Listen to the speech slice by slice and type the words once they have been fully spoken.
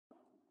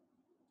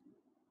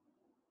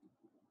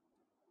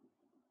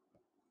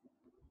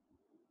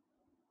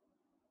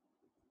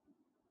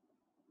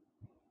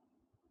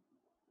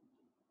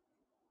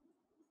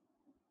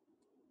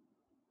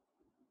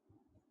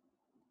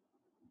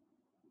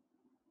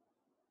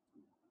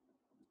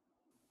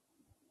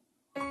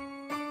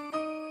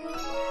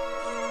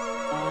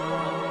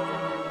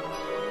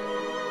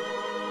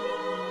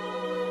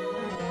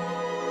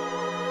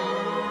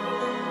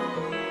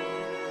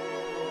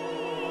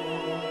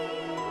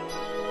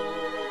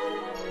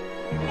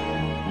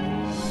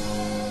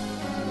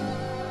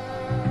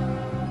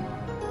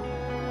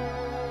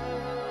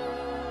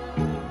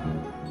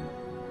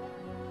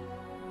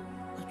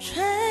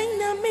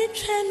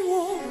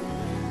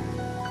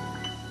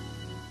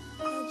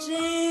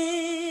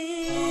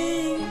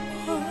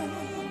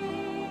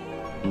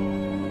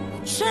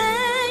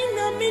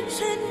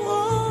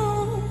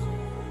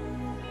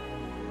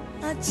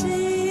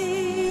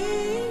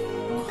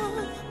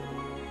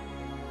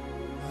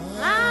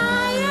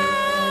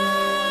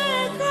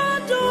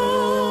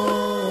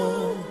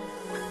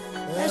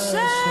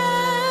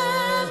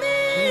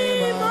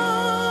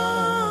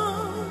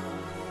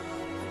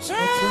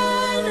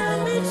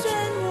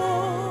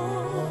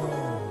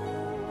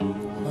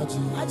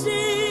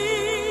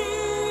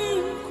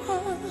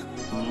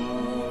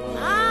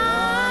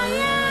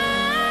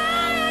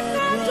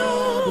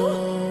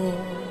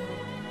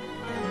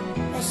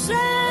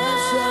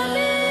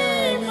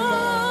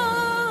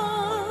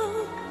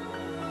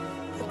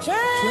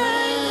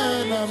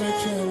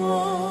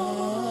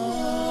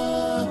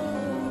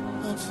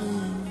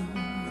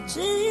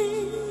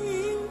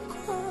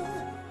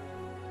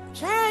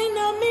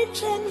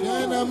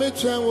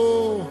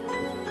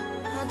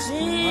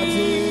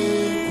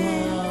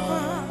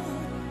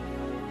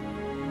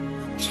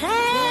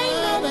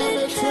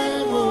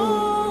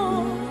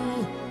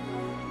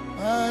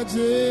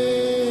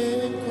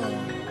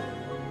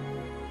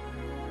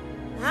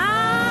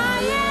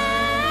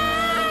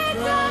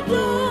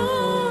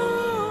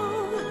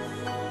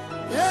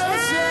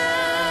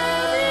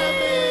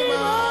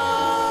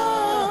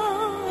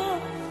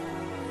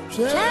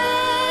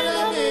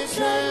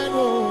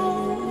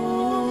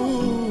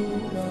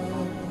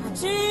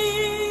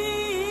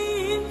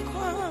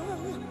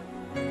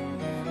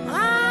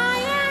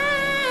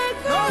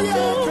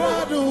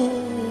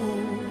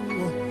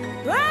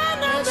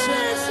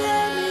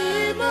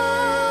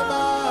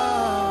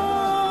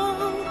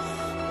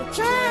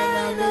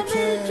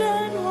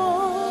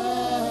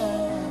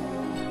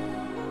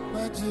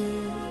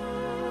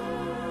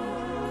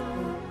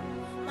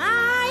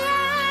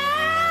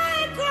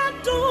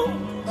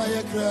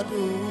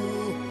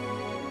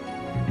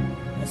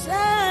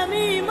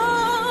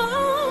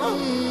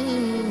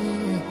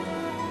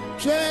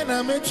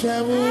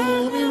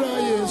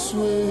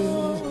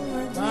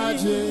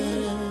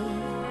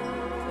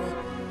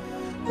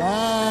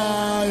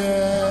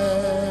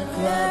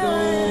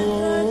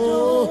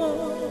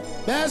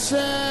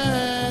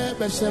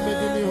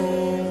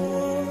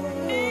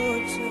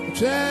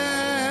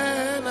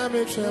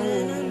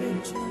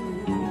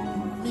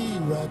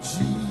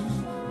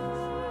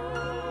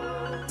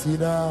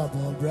Tina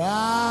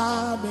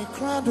Bobra me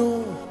crado,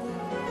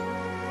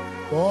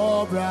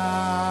 Bobra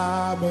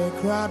me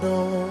crado,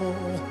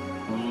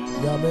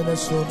 Yamene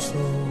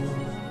sonso,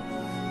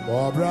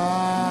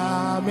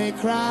 Bobra me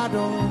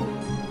crado,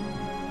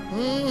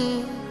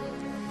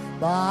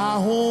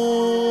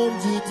 Bahom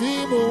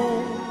Jidimo,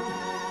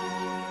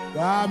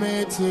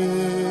 Ramete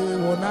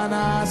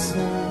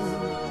Wonanase,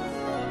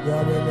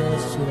 Yamene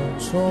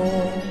sonso,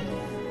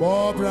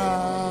 Bobra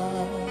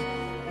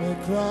me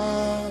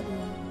crado.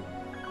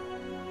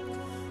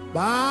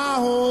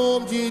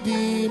 Bahom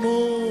Jidimo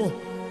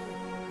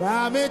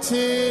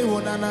Ramete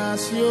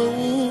Wonanasio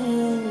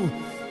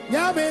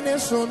Yamene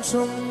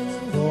Sonson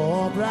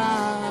Bobra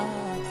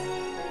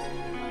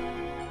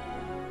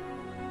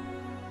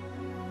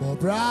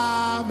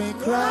me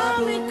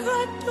crado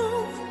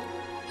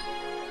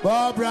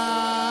Bobra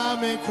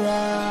me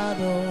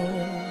crado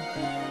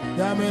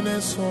Yamene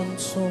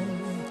Sonson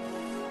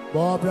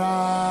Bobra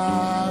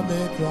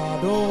me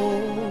crado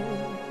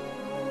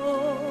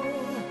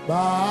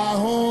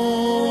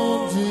Bahom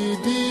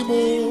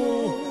Jidimo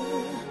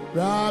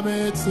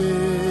Ramete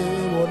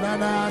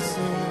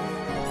Wonanase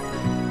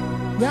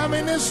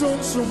Yamene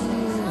Sonson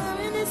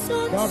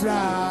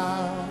Bobra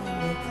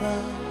Mekra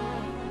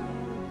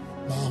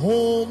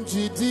Bahom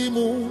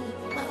Jidimo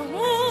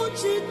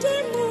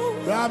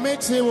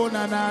Ramete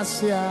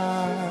Wonanase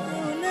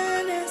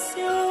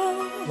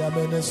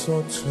Yamene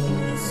Sonson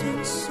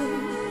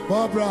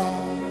Bobra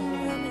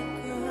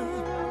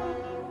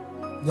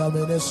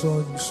Yamene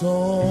sonso,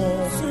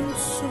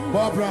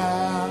 Bobra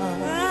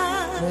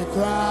me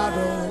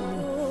crado,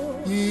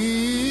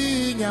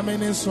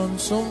 Yamene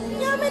sonso,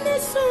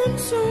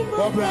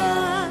 Bobra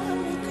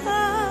me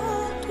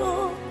crado,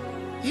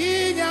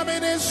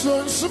 Yamene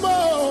sonso,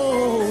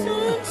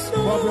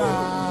 Bobra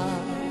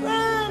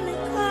me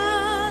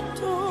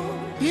crado,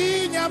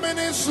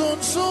 Yamene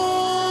sonso,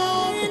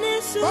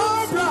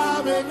 Bobra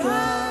me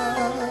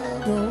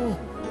crado.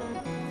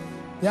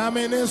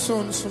 Yamene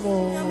sonso,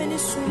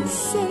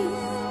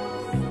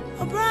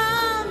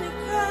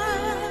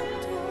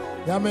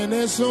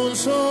 Yamene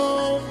sonso,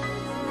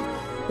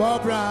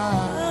 Bobra.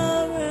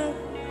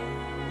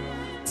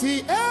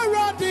 Ti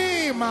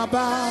erodi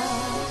maba,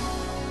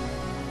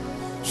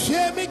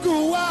 shemi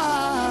guwa,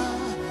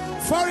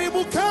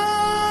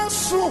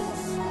 foribukasu,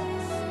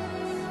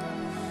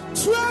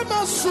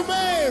 tuema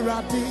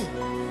sumeradi,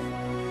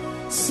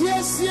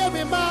 sie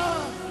mima,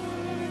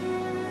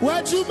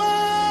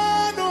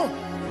 wajumano.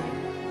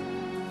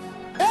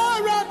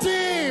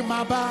 Erodi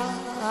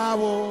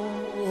mabawo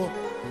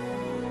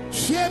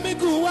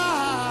shemiguwa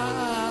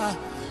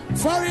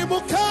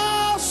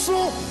foribukaso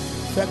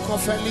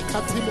fekofeli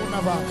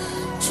katimonava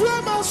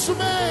Swema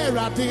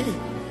sumerati.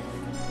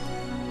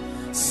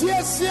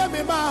 Sie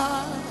me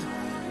ma.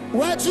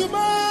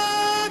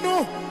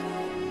 Wajumano.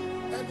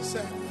 And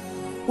say,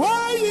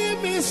 why ye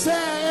me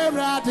say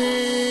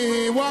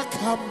radi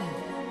wakam?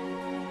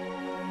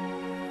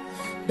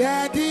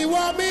 Daddy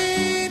wa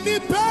me ni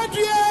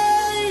padre.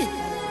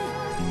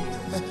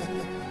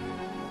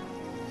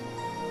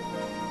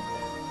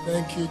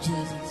 Thank you,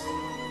 Jesus.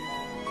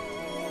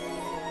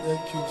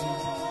 Thank you,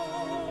 Jesus.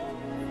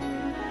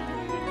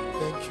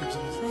 Thank you,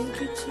 Jesus.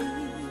 Thank you,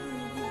 Jesus.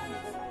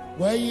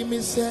 Why you me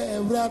say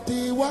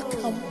radi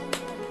wakam?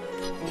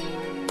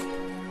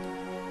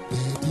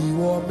 Daddy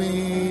wa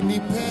me ni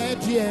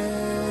padre.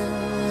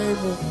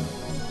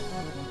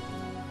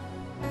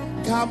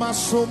 Kama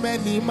so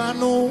many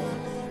manu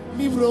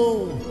mi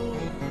bro.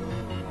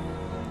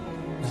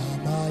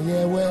 Na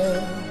yewe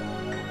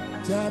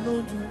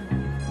janudu.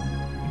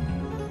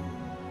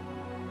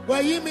 Why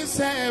you me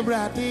say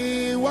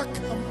radi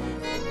wakam?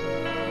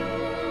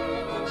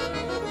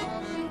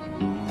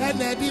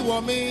 And Eddie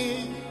wa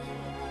me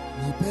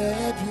ni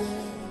pedre.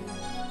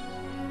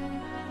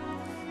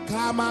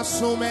 Kama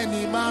so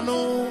many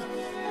manu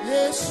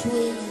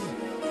Yeswe.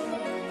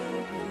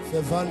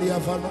 Fevali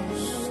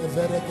avanos,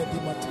 feverege di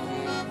mata.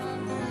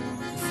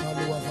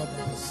 Falu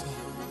avanos.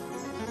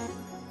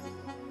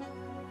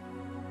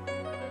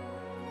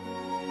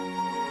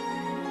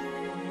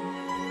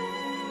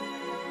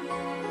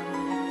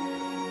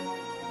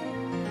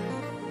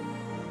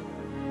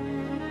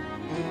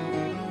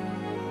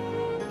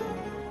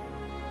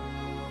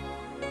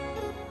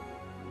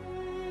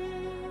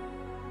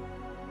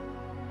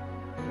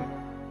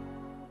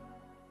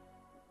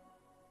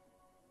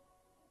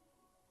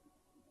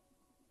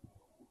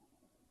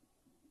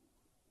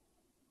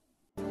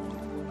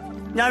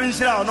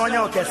 Nyamishira no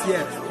nya okese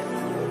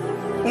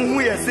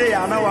unhu ye say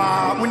ana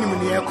wa munim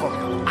ne ekọ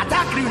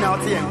atakri na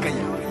ote yenkan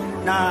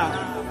na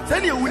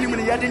sani ewunim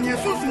ne yade ne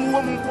susu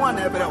wo mu nko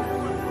ana ebrew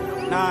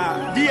na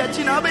di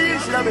achi na abayi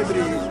shira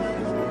bebre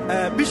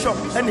bishop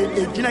ene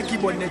ejina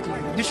keyboard na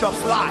bishop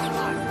fly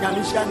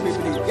nyamishira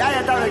bebre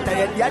ya director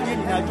ya di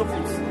na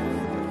jofus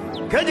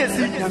keje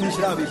si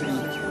nyamishira bebre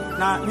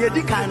na ne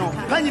di kan no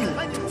panyini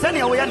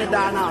sani wo ya ne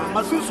da na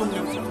masusu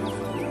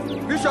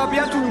bishop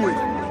ya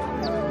tuwe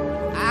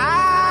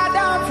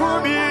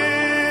for me,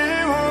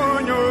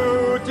 who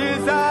knew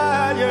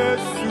desire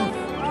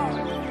you.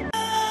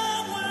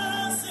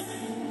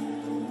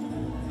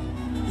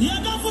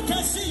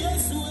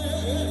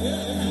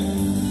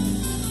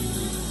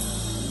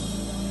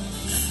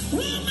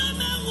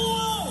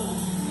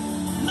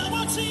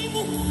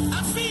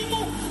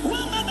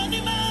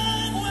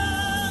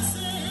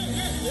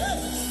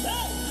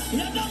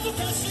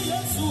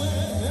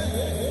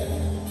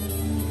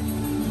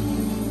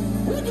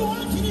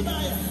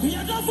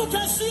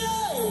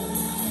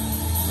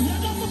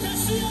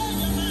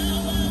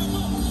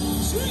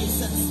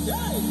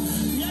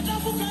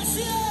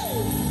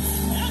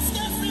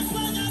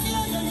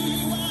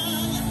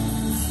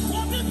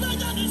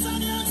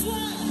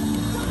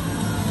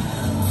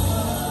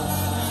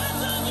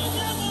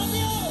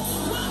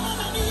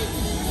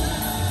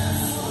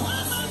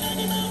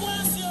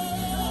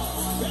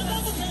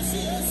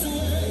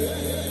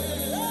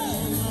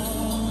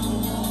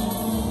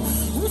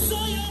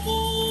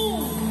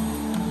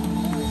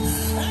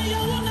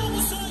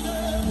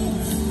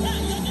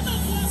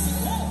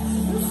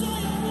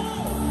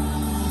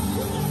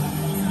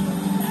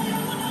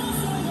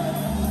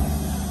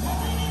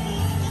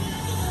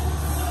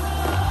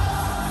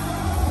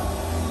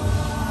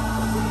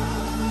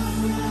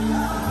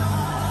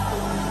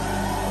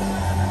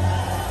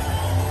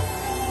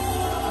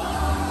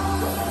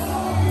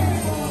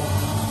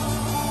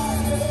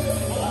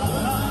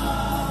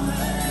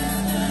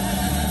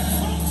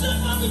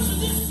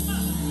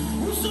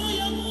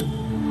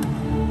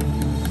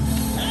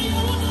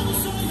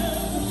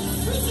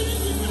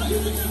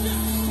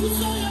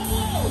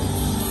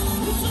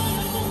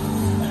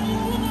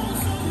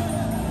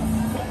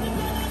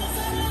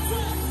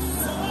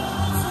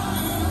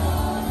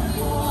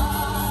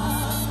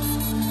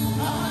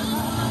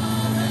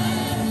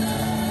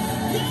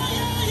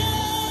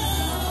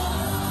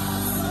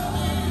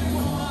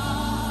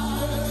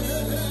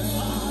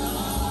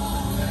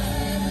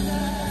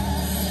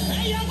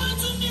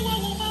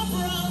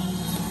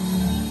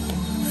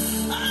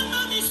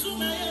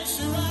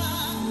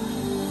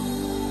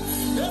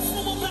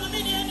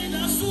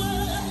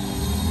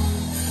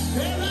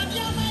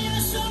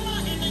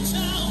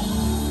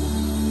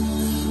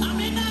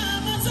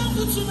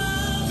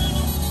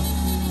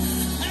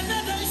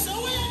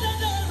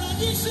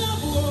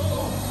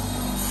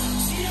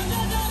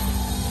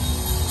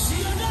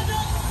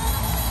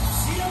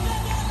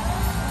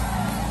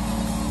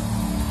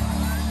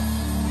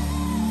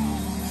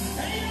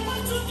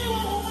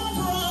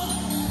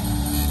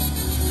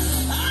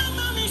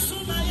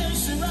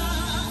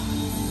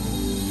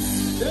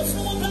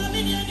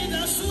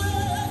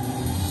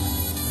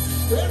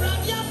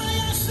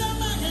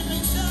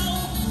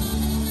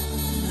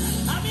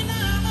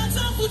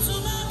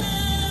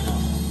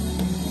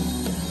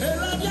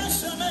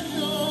 Shama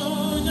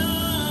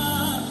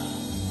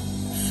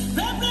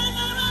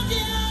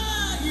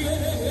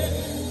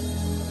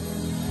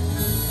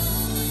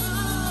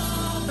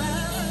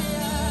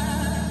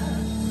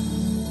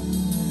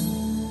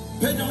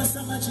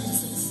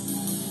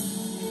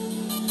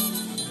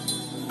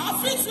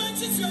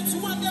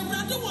 2021, they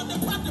rather want the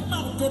part of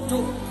Mount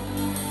Toto.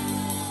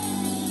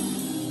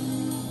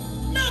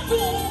 Napo,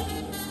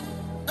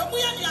 and we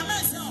are the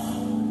Amasa.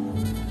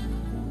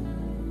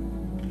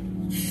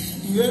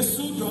 Yes,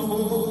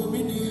 so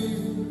many,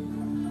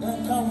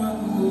 and come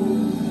on.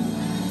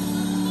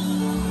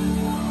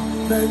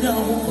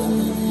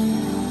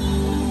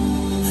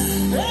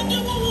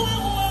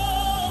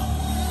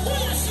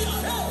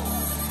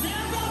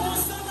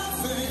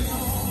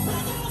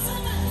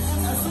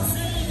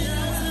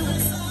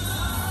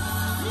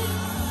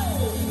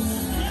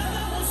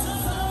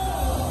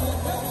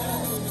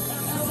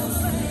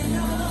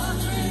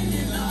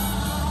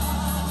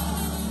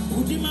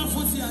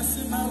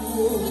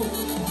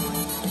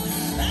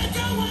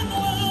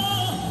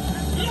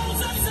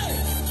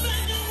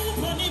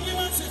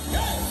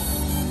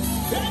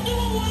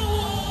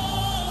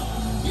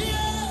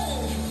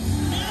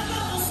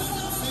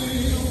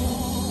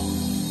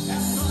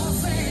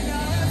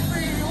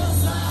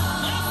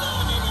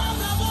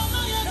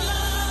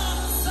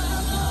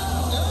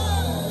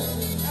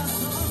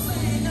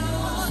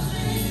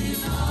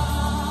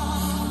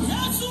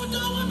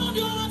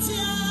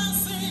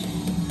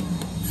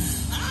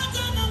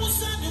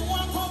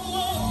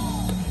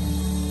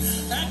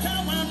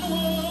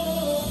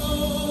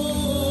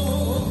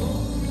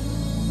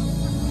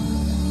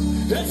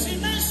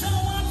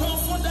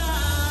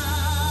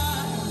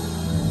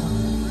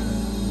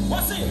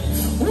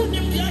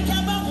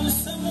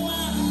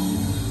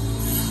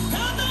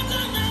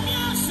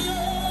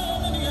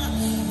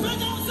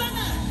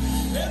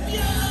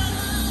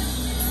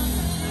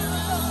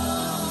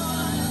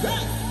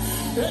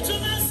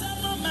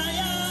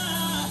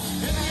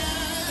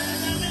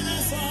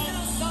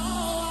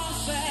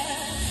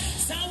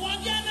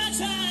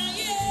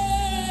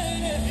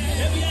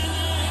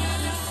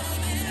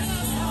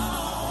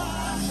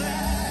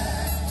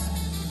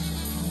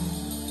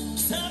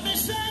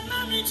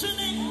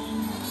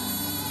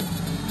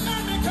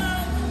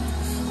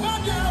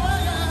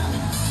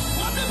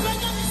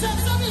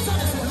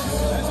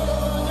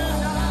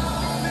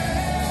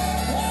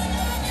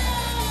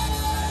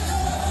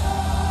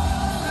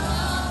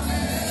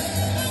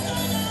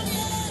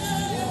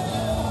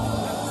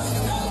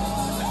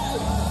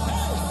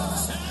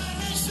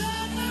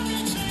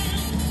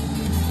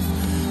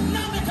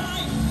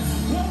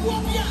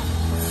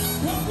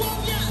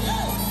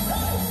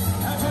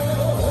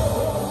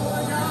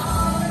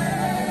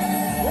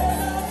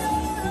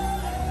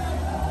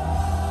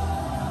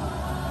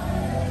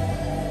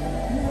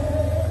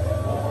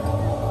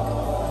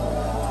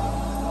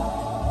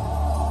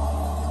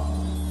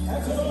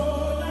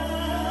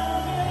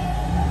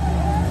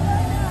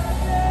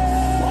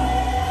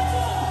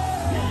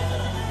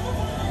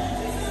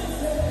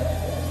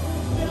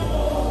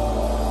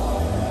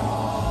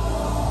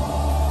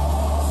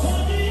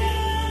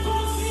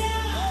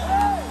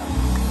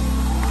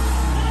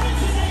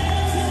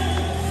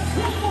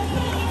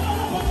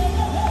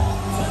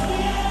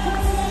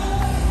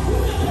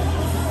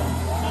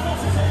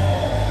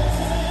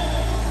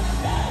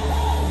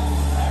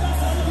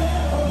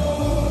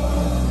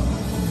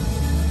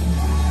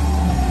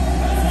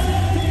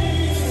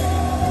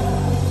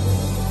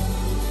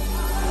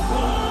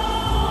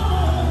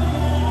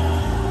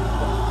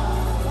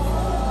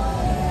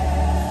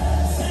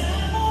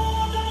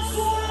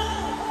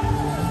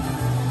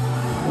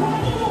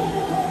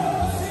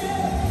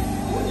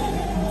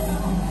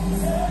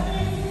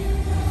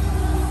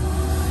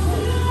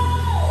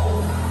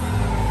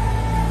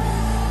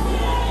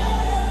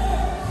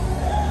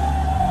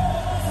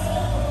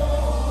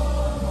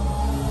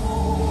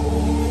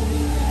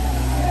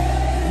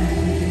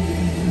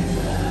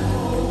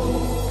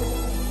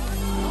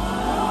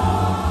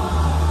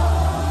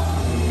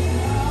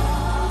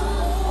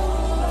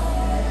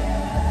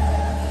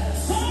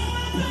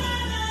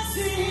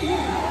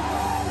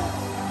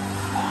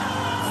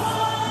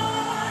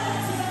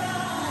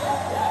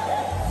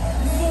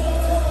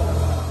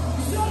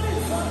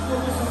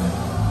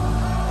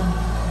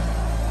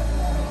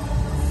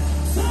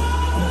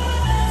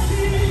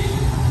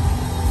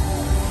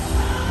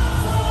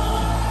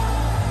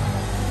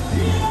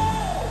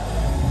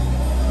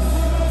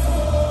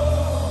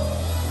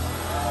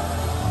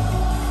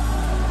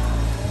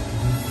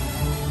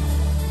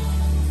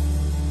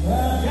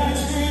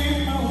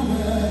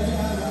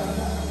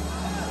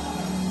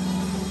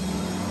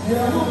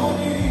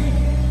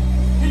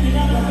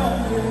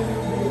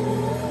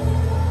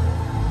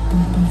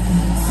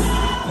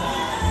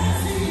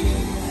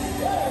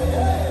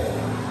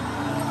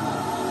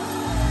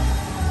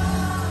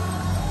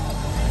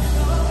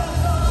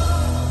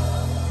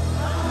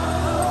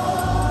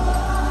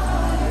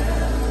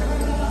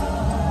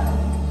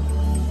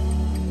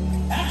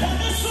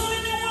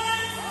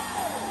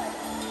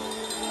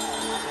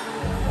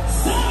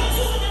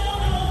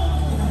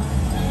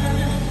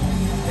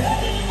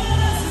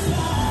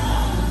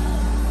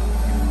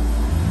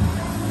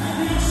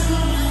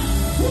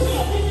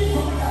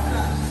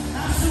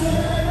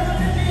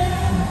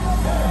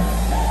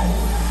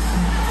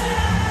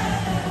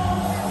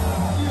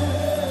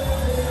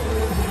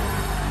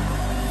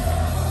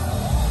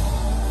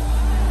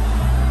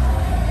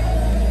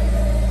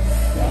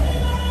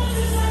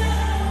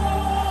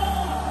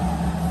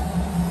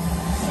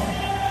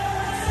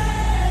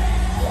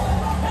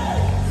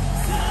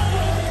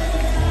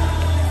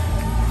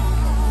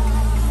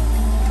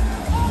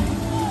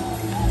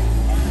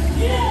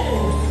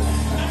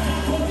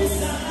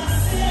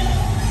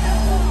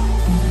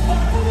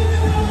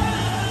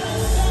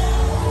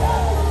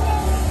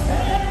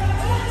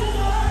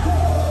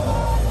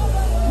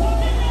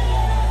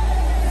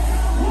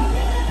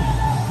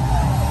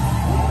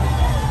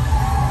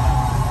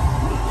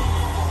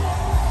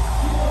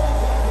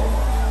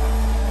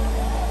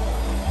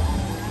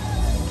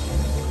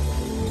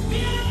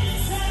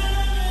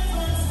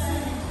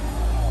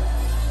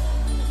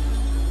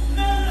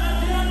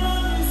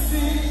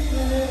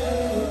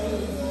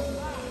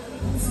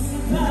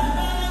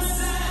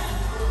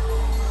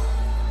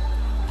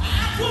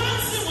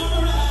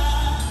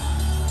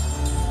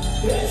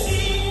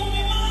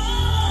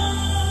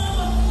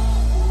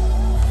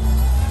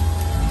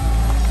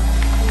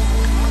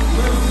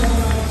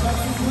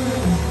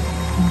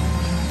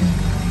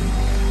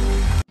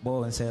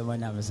 say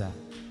Manyamisa.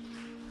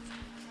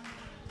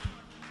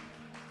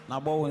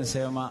 Nabo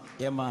say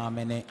Yama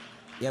Mene,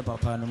 Ye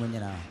Papa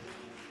Numina.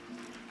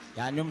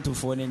 Yanum to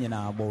phone in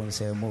our bones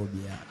say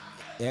Mobia.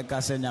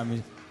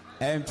 Ekasenami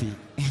MP.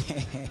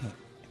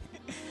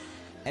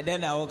 And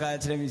then I walk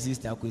out to my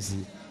sister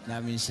Kusi,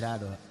 Nami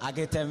Shrado. I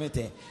can tell me,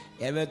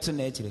 ever to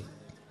nature.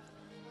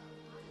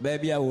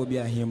 Baby, I will be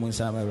a human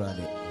summer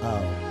ready.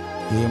 Oh,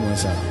 human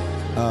summer.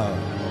 Oh,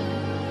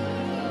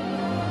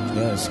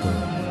 yes,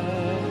 go.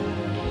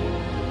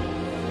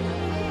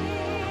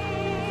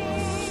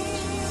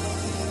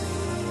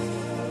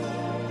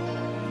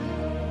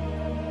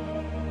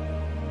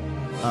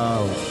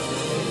 Oh,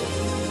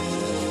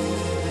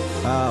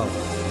 oh,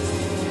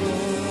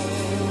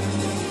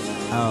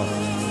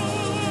 oh.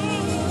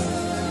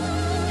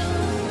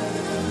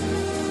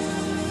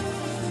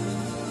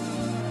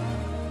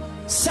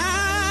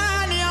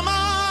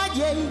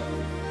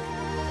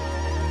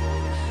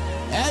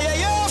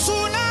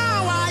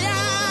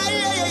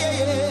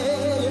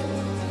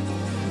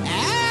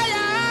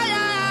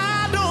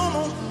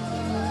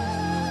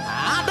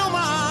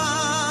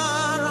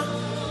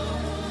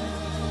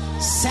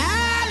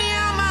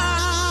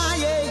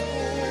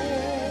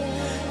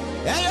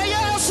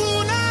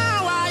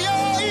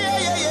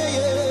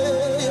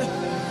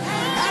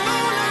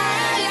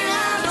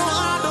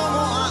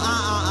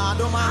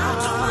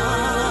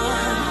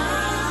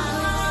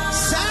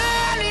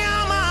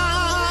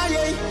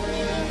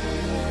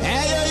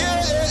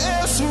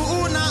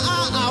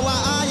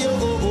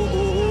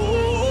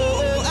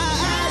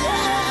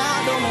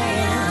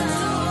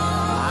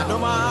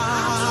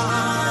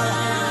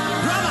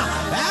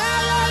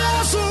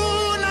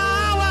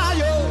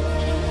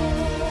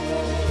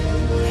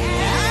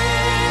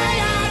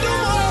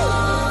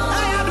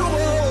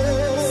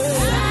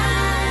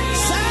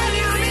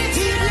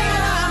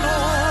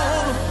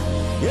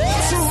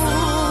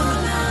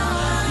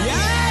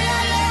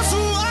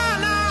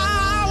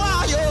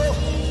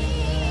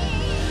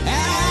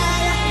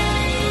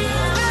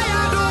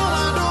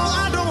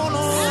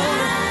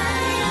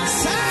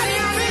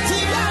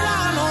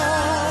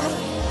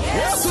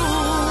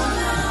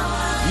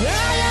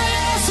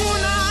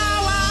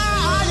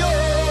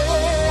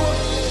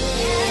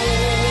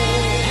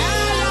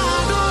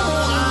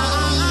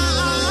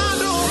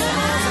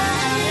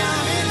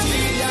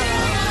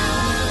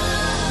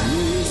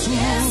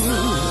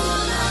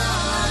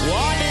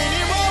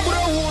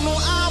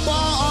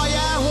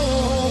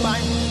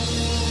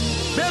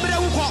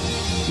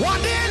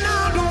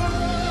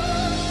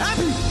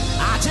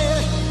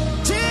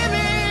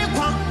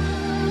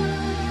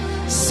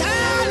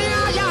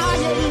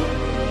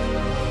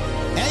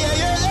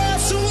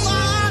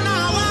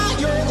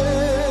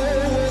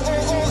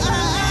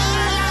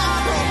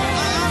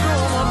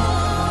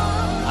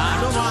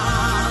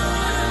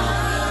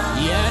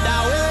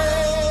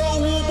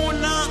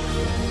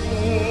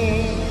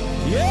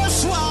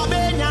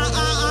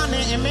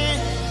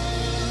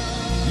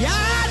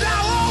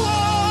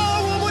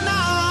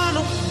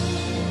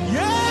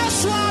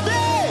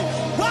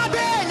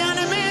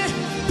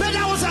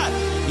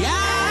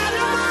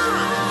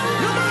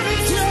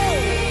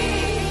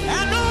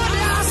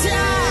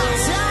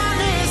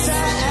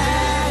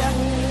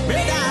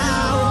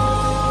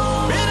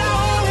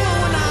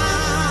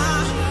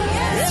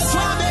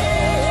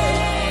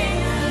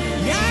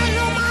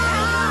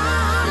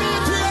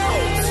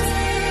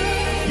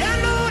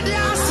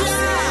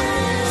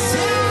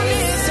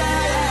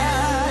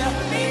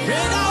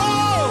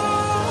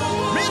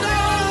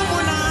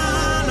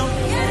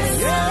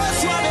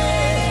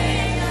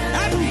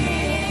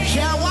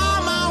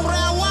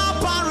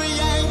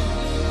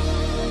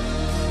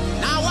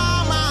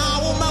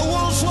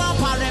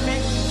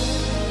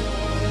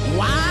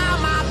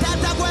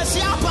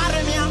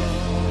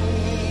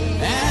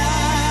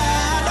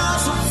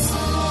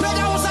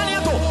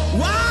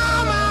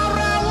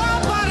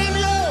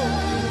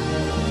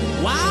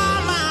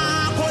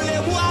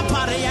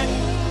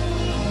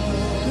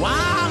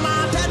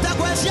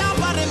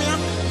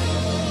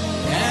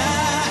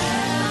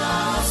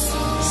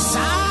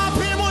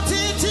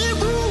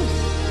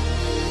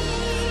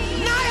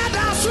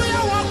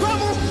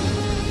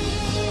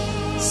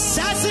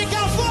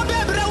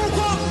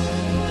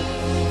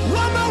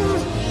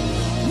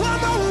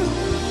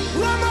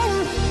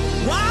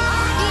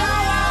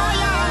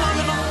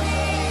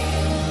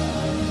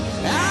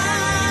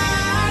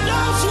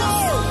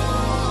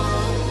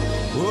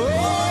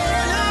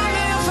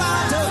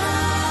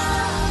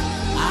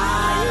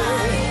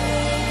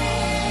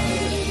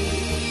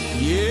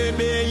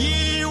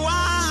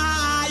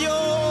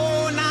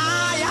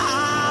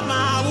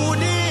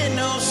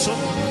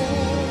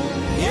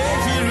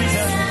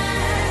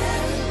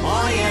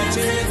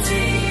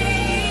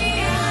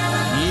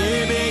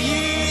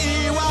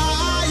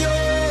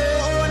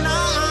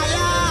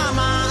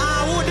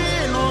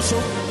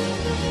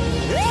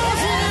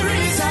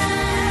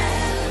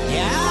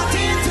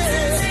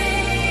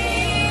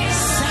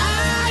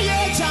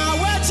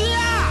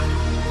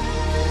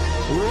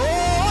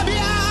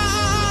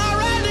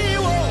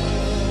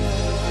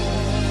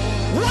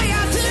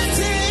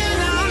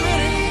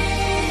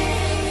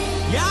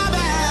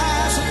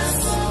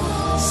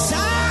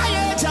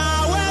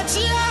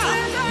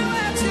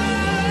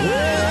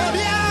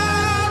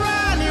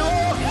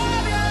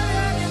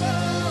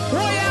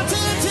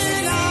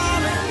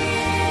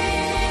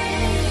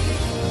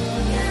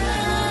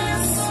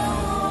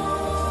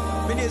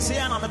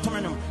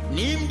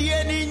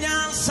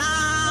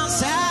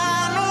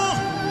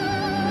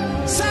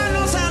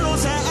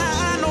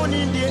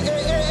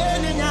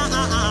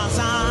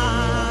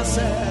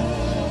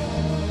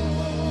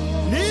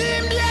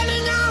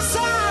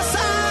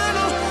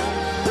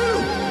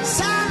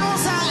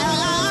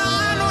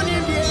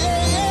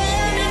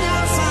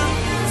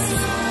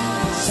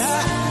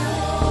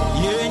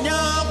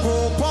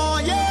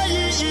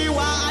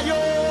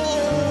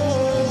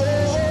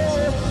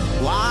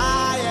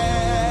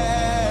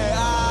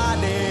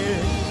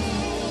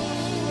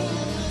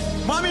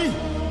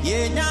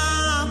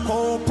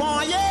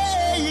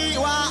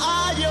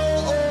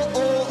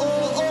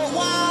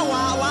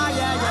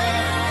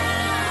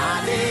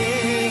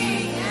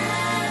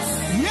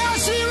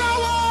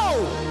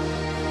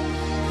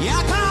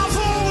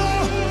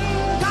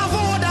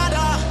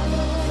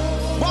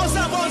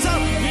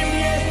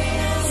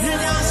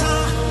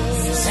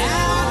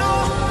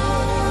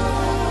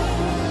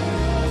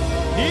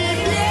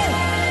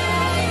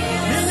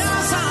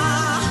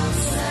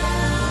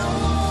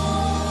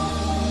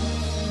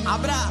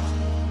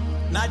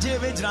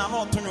 Najee drama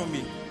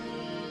autonomy.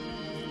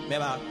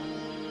 Beba.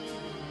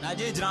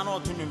 Najee drama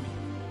autonomy.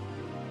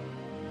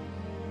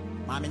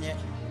 Mamenye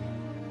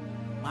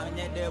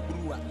de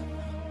brua.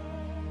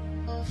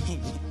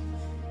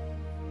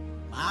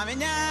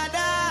 Mamenye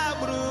de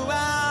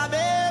brua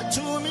be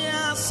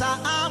tumia sa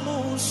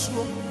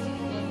amusu.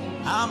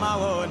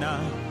 Amawona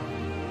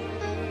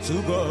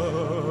sugo.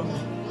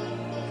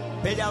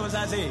 Peja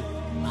uzaze.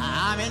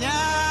 Mamenye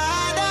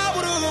de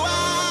brua.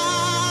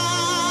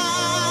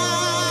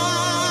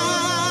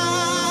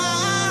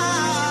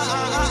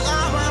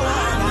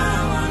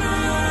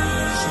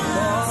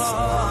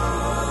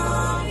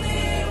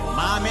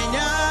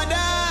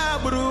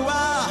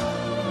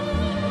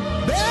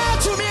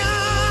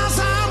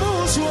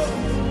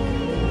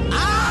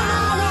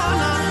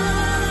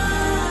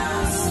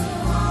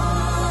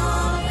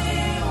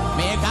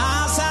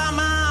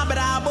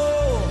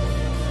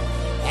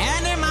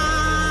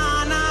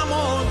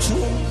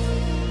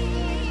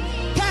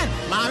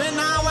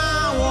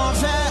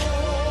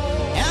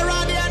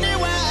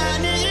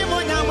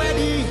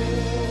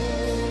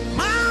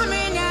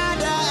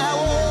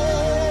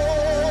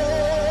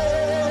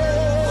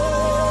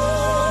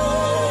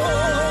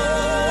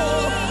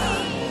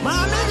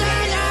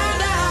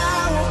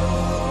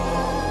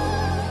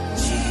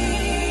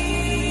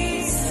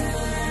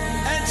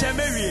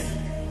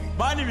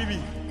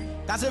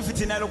 Kase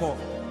fitinelo ko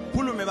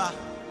pulu meba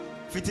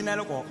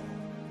fitinelo ko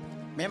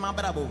me ma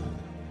brabo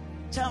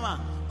chama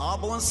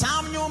obun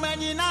sam nyuma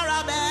ni na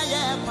rabe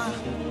ye pa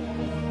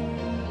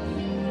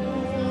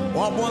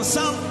obun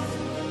sam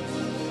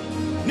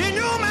ni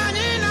nyuma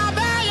ni na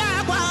be ye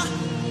pa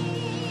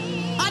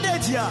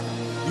adetia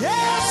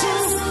yesu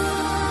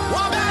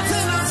wo be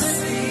tinase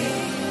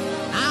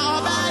a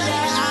obaye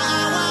a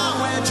wa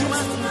wetuma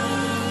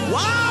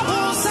wa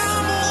obun sam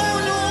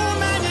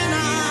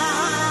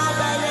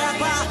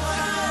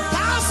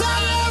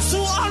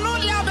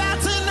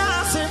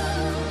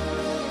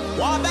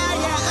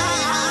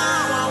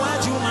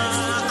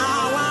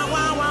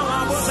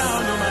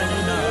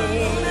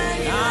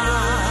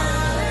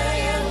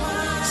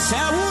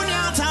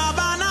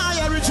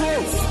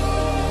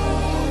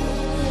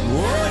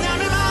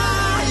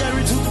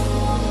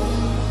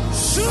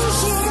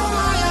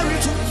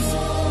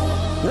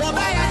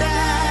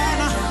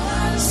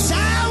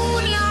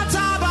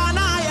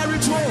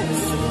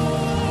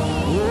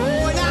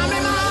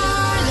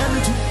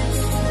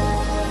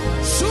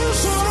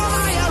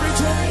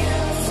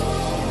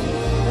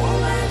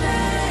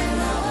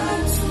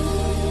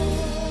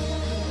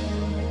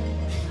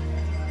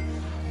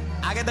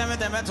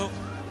Demeto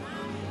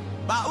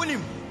ba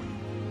unim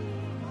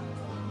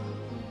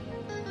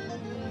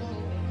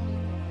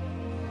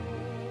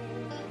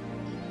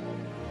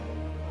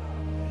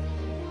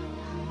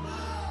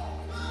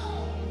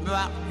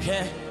ba he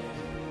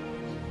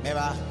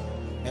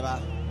meba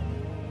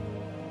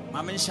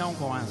mama nshon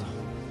ko wanza.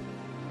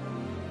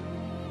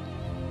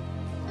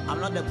 I'm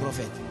not the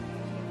prophet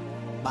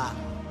but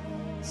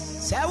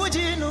say what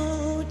you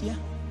know dia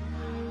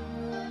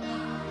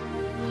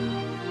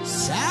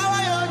sawa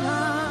yona.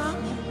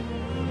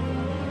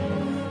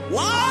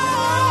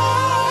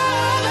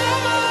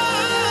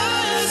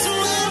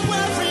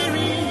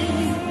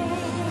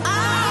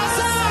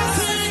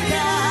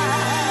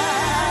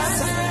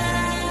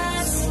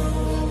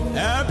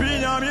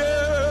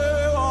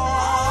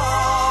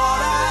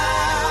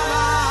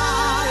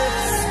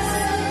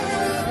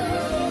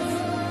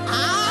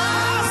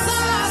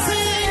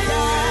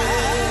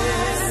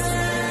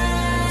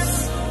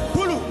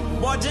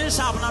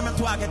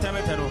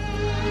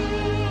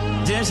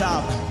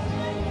 Sharp.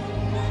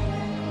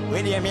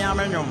 When you me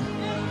amenyum.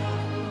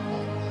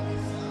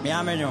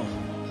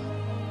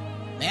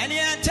 Many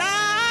a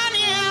time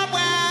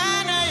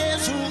when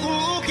Yesu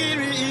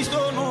kiri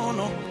isto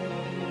no.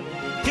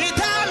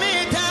 Kita me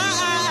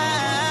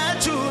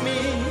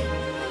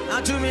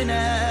to me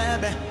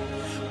nebe.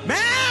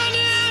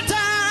 Many a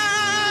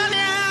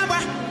time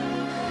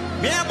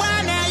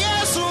when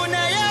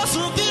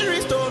Yesu kiri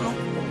isto no.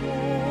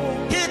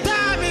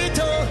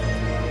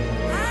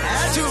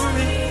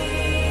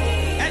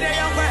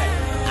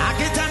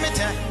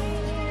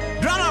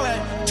 run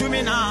away to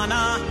me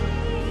nana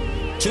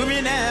to me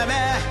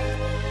never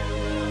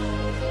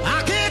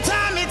akita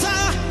mita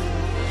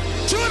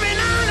to me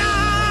nana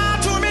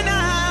to me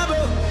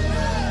never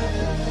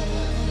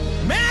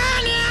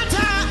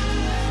maniata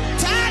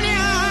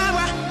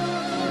taniawa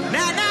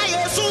nana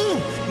yesu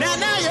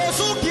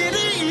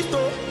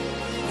kirito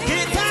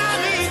kita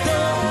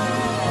mito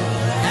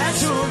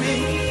to me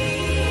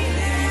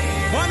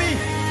mommy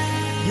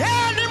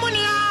yeah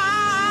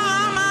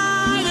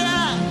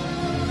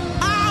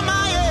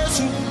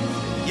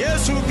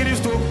Yesu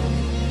Kristo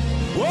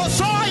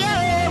so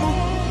yemu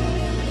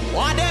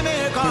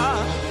wademeka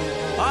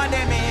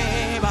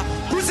wademeba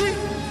kusi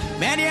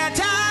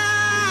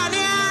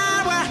meniatani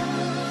awa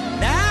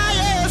na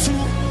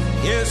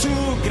Yesu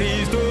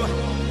Kristo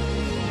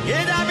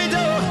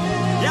gedamito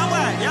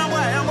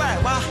yangwa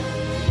ba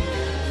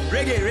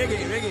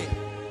reggae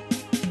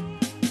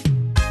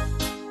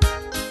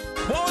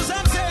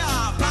Bozam say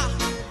apa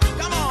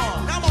come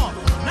on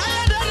na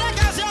yedele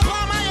kasi apa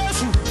ma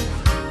Yesu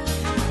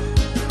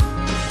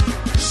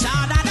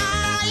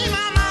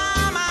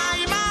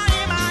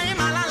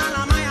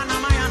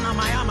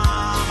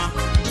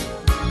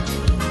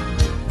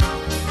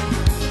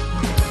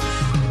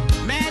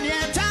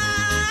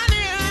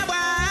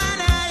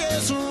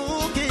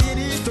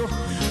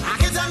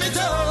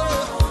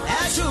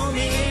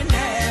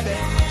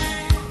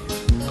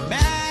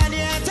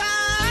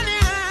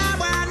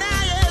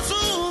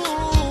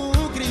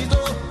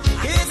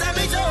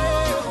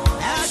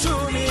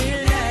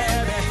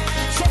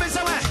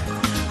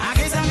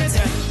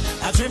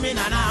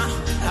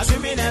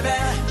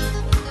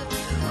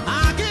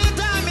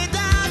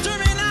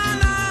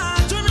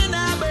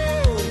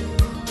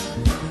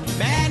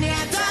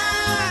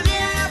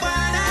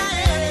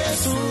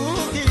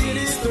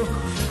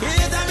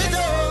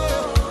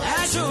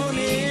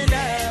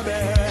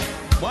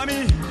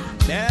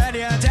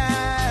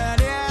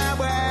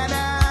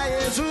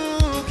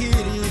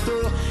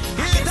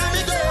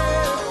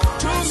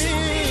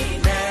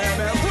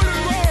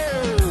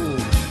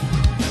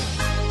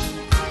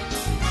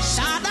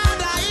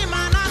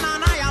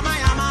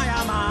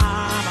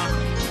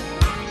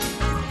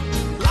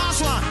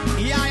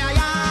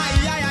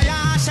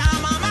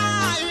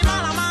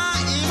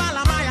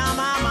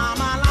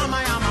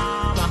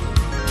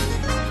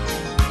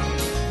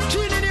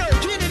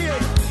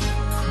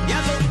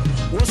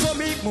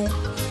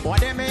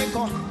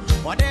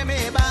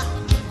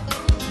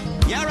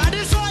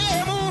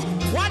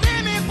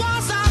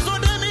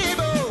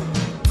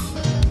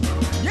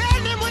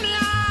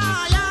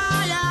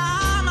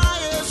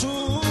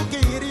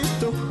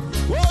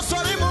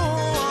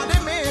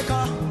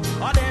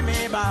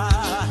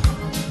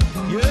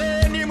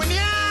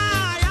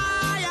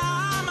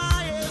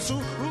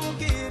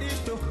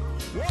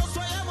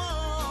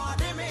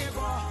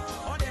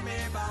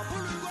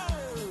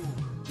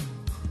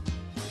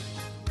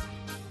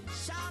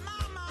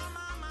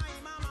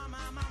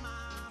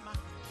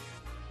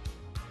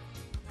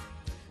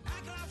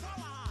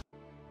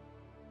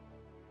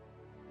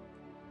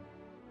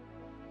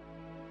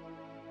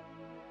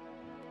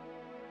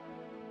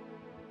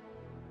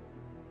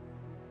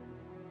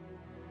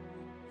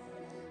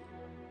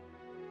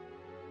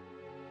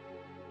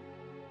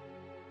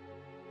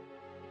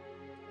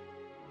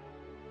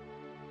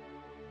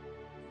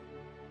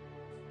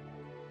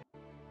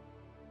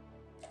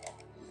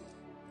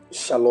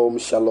Shalom,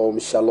 shalom,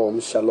 shalom,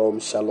 shalom,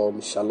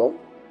 shalom, shalom.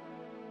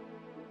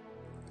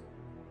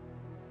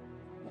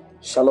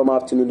 Shalom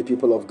afternoon,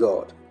 people of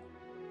God.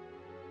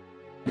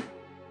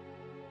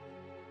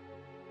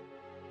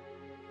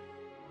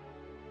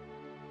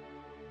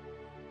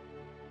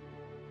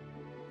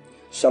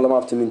 Shalom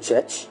afternoon,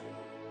 church.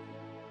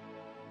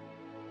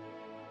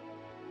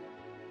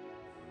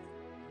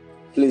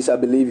 Please, I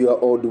believe you are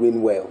all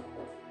doing well.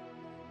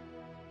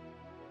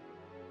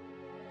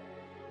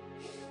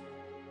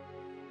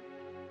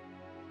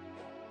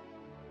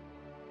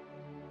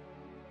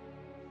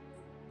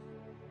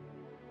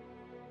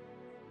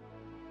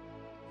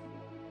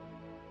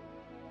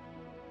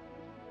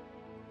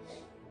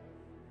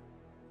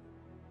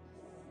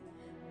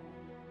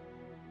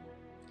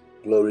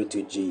 Glory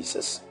to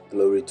Jesus.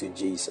 Glory to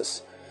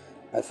Jesus.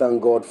 I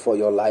thank God for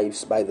your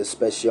lives. By the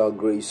special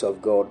grace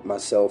of God,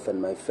 myself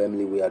and my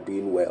family, we are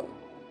doing well.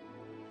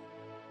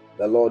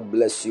 The Lord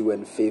bless you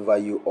and favor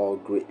you all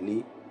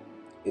greatly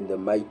in the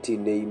mighty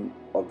name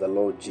of the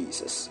Lord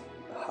Jesus.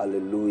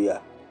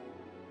 Hallelujah.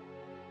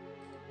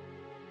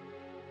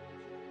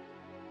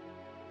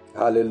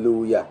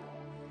 Hallelujah.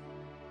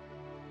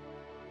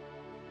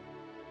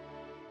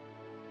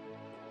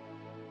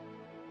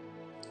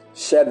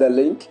 Share the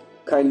link.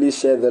 Kindly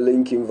share the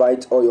link.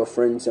 Invite all your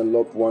friends and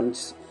loved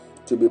ones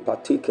to be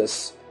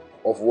partakers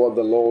of what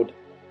the Lord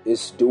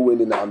is doing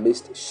in our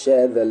midst.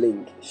 Share the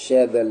link.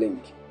 Share the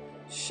link.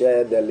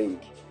 Share the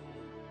link.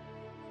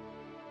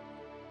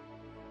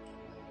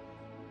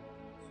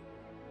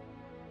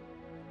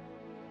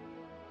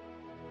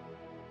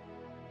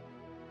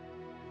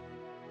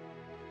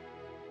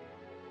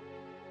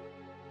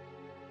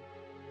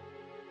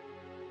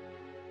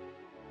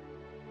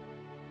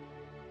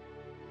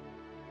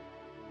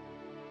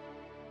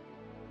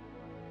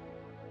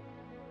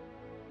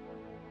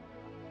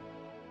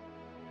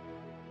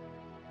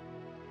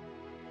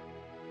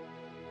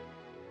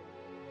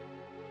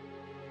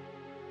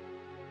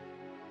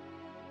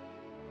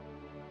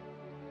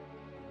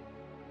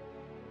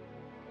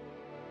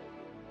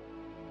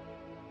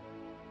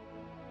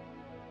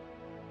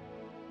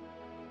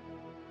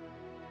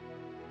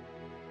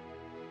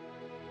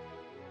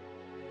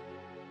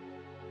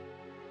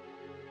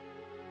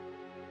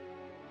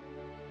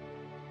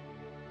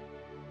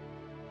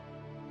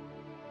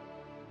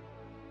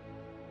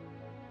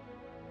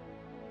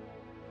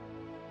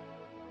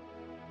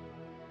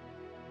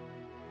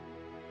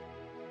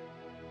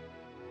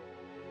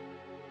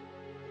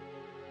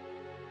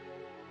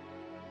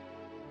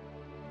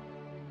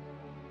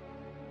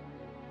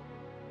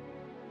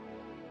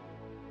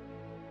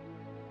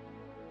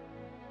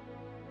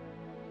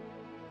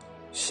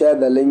 Share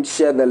the link,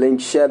 share the link,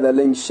 share the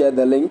link, share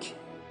the link.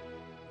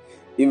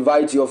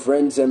 Invite your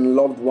friends and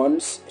loved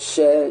ones.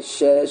 Share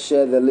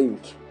the link.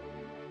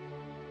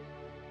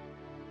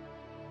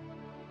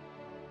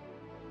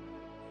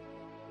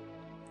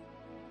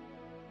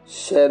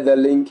 Share the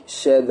link,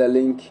 share the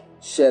link,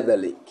 share the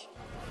link.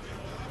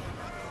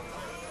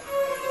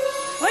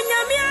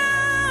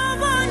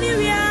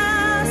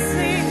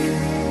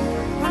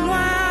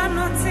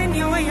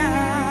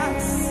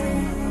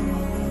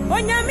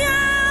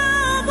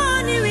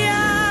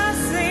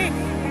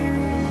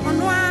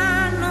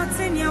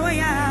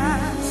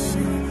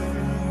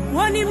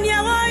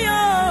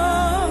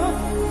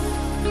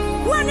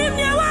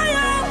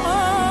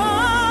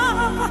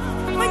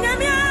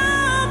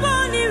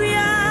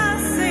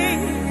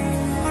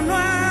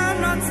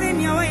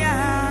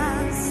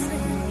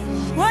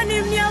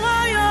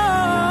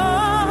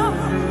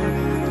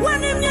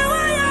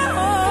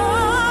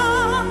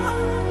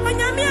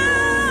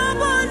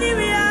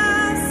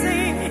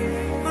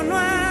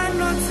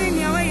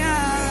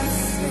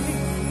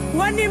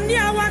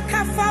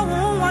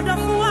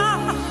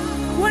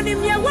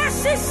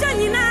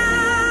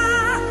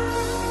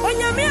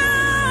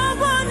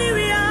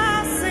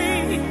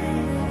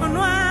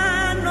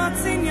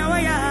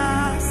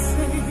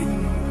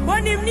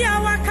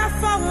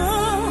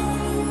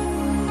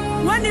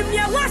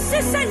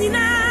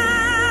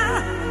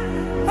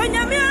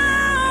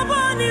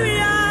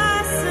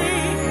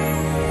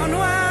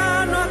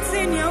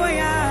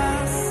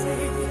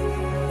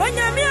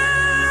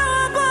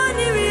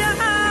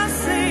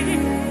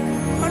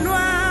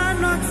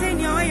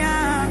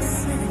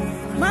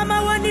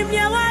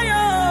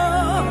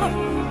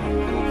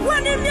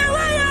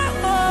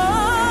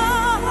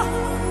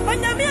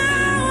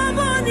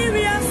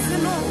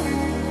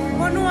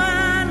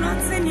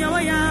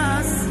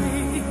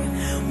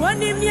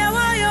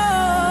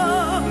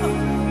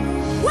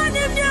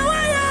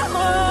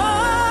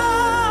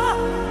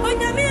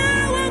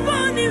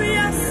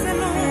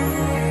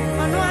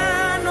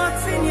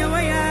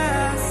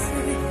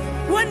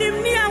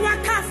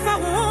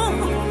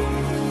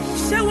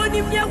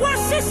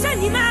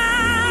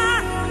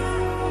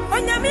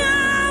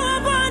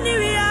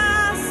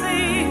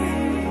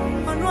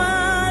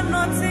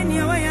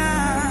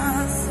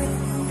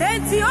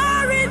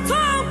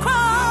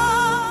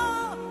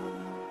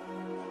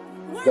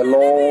 The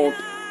Lord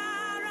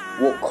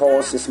will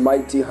cause His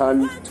mighty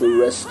hand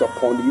to rest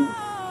upon you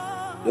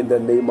in the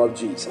name of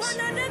Jesus.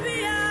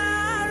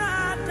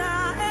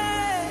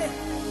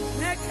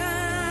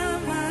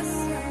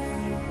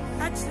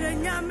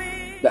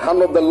 The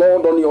hand of the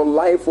Lord on your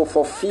life will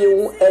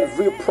fulfill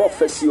every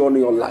prophecy on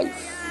your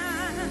life.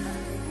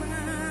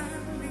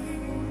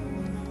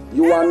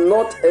 You are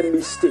not a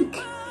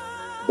mistake.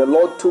 The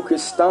Lord took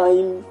His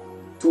time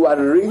to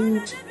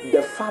arrange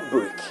the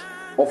fabric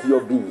of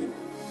your being.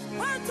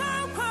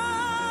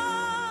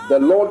 The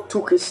Lord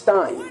took His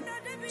time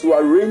to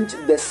arrange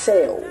the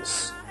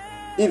cells,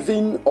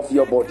 even of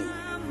your body.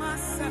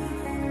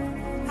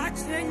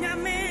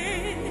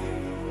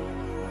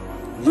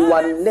 You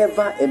are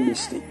never a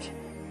mistake.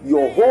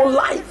 Your whole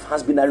life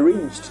has been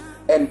arranged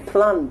and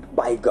planned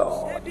by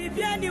God.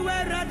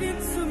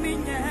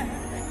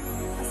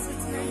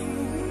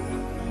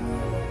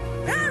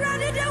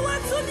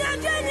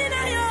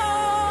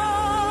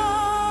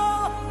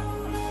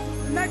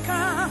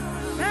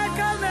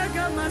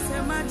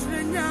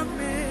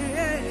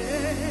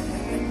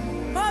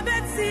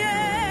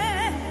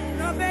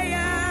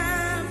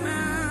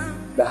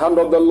 The hand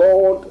of the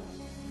Lord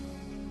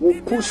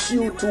will push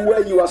you to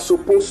where you are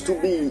supposed to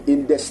be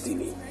in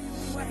destiny.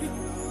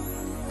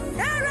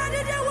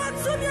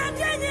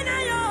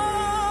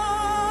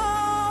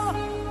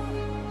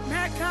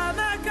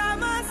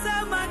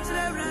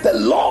 The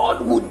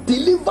Lord will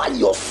deliver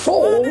your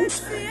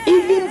souls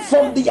even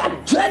from the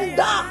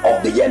agenda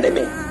of the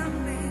enemy.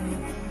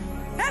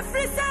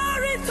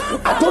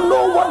 I don't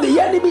know what the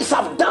enemies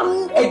have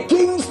done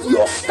against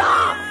your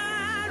star,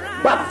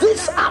 but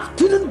this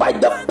afternoon, by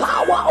the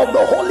power of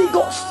the Holy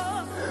Ghost,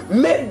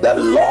 may the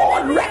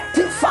Lord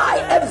rectify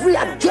every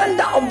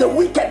agenda of the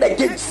wicked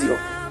against you.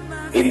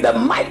 In the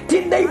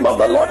mighty name of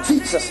the Lord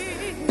Jesus,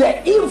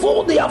 the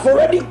evil they have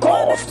already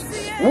caused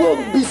will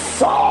be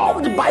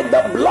solved by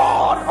the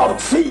blood of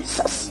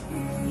Jesus.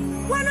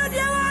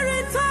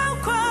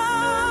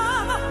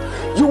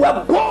 You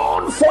were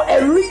born for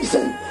a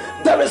reason.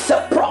 There is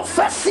a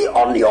prophecy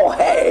on your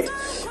head,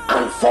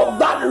 and for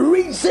that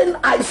reason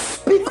I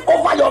speak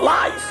over your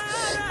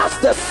life as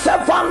the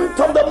servant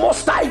of the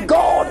Most High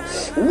God.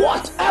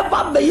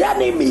 Whatever the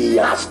enemy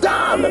has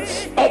done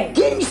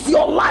against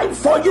your life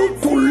for you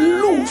to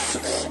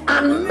lose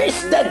and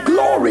miss the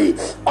glory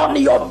on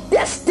your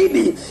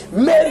destiny,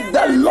 may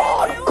the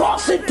Lord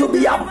cause it to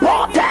be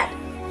aborted.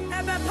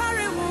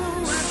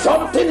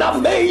 Something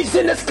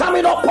amazing is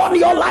coming upon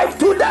your life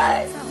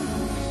today.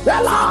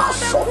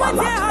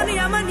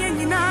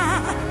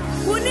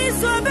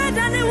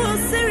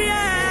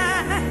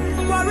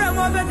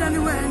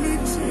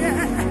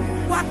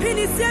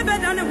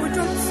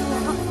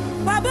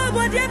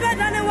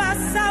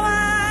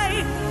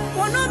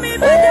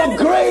 Oh,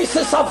 grace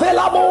is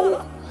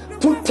available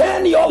to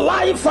turn your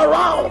life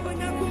around.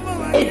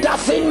 It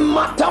doesn't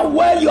matter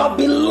where you have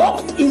been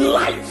locked in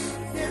life.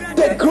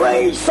 The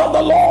grace of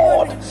the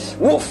Lord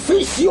will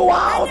fish you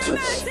out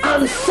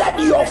and set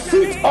your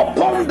feet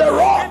upon the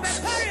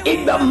rocks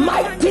in the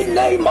mighty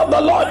name of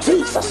the Lord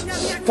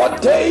Jesus. For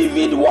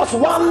David was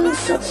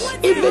once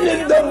even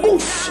in the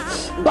bush,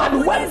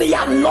 but when the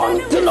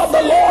anointing of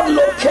the Lord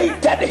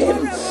located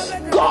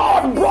him,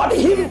 God brought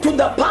him to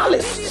the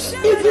palace,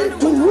 even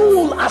to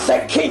rule as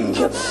a king.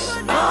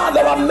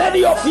 There are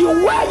many of you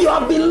where you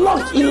have been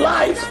locked in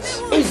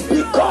life is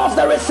because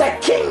there is a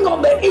king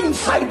on the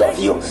inside of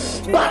you.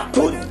 But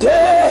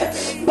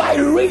today, by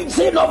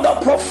reason of the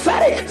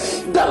prophetic,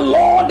 the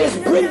Lord is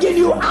bringing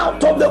you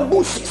out of the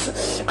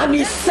bushes and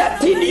He's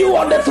setting you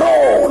on the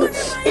throne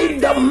in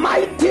the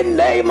mighty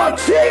name of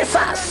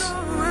Jesus.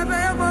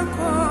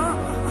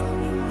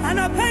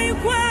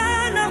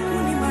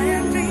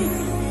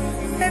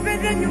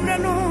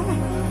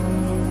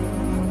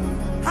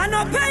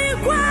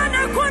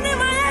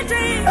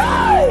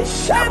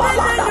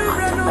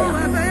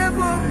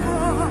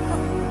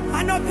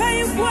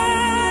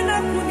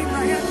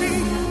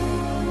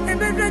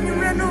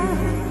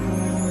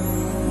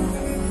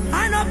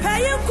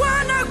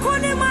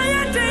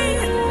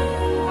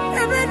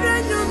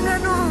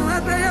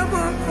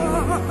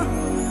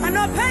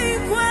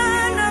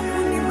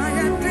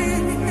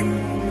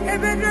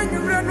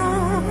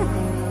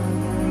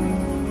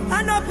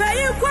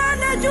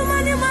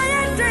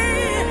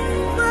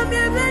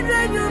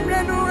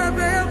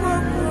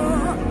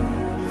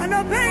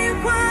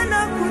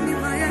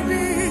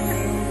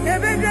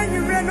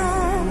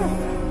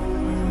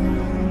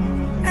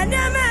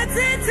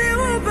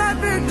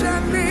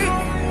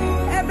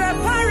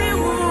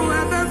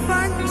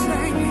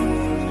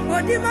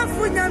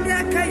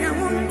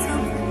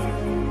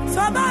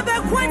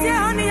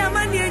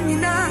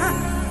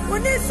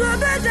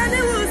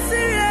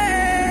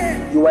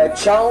 You are a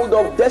child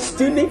of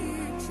destiny.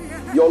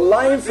 Your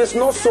life is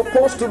not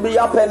supposed to be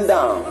up and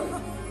down.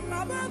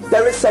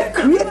 There is a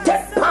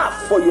created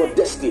path for your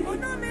destiny.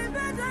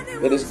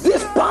 It is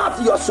this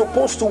path you are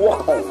supposed to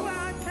walk on.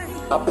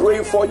 I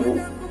pray for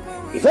you.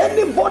 If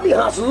anybody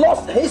has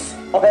lost his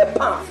or her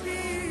path,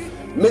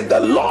 may the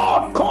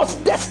Lord cause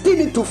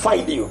destiny to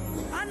find you.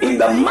 In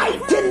the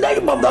mighty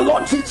name of the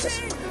Lord Jesus.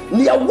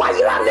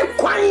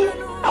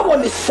 I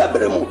want to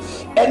sebremu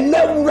and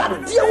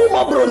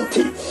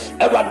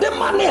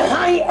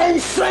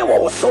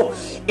also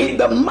in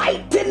the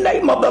mighty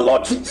name of the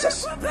Lord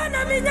Jesus.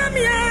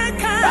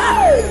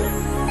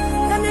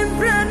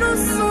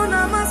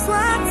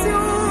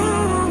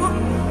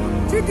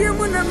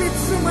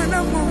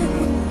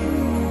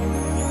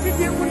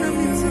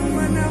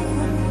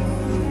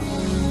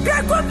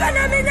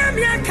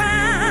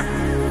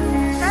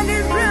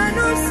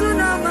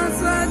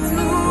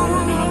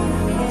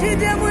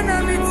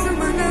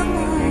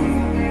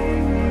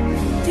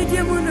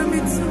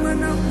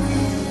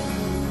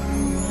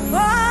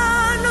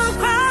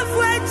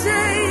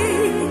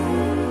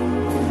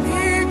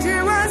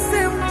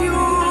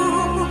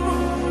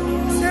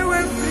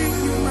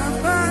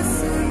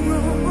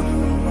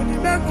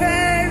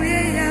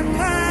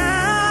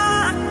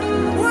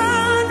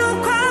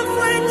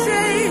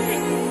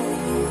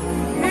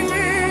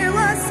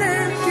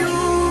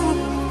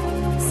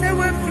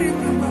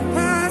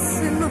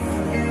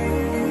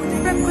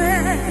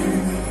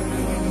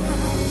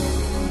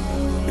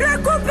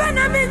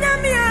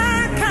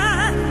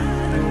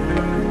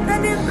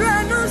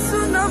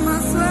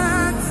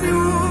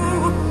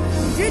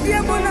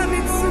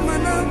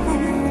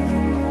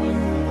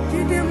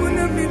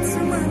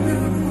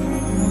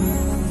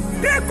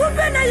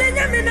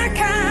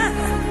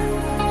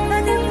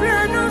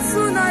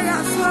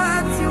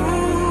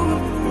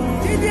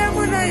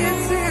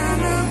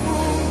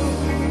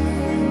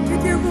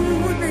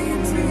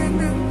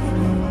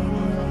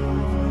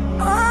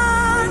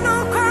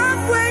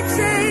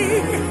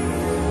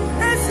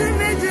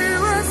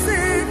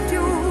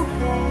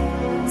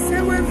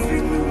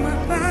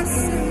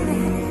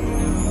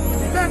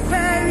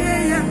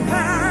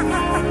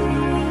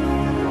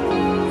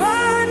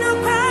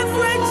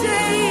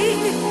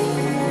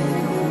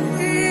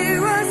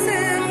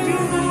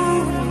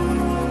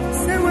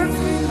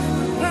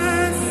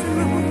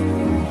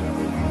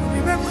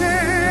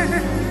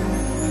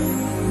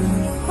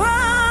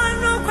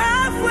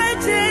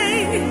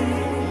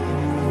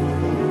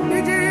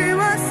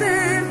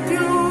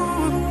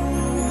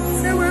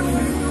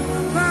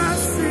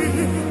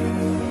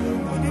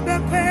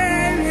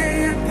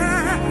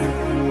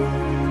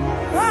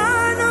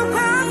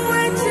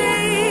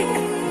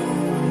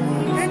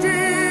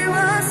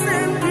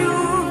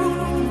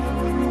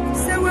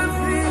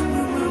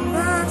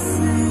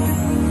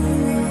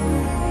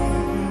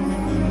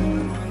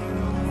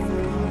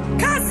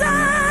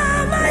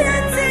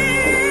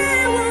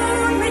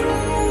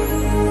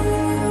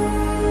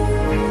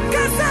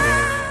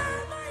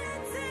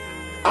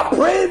 I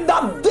pray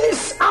that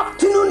this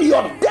afternoon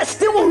your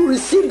destiny will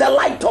receive the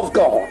light of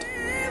God.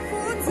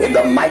 In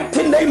the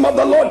mighty name of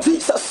the Lord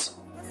Jesus.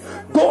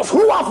 Those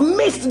who have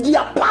missed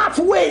their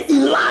pathway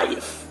in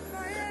life,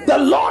 the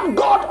Lord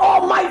God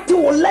Almighty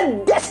will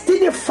let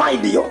destiny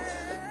find you.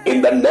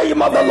 In the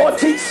name of the Lord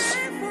Jesus.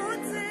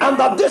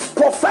 Under this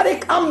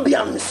prophetic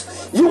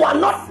ambience, you are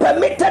not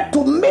permitted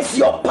to miss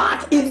your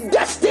path in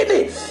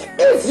destiny.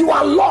 If you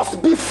are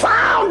lost, be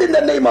found in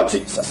the name of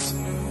Jesus.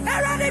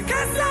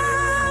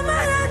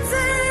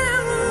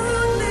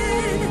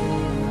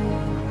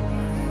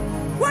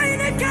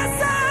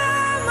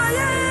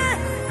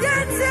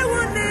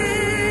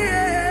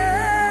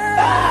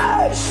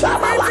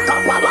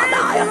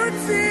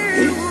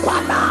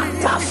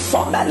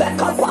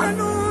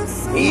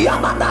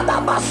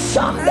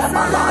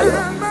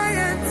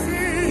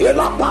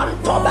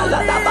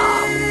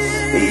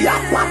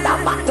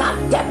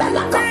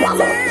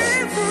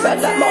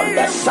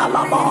 Felemonde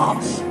Salama,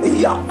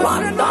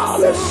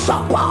 Yapandale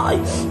Sapai,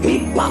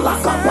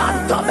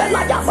 Ipalakapanta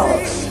Belayamo,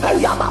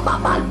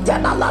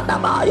 Yamamantena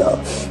Ladamaya,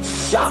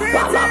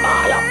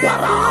 Shapalamaya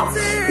Para,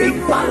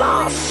 Ipala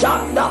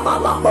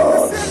Shandamalamo,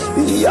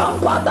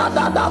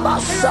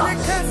 Yapadadamasa,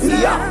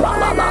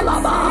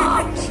 Yapalalama,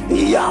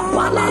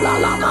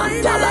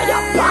 Yapalalamantala,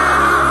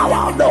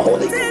 Power of the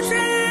Holy Ghost.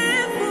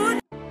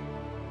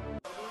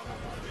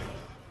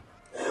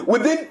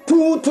 Within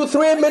 2 to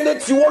 3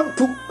 minutes, you want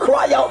to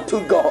cry out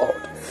to God.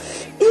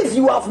 If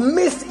you have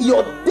missed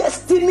your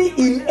destiny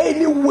in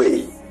any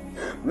way,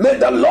 may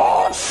the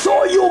Lord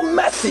show you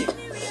mercy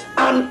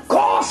and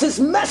cause His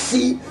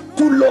mercy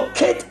to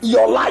locate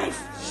your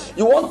life.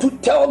 You want to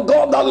tell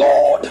God, the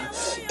Lord,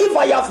 if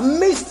I have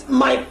missed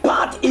my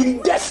part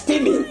in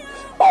destiny,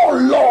 oh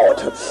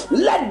Lord,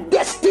 let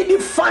destiny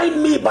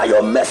find me by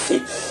your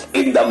mercy.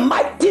 In the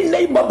mighty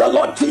name of the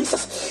Lord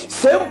Jesus.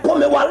 Simple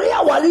me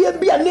warrior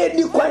be a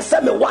lady quite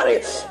me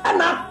worry.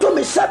 And I told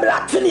me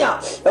Sabratinia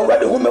and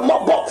ready whom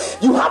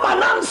you have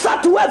an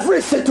answer to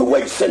every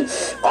situation.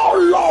 Oh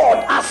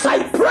Lord, as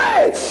I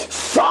pray,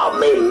 show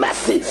me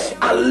mercy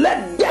and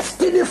let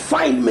destiny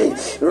find me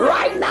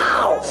right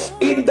now.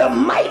 In the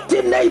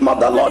mighty name of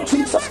the Lord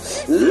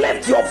Jesus.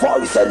 Lift your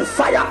voice and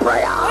fire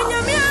prayer.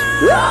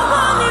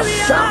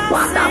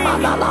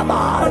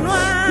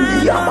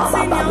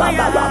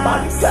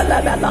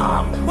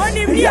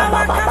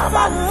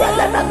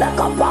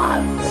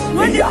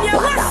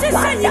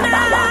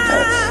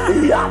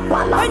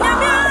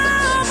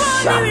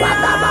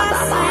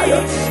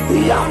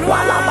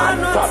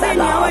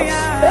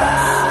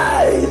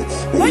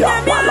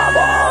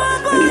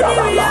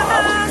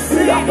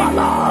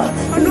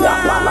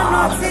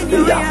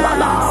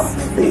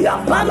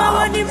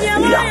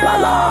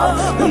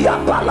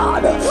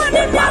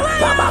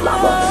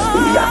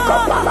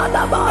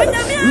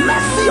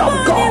 Mercy of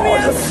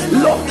God,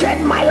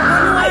 locate my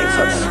life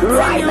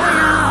right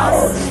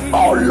now.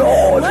 Oh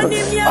Lord,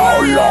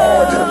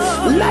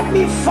 let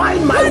me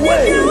find my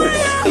way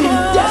in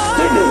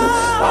destiny.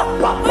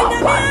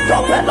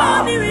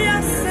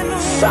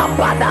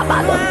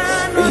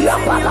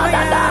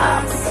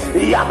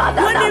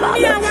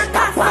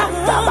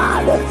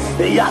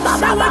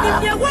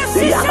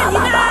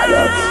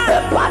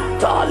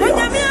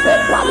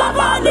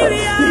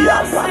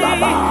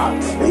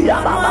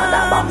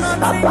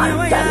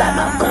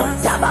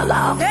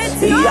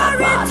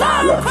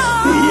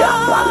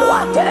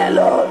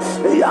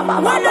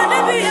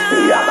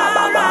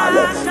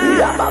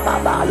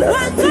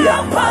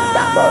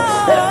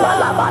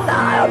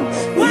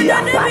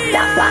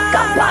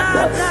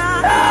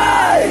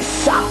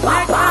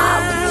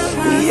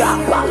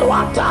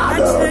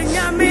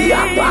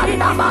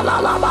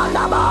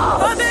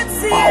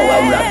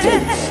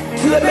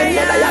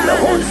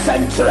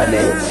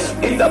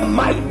 In the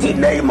mighty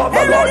name of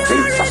the Lord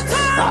Jesus.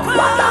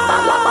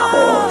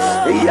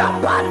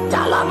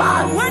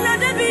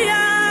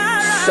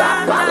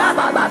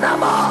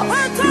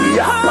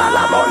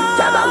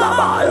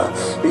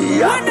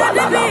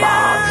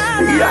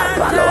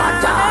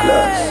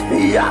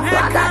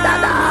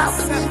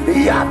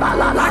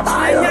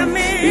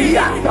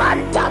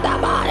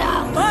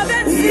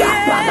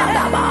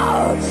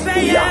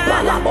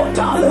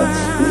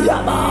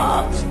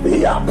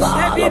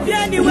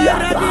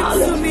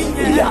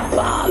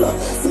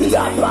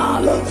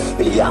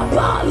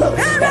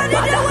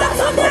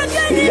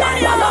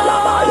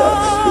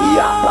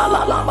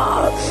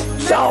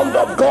 Sound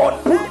of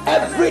God, put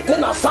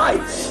everything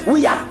aside.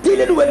 We are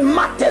dealing with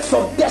matters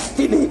of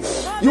destiny.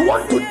 You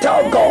want to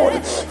tell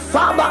God,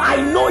 Father,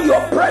 I know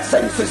your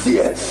presence is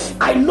here.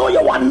 I know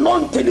your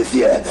anointing is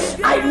here.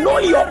 I know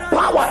your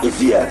power is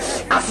here.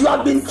 As you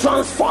have been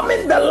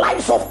transforming the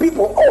lives of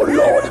people, oh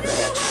Lord,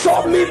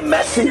 show me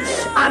mercy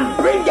and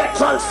bring a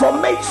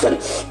transformation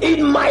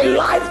in my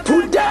life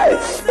today.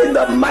 In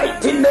the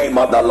mighty name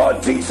of the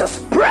Lord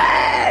Jesus,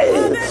 pray.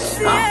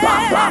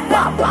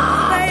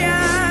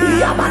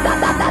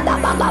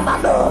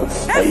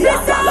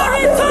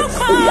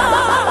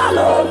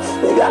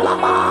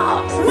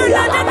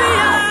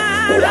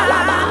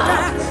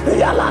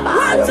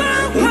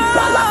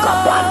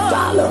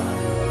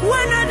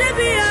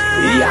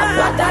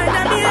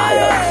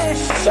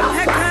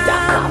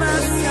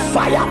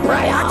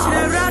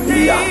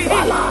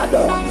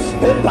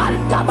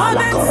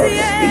 Balako,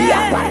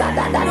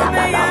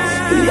 Yapaladadabala,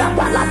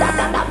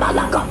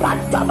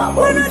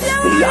 Yapaladadabalakapantamabu,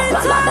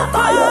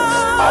 Yapaladabaya.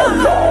 Oh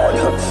Lord,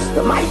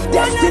 my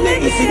destiny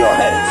is in your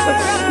hands.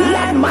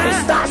 Let my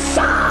star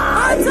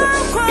shine in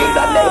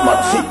the name of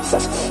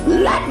Jesus.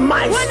 Let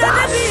my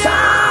star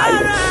shine.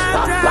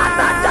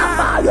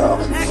 Yapaladabaya,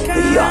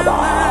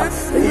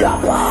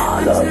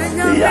 Yapala,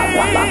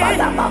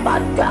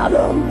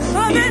 Yapalabadababantalo,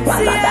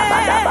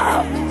 Ipaladabadaba,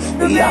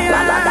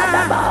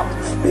 Yapaladababa,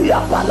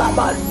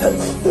 Yapalabant,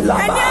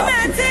 Laba,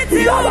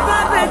 Yaba,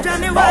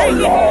 oh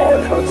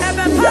Lord,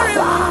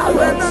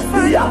 Yapala,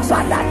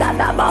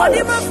 Yapaladababa,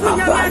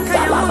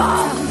 Apantalaba,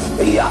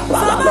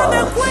 Yapalaba,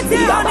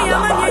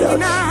 Yabalabaya,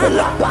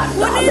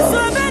 Lapantalo,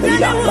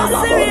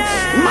 Yapalaba.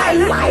 My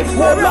life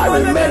will not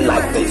remain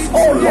like this,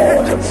 oh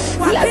Lord.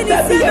 Let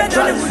there be a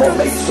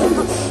transformation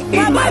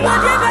in my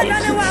life.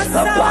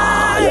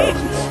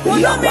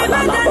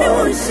 Yapalalaba,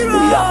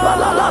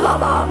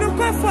 Yapalalaba,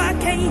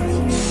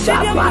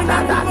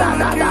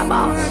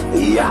 Yapalalaba,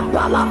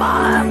 Yapalaba,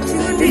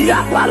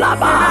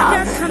 Yapalaba,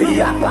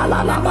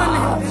 Yapalalaba,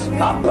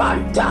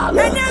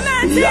 Apantalo,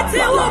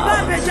 Yapalaba,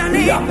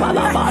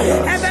 Yapalaba,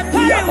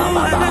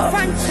 Yapalaba.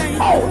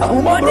 Oh,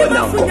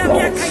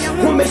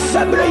 who may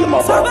celebrate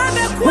Mobo,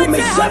 who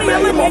may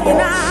celebrate Mobo,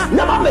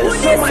 never may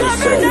so my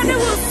friend.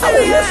 I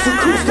will let you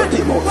cruise the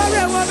demo.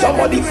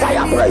 Somebody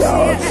fire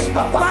prayer.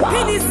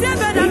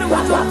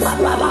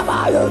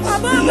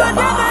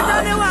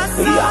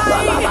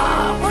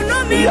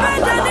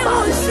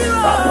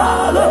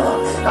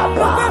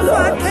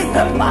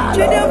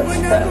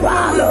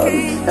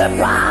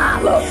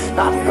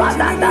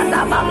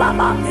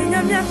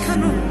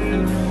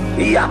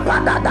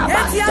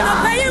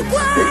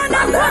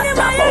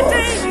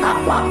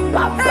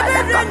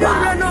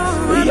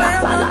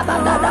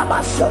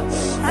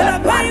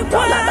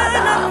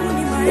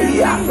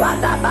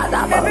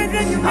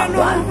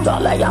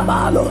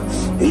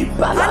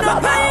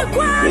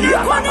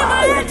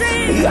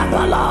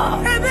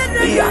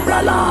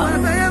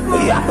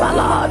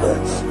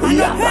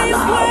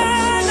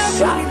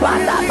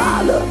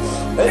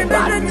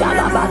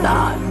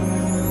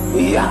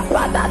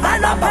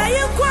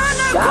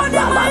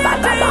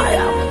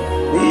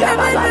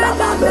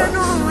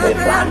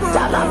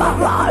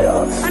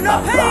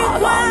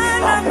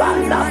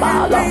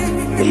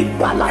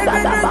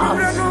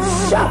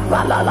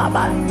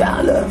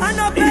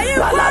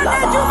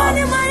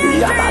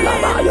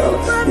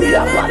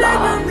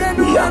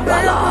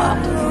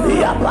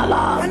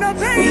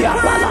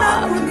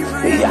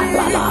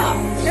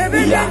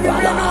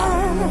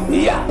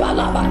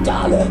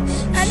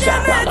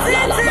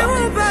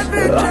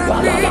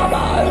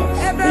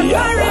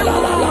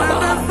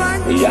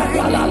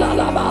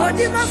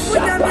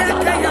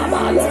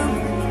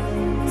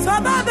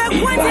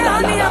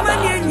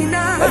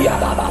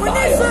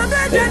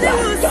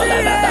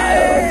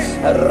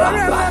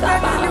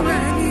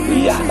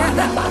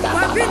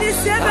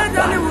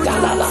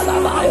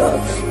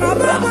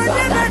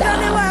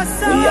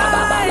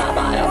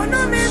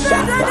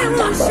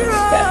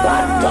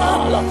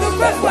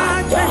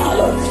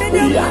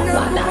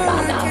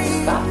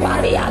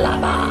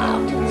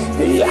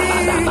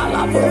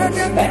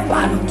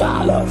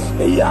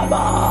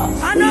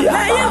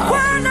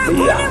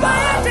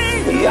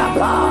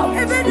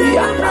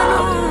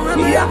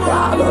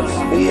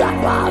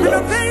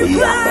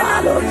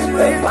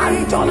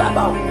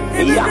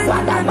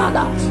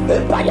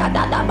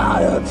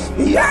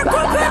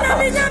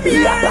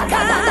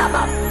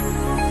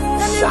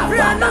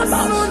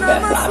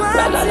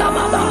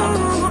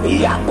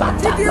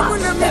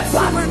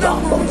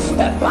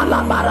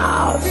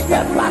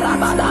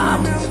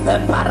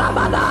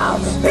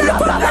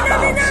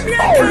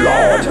 Oh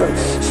Lord,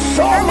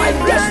 show my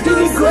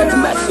destiny great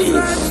mercy.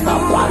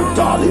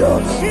 Apantolio,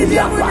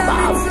 Yapala,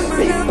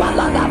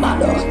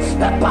 Ipaladamado,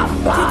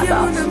 Papada,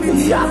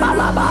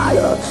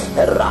 Yabalabayo,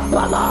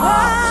 Rapala,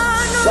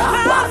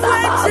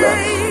 Shapadabalo,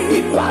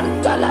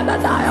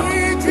 Ipantaladaya,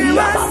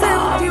 Yabala,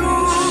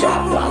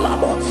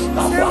 Shapalabo,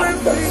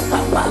 Apalaba,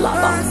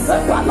 Apalaba,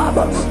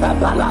 Apalaba,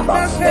 Apalaba,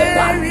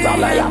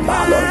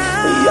 Epantalayabalo,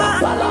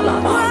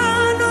 Yapalalaba,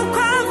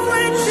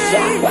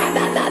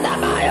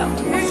 Shapadadabaya,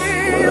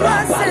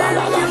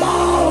 Rapalalaba,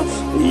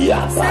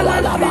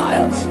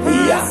 Yapalalabaya,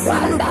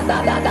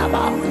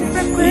 Yapandadadaba,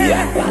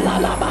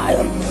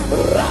 Yapalalabaya,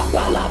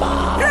 Rapalaba,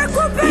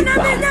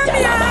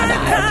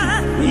 Ipantalabadaya,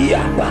 Yapalalaba,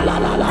 Rapalabaya,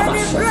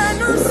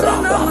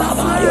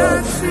 Epantalalabaya,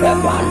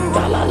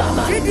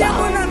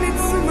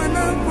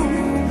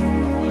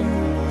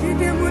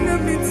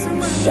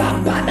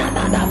 Shapadadabaya,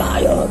 Rapalaba,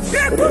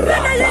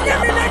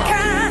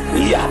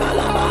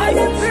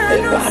 Yabalabaya,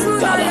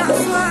 Epantalaba,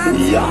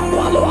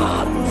 Yapalwa,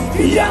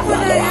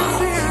 Yapalwa,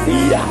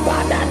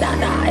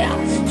 Yapadadadaya,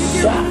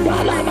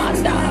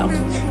 Shapalamanda,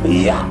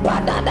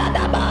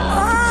 Yapadadadaba,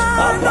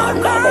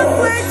 Apandabo,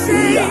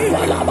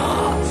 Yapalaba,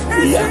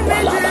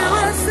 Yapalaba,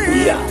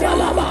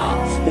 Yapalaba,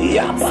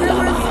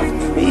 Yapalaba,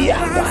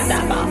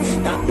 Yapadaba,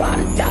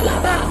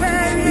 Apantalaba,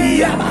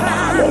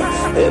 Yabalaba,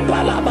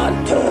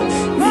 Epalabanto,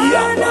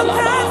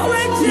 Yapalaba,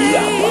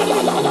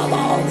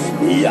 Yapalalaba,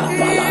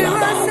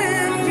 Yapalalaba.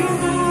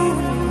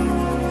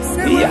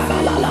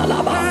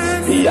 Yapalalaba.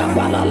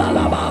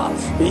 Yapalalaba.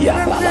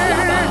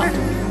 Yapalalaba.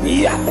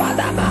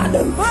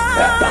 Yapadabado.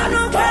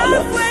 Epantalo.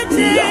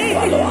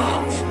 Yapaloa.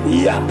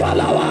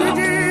 Yapalawa.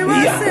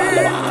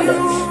 Yapalawado.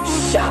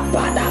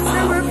 Shapadaba.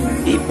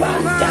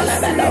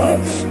 Ipantalabado.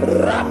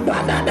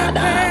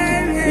 Rapadadada.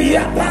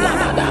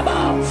 Yapalabadaba.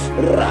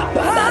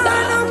 Rapadada.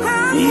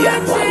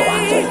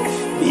 Yapalawate.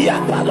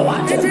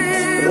 Yapalawate.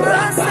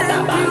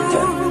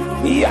 Rapadabante.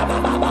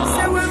 Yababa.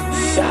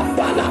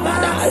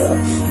 Shapalabadayo.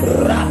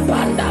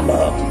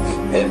 Rapandabo.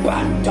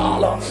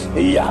 Epantalo.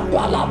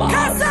 Yapalaba.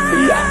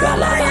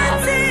 Yapalaba.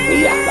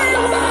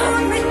 Yapalaba.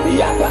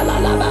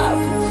 Yapalaba.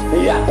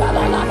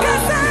 Yapalaba.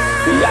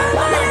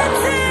 Yapalaba.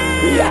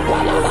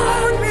 Yapalaba.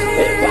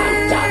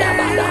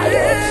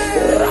 Epantadabadayo.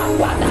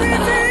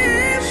 Rapadaba.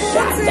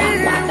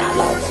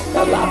 Shatapadalo.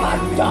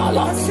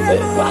 Lamantalo.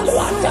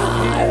 Epaluata.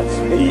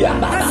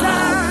 Yababa.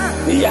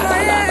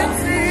 Yababa.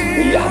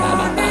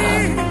 Yababa.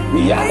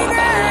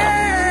 Yababa.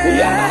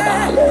 Yababa.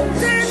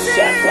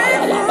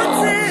 Shapalaba.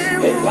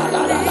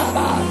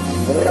 Epalalaba.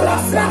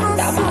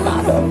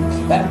 Rapandabalado.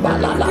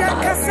 Epalalaba.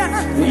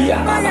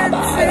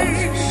 Yababa.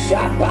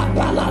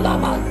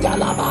 Shapapalalaba.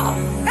 Talaba.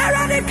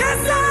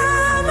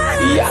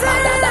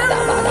 Yababa.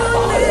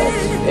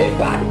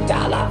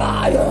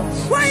 Epantalabayo.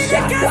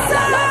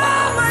 Shapalalaba.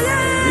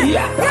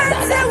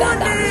 Yapadadada.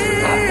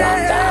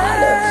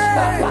 Apatalo.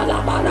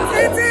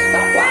 Apalabanayo.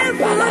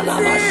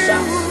 Apampalalabasha.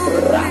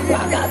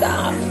 Rapadada.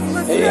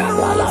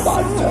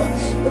 Yapalabanta.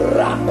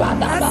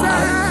 Rapadada.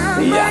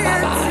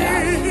 Yababaya.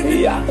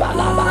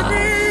 Yapalaba.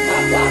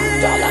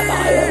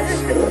 Apantalabayo.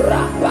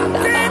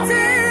 Rapadada.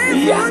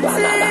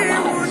 Yapalalaba.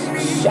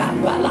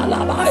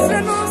 Shapalalabayo.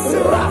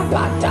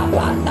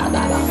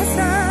 Rapatapandada.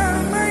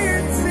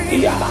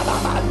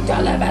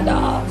 Yababamantalabada.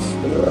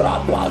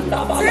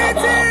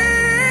 Rapandabalaba.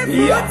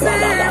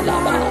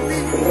 Yapalalaba.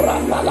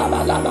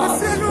 Rapalabalaba.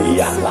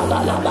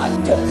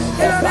 Yapalalabanta.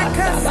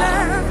 Epandaba.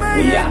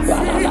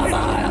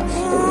 Yapalalaba.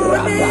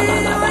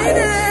 Rapalalaba.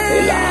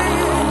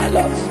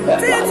 Elalo.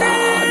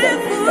 Epalado.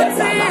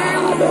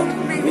 Epalado.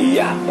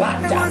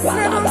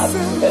 Yapatabalaba.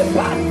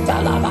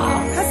 Epantalaba.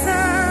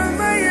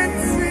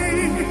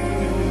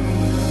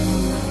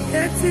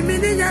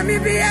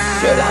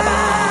 Shelaba.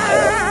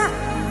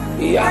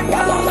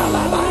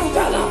 Yapalalaba.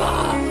 Talaba.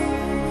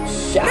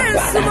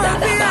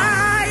 Shapadadadaba.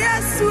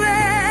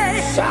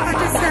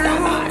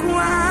 Shapadadaba.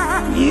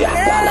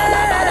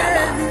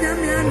 Yapalalaba.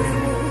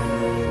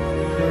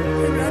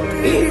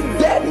 In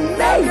the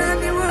name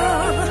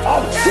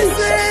of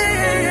Jesus.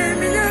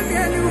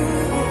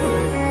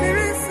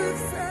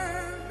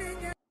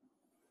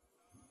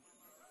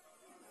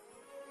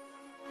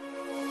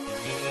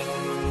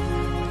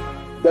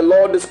 The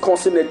Lord is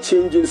causing a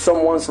change in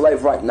someone's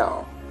life right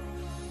now.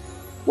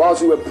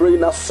 Whilst we were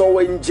praying, I saw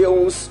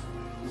angels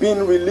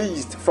being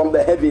released from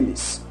the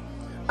heavens.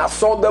 I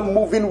saw them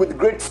moving with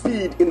great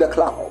speed in the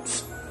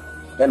clouds.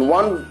 And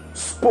one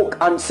spoke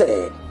and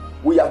said,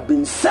 we have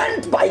been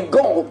sent by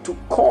God to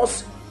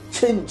cause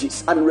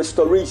changes and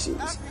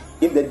restorations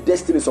in the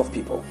destinies of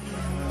people.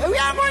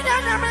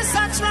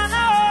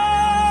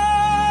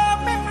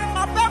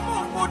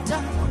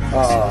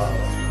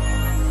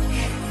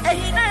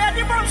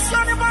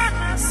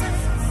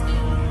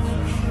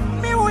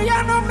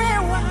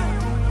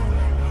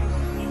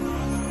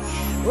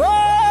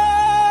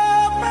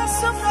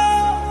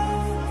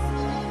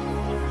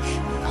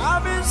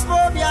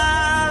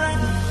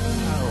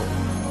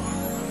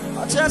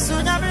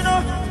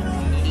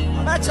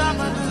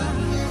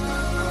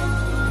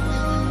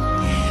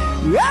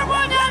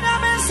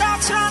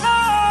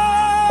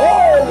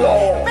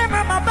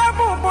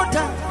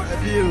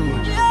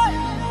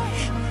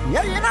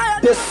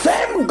 The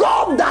same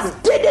God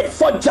that did it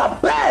for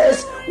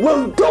Jabez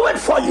will do it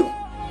for you.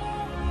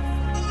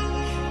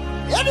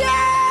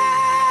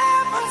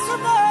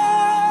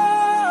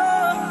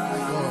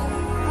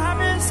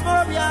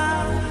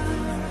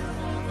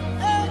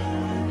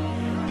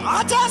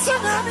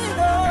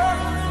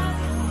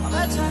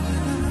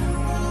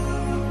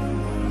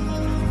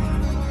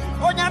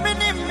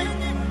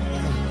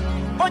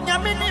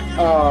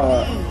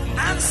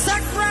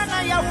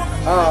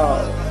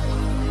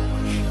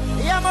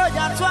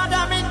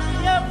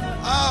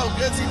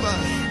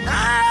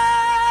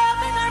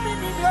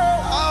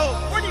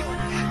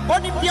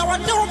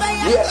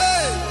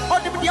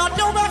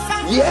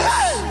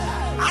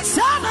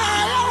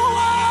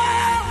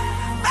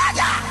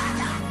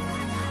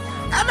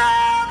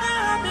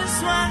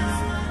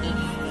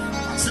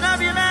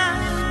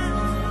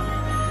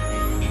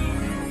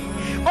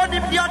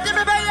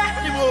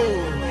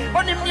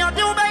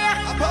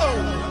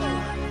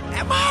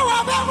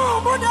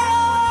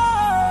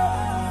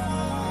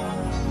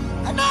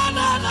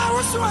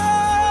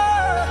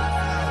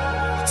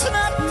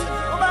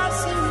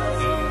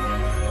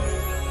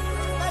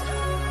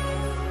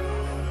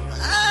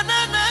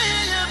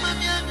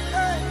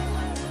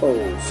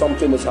 Oh,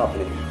 something is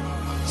happening.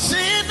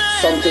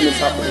 Something is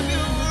happening.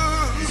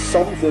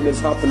 Something is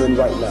happening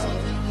right now.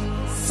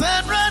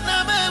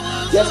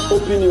 Just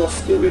open your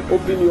spirit,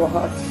 open your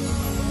heart.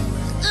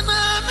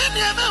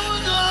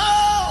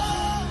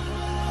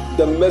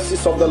 The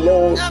mercies of the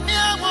Lord are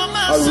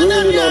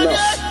raining on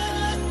us.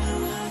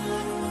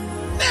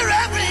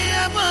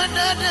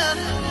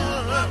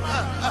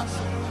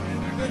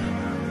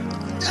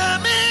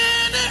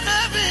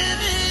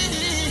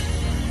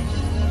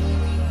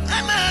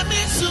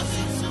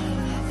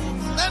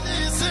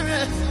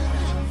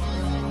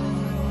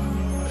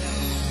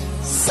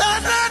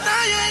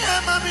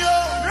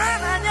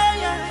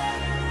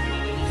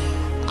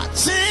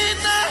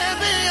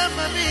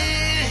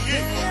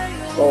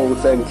 Oh,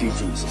 thank you,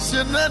 Jesus.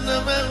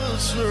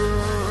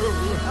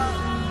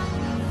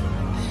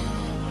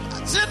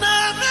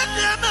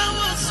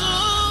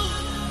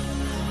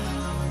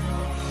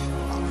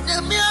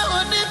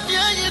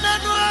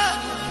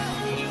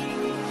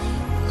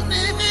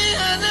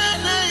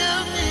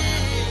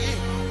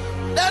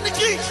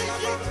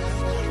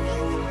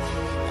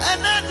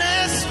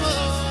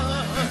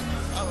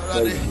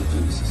 Thank you,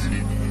 Jesus.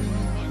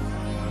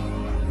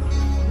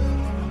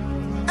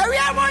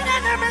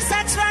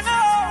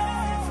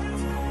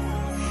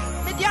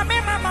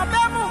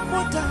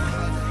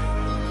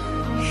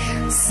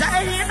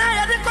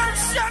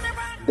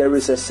 There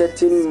is a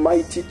certain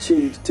mighty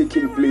change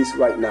taking place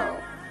right now.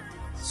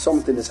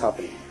 Something is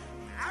happening.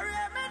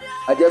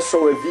 I just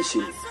saw a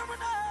vision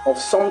of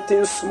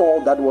something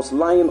small that was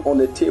lying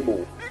on a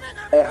table.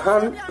 A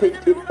hand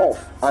picked it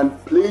off and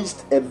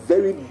placed a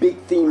very big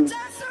thing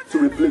to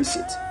replace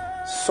it.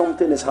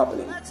 Something is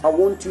happening. I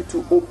want you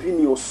to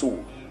open your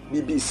soul.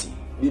 BBC.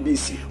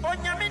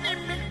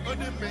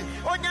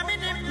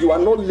 You are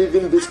not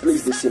leaving this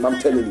place the same, I'm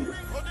telling you.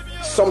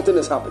 Something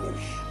is happening.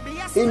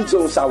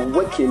 Angels are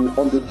working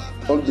on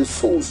the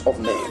souls of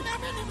men.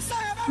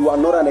 You are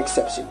not an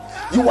exception.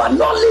 You are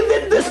not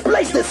leaving this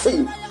place the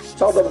same.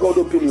 Child of God,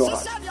 open your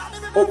heart.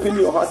 Open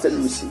your heart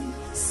and receive.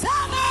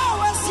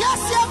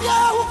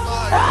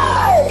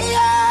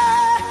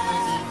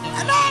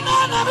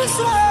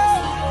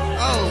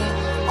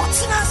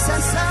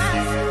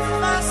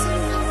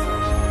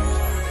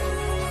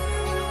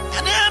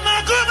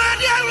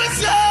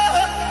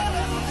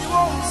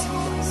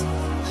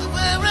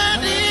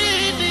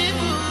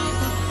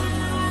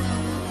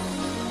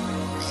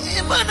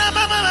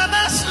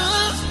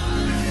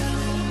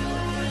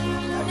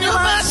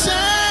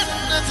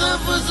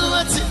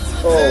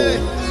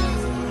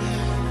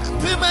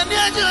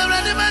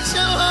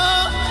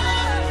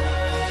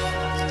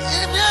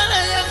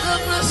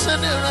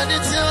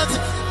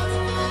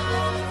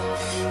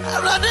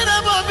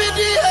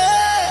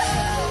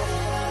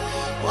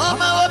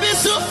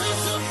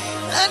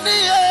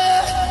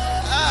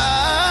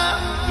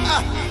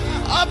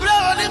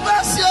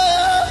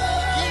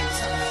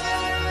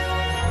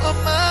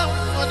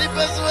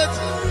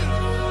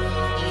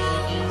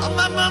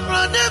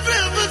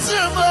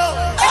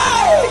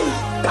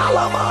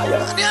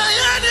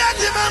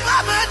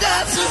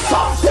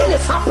 Something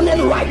is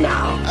happening right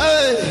now.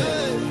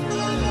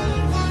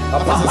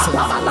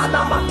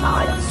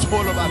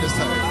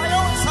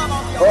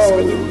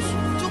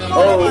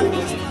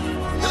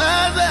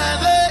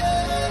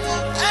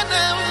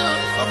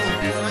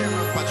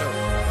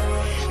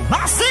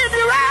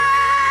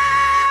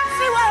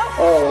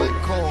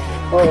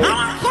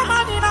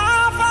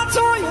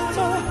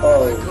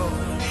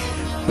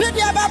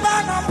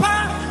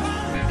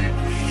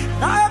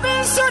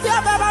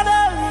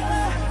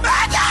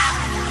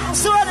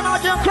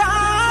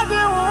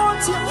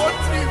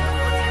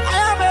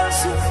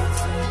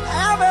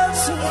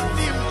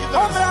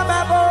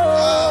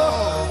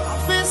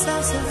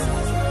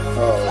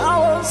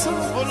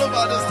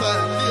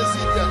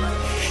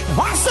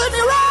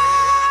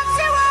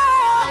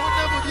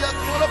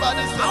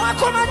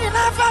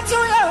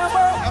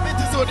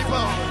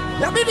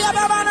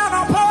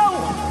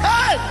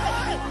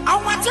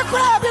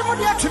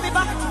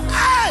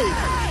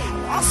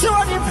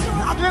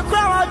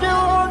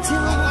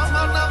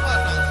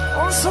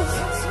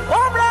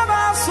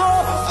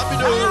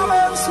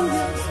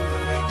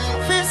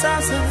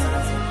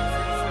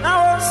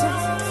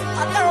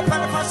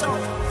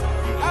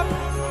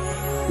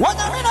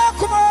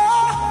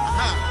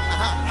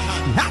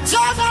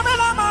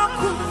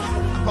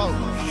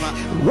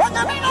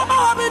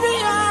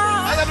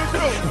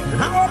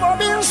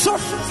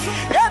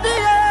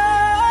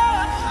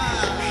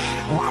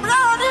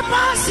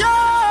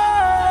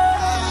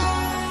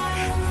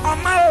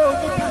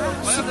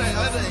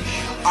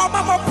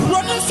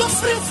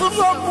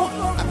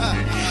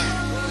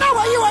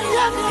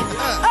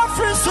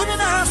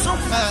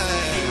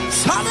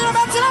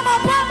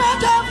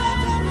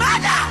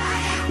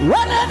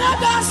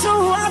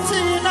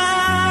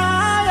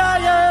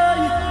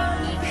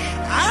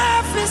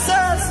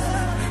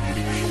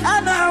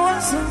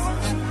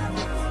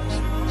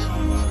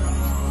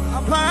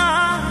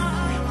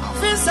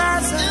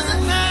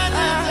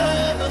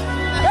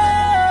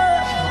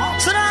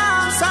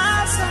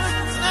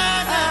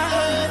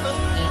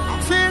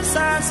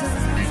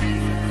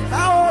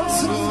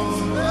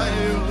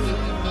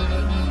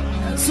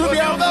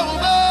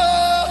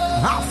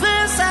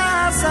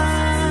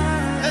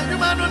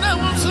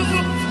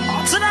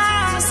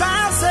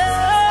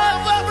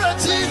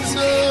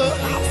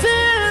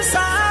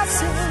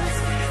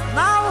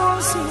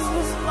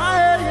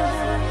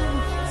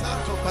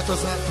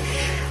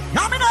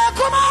 Namina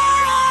kuma.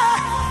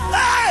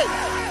 Hey.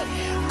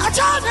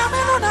 Achana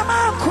mino na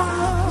manko.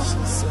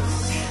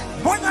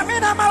 Bonya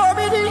mina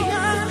maobidi.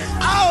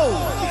 Ow.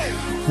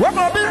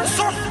 Wamo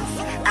binso.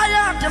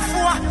 Aya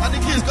defua. And the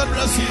kids, God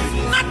bless you.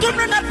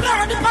 Natumne na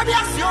plan di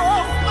pabiasio.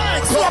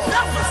 So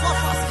plan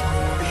for.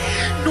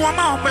 No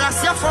amount, but I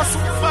see a first.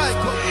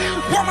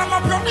 Woman,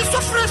 my brother, so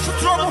fresh to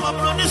trouble. My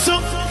brother,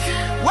 so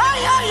why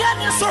are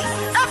you so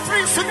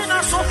every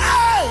seminar? So,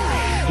 hey,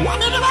 one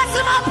in the best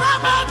of my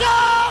brother.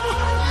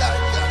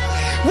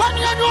 One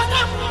year, one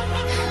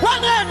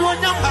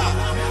year,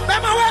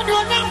 Mama, when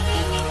you know,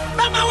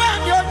 Mama,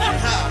 when you know,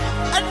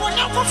 and when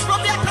you come from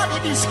the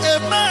academies,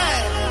 amen.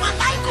 And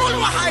I call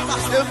you a high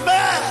mass,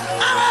 amen.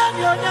 Mama,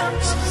 when you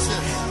know,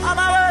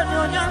 Mama, when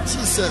you know,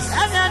 Jesus,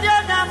 and then you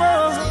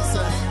know,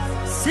 Jesus.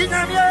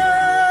 Sinamye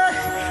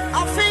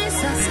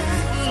officers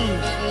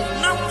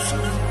now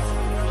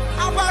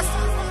awas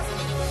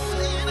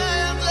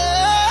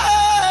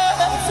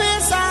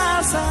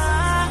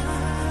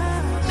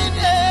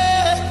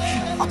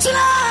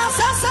officers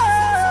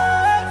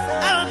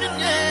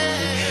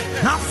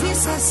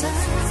officers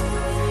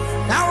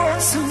now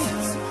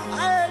also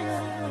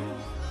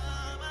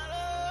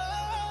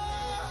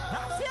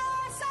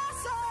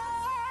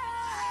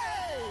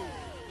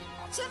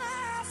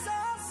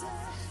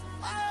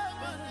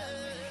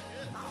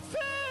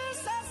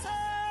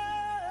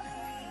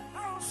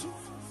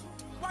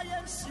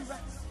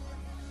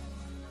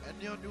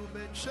And your new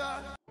mention.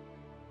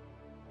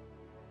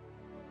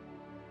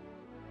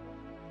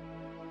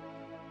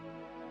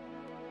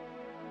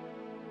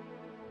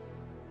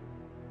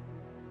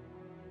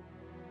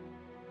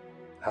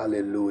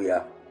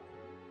 Hallelujah.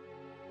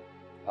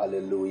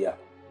 Hallelujah.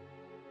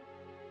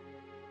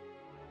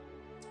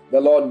 The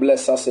Lord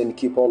bless us and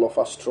keep all of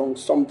us strong.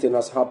 Something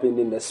has happened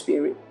in the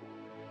spirit,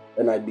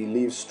 and I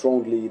believe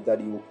strongly that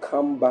you will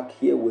come back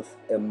here with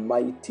a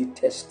mighty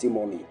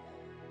testimony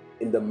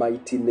in the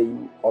mighty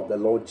name of the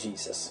Lord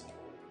Jesus.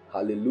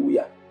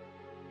 Hallelujah.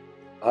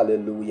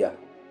 Hallelujah.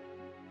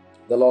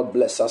 The Lord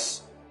bless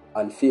us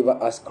and favor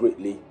us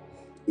greatly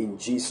in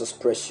Jesus'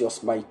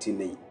 precious mighty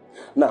name.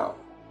 Now,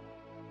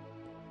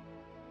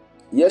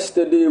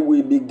 yesterday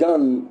we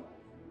began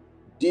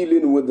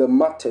dealing with the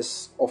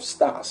matters of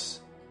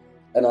stars.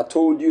 And I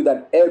told you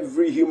that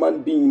every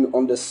human being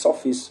on the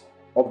surface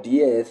of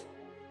the earth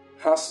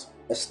has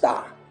a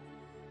star.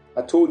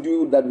 I told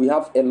you that we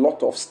have a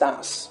lot of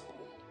stars.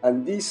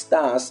 And these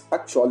stars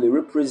actually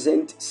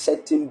represent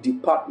certain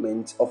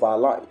departments of our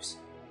lives.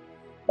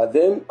 But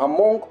then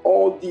among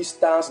all these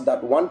stars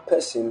that one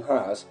person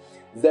has,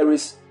 there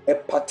is a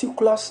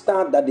particular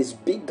star that is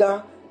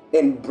bigger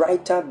and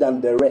brighter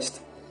than the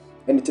rest.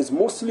 And it is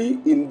mostly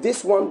in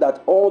this one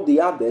that all the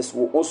others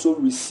will also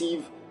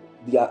receive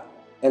their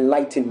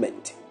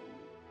enlightenment.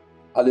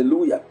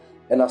 Hallelujah.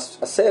 And as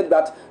I said,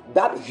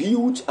 that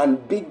huge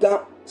and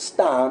bigger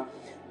star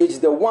is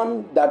the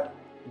one that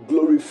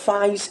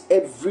glorifies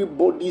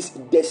everybody's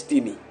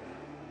destiny.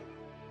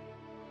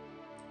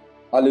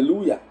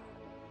 Hallelujah.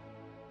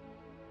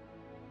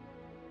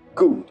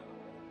 Good.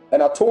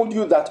 And I told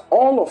you that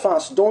all of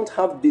us don't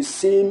have the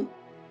same.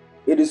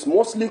 It is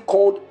mostly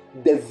called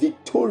the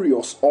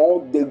victorious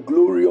or the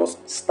glorious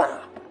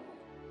star.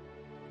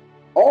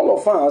 All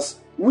of us,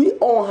 we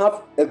all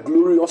have a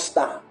glorious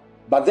star.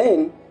 But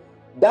then,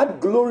 that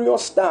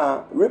glorious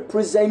star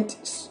represents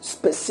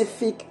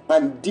specific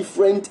and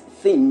different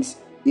things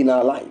in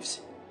our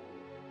lives.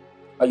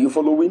 Are you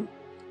following?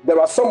 There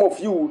are some of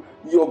you,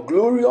 your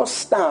glorious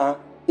star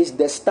is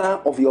the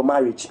star of your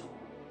marriage.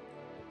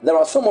 There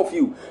are some of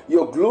you,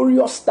 your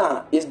glorious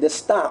star is the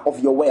star of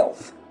your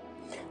wealth.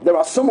 There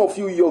are some of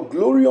you, your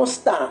glorious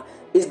star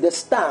is the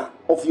star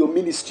of your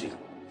ministry.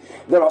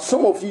 There are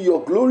some of you,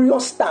 your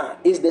glorious star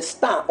is the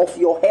star of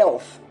your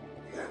health.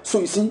 So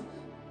you see,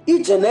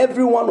 each and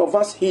every one of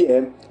us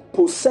here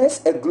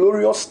possess a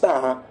glorious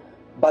star,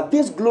 but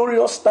this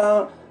glorious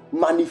star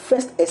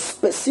manifests a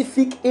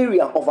specific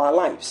area of our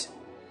lives.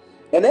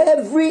 And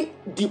every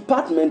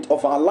department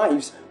of our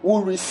lives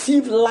will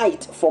receive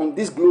light from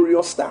this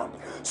glorious star.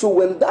 So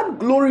when that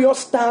glorious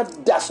star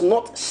does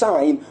not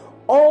shine,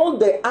 all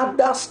the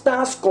other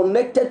stars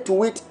connected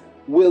to it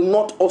will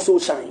not also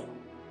shine.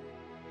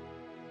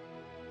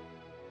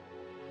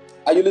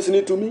 Are you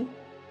listening to me?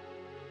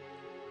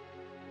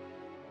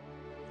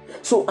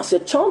 So as a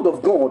child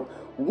of God,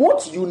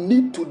 what you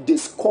need to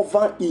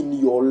discover in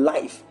your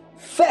life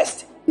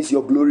first is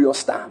your glorious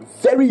star.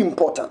 Very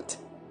important.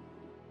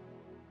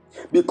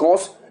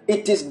 Because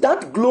it is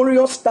that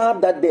glorious star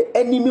that the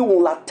enemy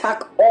will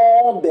attack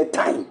all the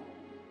time.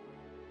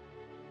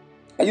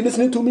 Are you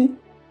listening to me?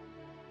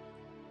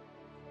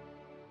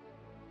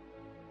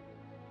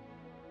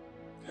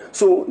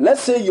 So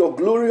let's say your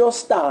glorious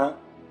star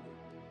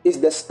is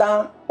the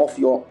star of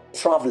your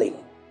traveling.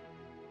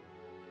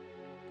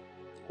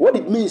 What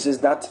it means is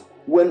that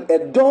when a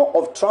door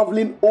of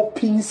traveling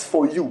opens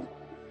for you,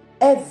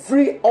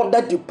 every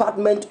other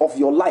department of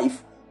your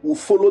life will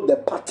follow the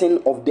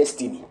pattern of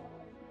destiny.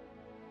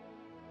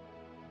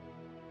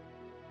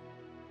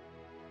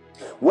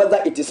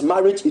 Whether it is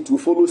marriage, it will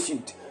follow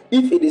suit.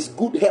 If it is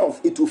good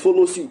health, it will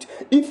follow suit.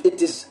 If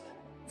it is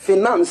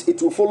finance,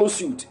 it will follow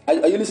suit.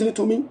 Are you listening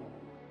to me?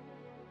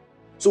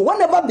 So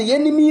whenever the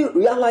enemy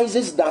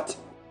realizes that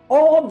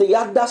all the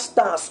other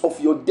stars of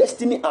your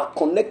destiny are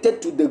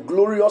connected to the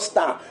glorious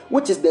star,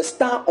 which is the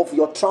star of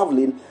your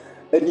traveling,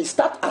 and he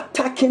starts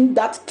attacking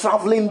that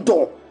traveling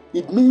door,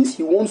 it means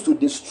he wants to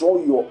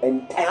destroy your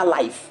entire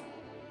life.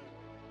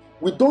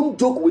 We don't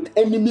joke with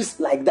enemies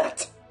like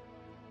that.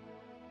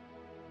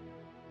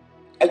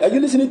 Are you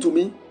listening to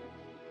me?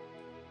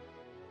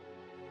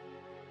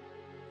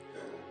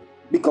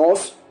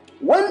 Because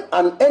when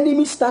an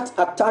enemy starts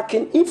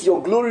attacking, if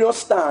your glorious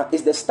star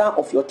is the star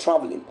of your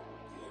traveling,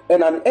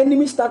 and an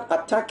enemy starts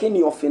attacking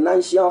your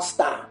financial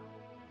star,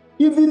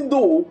 even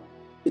though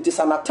it is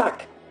an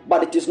attack,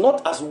 but it is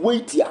not as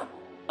weightier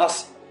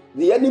as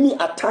the enemy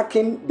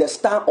attacking the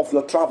star of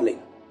your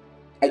traveling.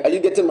 Are you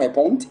getting my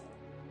point?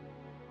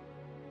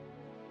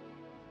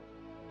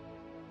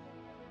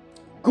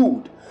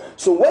 Good.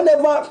 So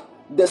whenever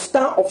the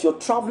star of your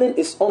traveling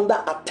is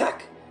under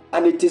attack,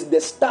 and it is the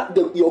star,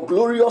 your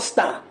glorious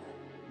star,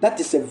 that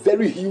is a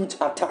very huge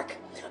attack.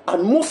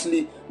 And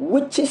mostly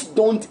witches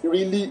don't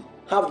really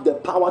have the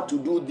power to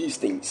do these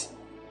things.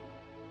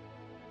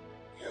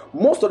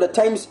 Most of the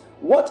times,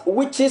 what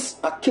witches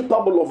are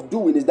capable of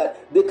doing is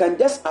that they can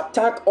just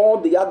attack all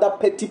the other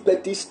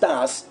petty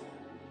stars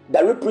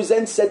that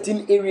represent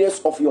certain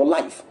areas of your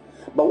life.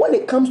 But when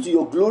it comes to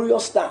your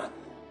glorious star,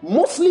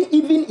 mostly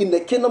even in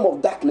the kingdom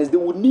of darkness, they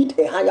would need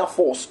a higher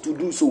force to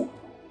do so.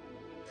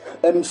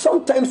 And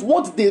sometimes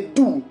what they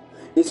do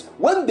is,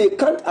 when they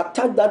can't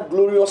attack that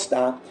glorious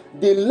star,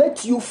 they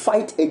let you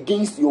fight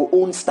against your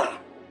own star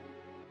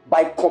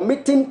by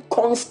committing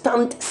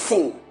constant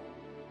sin.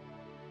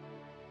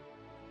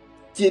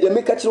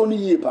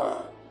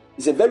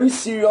 It's a very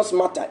serious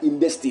matter in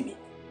destiny.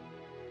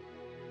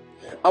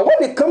 And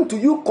when it comes to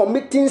you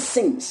committing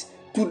sins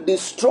to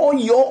destroy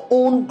your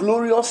own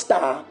glorious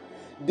star,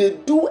 they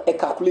do a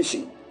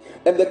calculation.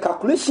 And the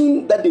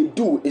calculation that they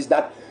do is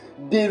that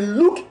they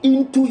look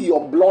into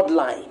your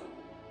bloodline.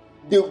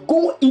 They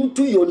go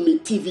into your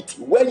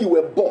nativity, where you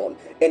were born,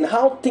 and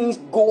how things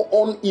go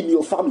on in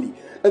your family.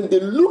 And they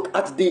look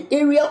at the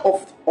area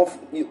of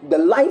the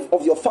life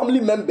of your family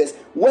members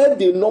where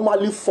they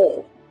normally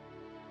fall.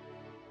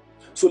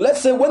 So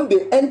let's say when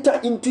they enter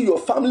into your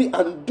family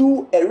and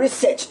do a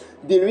research,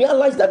 they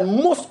realize that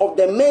most of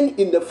the men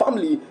in the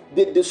family,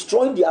 they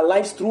destroy their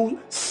lives through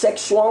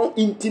sexual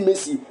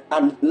intimacy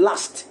and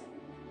lust.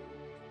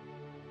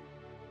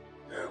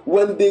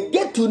 When they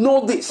get to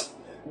know this,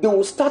 they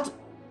will start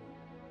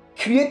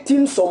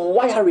creating some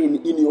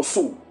wiring in your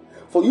soul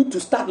for you to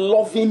start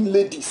loving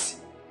ladies.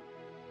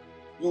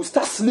 You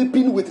start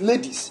sleeping with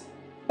ladies,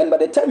 and by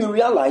the time you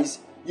realize,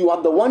 you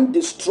are the one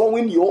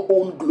destroying your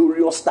own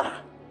glorious star.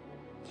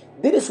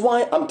 That is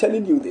why I'm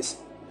telling you this.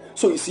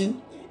 So you see,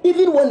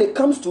 even when it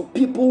comes to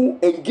people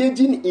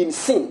engaging in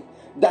sin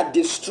that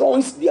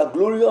destroys their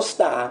glorious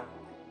star,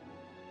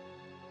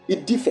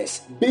 it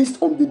differs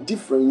based on the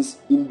difference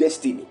in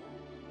destiny.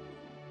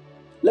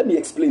 Let me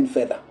explain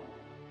further.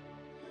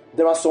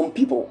 There are some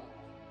people,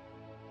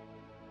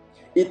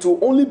 it will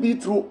only be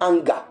through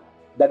anger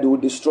that they will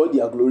destroy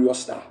their glorious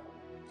star.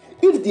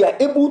 If they are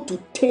able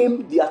to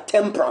tame their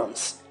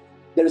temperance,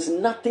 there is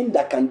nothing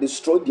that can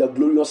destroy their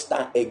glorious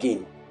star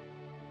again.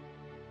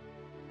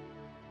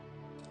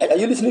 Are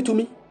you listening to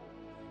me?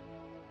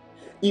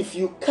 If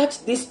you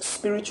catch this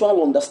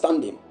spiritual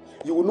understanding,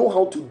 you will know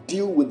how to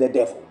deal with the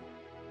devil.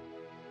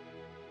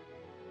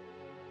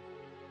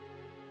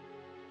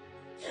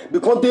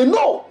 Because they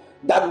know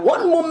that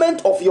one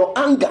moment of your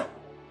anger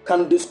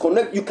can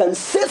disconnect. You can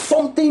say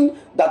something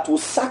that will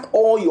suck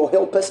all your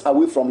helpers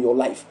away from your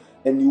life,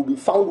 and you will be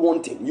found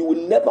wanting. You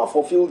will never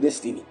fulfill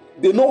destiny.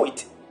 They know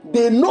it.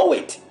 They know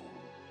it.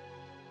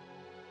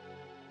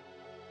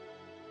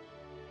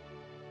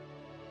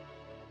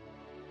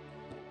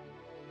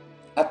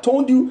 I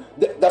told you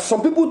that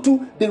some people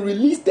too, they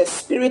release the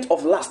spirit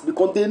of lust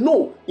because they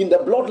know in the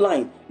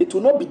bloodline it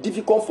will not be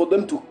difficult for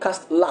them to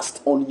cast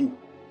lust on you.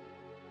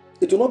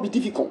 It will not be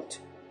difficult.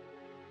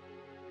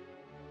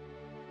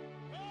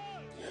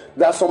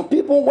 There are some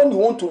people, when you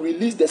want to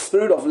release the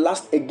spirit of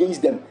lust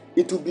against them,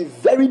 it will be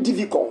very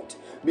difficult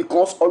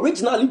because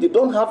originally they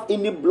don't have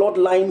any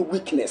bloodline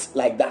weakness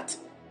like that.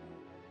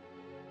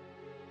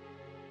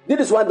 This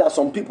is why there are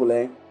some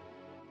people,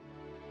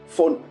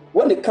 for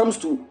when it comes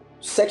to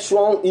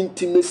sexual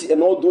intimacy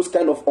and all those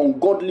kind of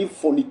ungodly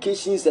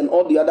fornications and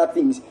all the other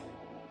things,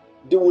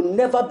 they will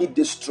never be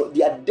destroyed.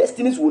 Their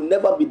destinies will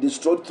never be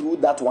destroyed through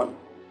that one.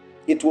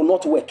 It will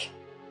not work.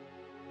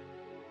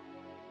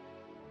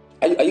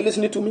 Are you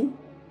listening to me?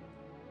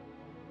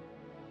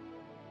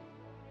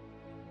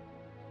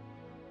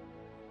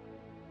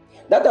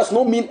 That does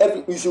not mean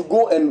you should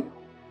go and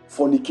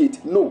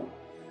fornicate. No.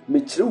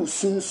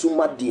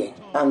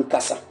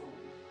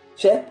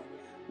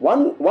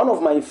 One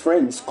of my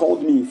friends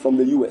called me from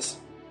the US,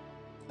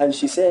 and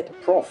she said,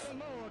 "Prof,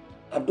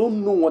 I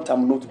don't know what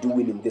I'm not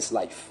doing in this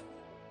life.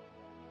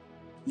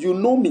 You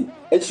know me.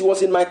 And she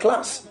was in my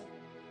class.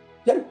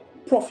 Yeah,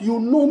 Prof, you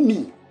know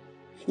me.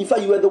 In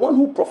fact, you were the one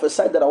who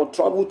prophesied that I would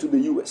travel to the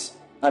US.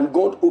 And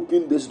God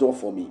opened this door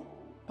for me.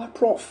 But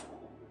Prof,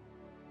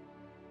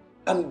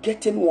 I'm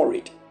getting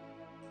worried.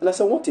 And I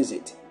said, what is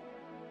it?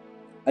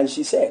 And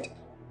she said,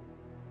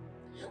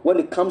 when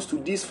it comes to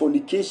these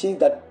fornications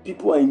that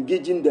people are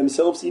engaging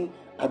themselves in,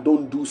 I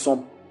don't do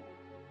some.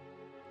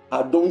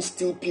 I don't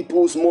steal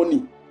people's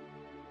money.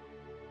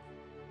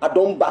 I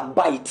don't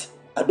backbite.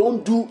 I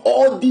don't do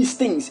all these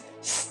things.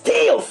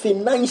 Still,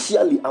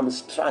 financially, I'm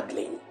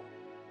struggling.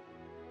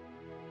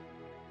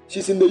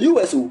 She's in the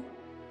US.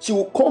 She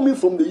will call me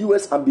from the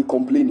US and be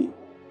complaining.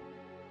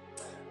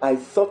 I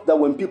thought that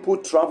when people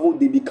travel,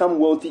 they become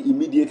wealthy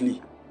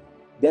immediately.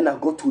 Then I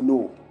got to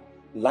know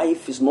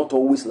life is not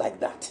always like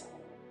that.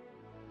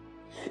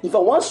 In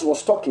fact, once she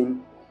was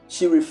talking,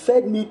 she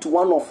referred me to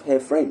one of her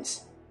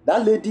friends.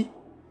 That lady,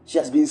 she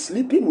has been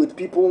sleeping with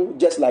people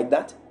just like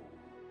that.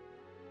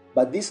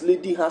 But this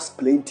lady has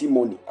plenty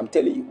money. I'm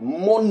telling you,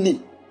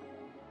 money.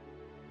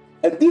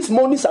 And these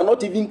monies are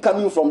not even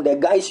coming from the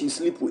guys she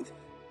sleep with.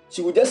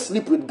 She will just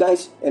sleep with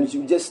guys and she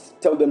will just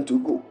tell them to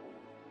go.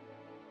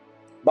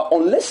 But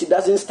unless she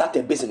doesn't start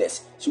a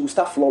business, she will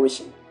start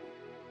flourishing.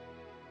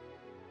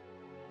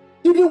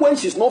 Even when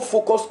she's not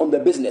focused on the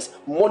business,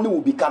 money will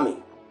be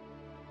coming.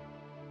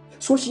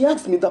 So she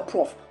asked me that,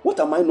 Prof, what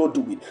am I not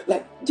doing?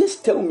 Like,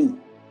 just tell me.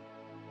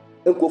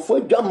 And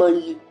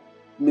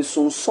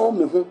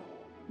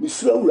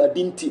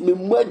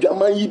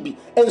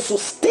so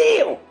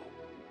still,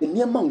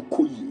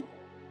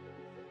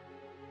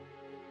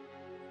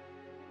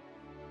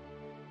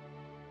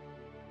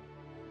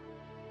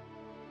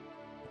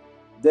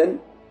 then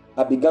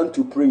I began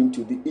to pray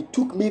into it. It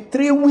took me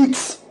 3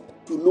 weeks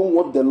to know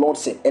what the Lord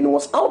said. And it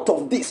was out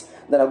of this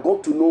that I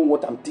got to know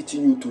what I'm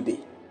teaching you today.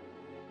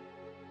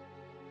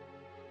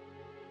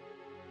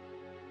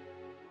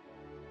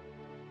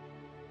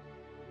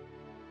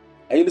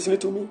 Are you listening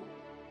to me?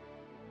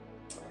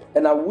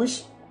 And I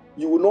wish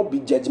you will not be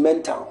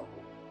judgmental,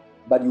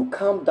 but you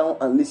calm down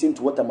and listen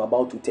to what I'm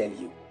about to tell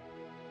you.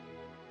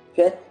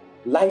 Okay?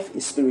 Life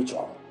is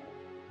spiritual.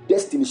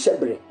 Destiny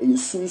shebre and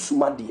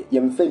sunsumadi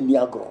yemfe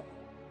miagro.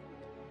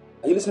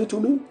 Are you listening to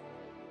me?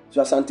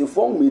 So asante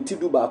fong me ti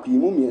du ba ku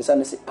yimu miensa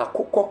ne se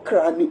akokọ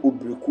kra ni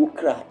obreku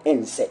kra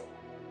ense.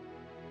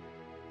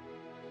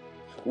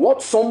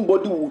 What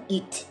somebody will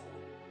eat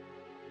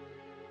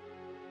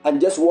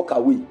and just walk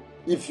away,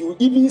 if you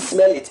even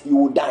smell it, you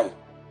will die.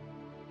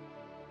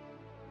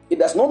 It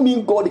does not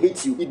mean God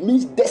hates you. It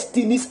means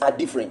destinies are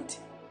different.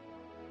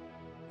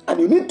 And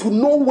you need to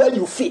know where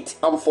you fit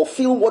and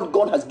fulfill what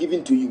God has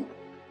given to you.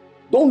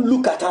 Don't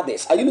look at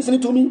others. Are you listening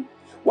to me?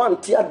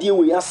 One tear deal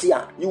with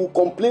Asia, you will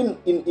complain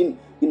in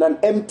an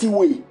empty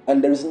way,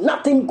 and there is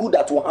nothing good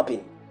that will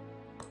happen.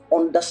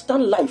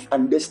 Understand life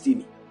and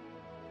destiny.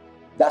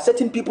 There are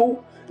certain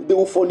people, they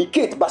will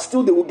fornicate, but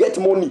still they will get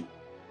money.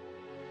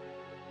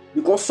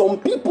 Because some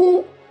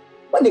people,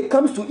 when it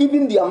comes to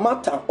even their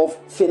matter of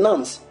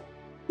finance,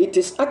 it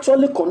is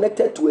actually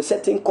connected to a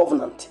certain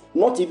covenant,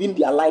 not even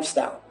their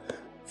lifestyle.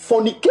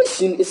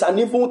 Fornication is an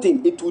evil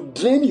thing. It will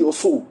drain your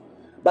soul.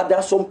 But there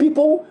are some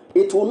people,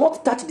 it will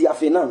not touch their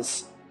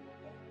finance.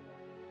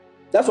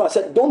 That's why I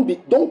said,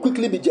 don't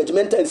quickly be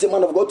judgmental and say,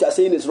 man of God, you are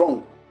saying is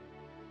wrong.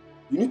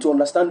 You need to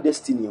understand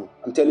destiny.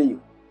 I'm telling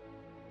you.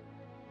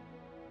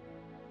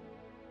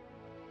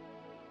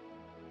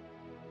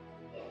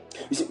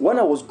 You see, when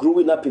I was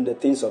growing up in the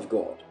things of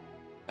God,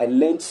 I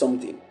learned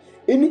something.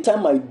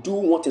 Anytime I do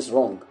what is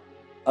wrong,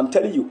 I'm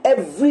telling you,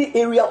 every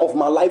area of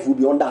my life will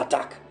be under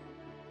attack.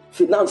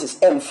 Finances,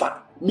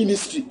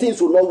 ministry,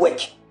 things will not work.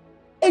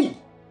 Hey!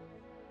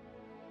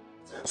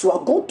 So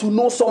I got to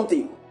know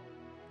something,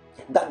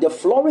 that the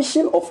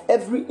flourishing of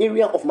every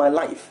area of my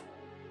life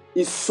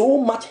is so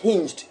much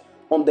hinged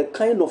on the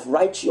kind of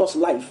righteous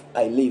life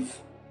I live.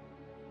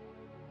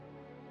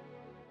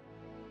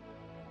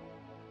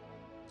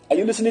 Are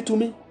you listening to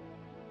me?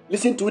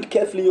 Listen to it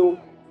carefully. Oh.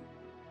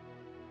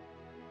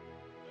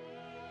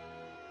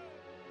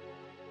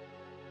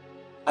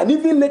 And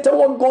even later,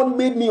 what God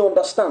made me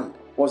understand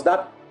was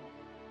that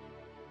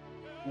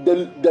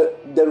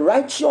the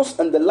righteous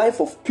and the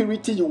life of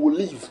purity you will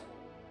live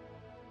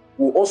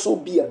will also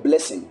be a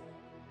blessing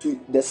to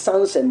the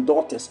sons and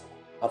daughters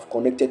I've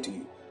connected to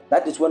you.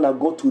 That is when I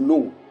got to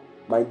know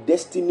my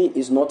destiny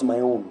is not my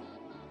own.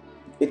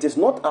 It is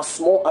not as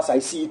small as I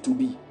see it to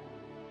be.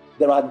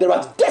 There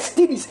are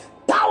destinies,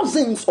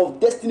 thousands of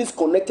destinies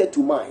connected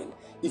to mine.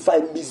 If I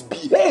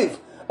misbehave,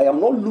 I am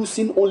not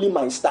losing only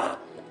my star.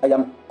 I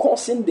am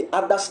causing the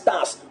other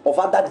stars of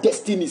other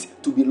destinies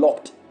to be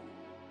locked.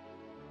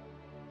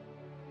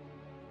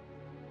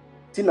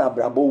 Tina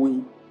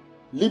Brabowi,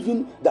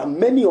 living, that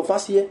many of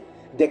us here,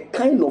 the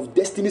kind of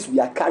destinies we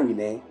are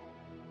carrying,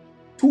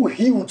 too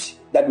huge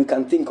that we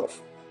can think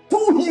of.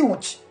 Too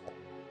huge.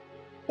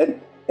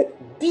 And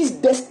these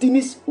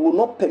destinies will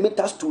not permit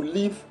us to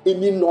live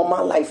any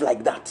normal life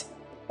like that.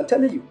 I'm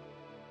telling you.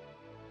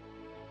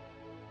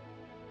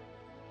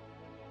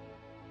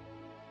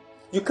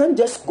 You can't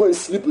just go and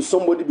sleep with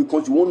somebody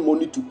because you want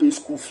money to pay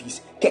school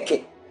fees.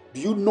 Keke,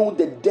 do you know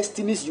the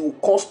destinies you will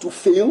cause to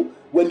fail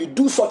when you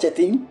do such a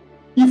thing?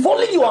 If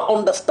only you are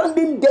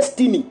understanding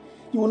destiny,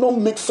 you will not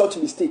make such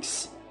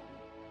mistakes.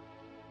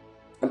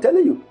 I'm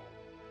telling you.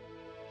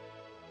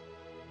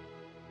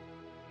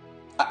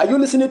 Are you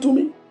listening to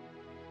me?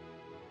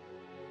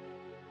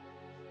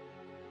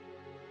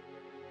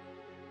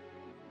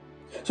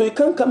 So you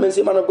can't come and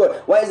say, man of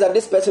God, why is that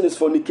this person is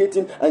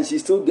fornicating and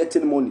she's still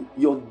getting money?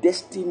 Your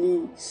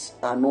destinies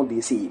are not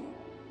the same.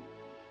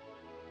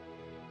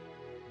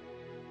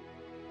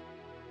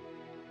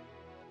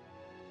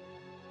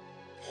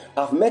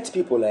 I've met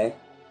people,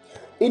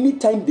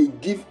 anytime they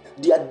give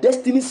their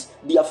destinies,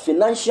 their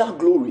financial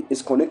glory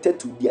is connected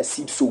to their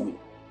seed sowing.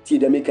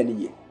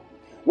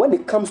 When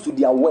it comes to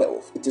their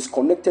wealth, it is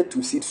connected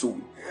to seed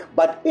sowing.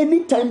 But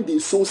anytime they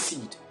sow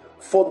seed,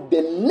 for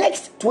the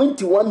next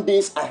 21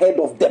 days ahead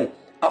of them,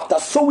 after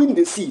sowing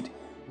the seed,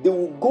 they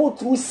will go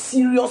through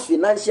serious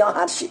financial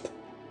hardship.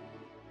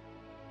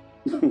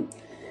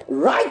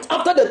 Right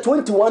after the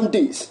 21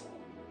 days,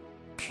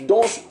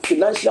 those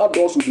financial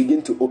doors will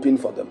begin to open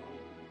for them.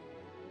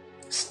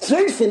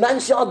 Strange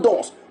financial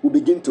doors will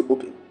begin to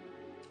open.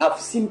 I've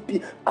seen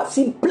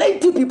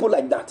plenty of people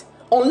like that.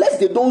 Unless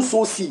they don't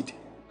sow seed,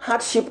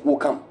 hardship will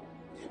come.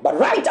 But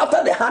right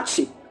after the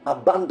hardship,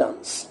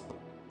 abundance.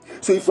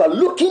 So if you are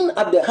looking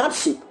at the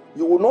hardship,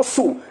 you will not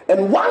sow.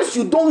 And once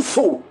you don't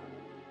sow,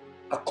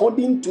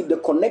 according to the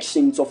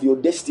connections of your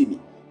destiny,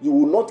 you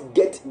will not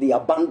get the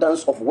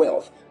abundance of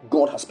wealth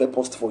God has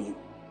purposed for you.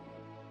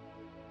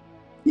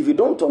 If you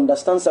don't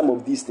understand some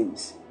of these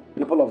things,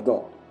 people of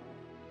God,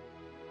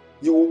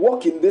 you will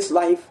walk in this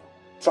life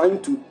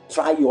trying to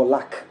try your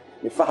luck.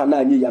 If I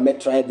may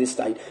try this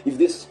side. If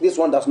this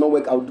one does not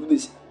work, I'll do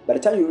this. By the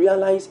time you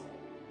realize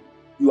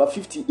you are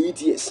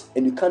 58 years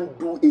and you can't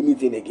do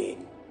anything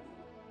again.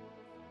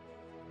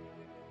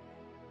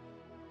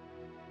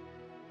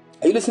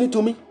 Are you listening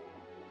to me?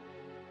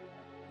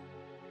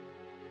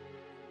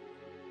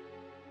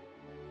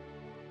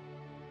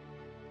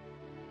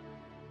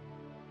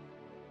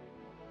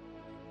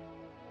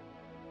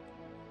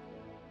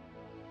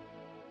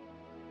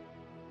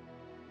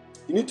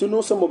 You need to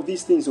know some of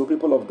these things, O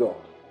people of God.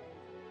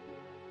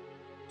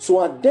 So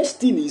our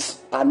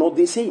destinies are not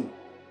the same.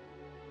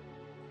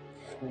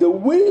 The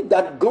way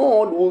that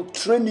God will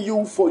train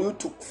you for you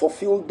to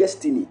fulfill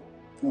destiny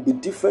will be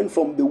different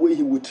from the way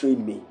He will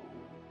train me.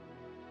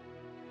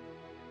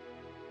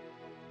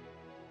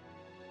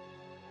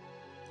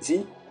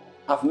 See,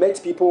 I've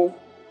met people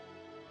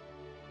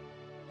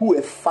who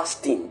were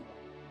fasting.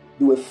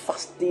 They were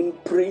fasting,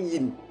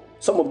 praying.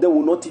 Some of them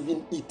will not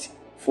even eat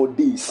for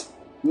days,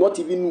 not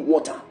even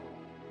water.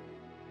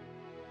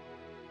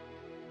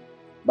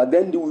 But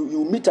then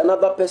you meet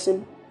another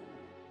person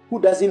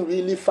who doesn't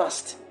really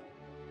fast.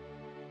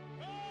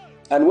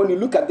 And when you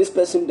look at this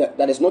person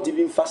that is not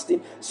even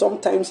fasting,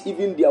 sometimes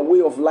even their way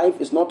of life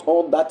is not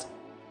all that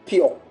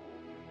pure,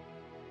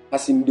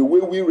 as in the way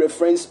we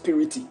reference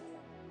purity.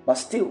 But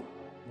still,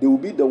 they will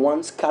be the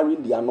ones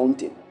carrying the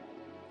anointing.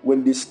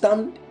 When they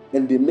stand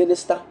and they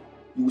minister,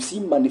 you will see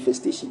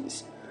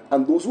manifestations.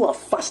 And those who are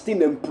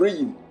fasting and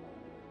praying,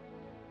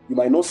 you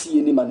might not see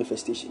any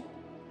manifestation.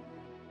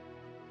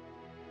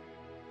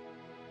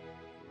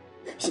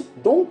 See,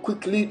 don't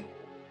quickly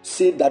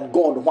say that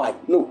God, why?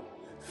 No.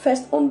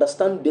 First,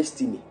 understand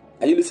destiny.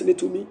 Are you listening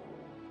to me?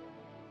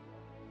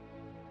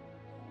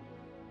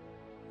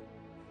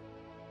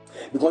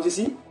 Because you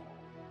see,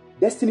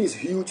 destiny is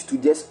huge to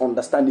just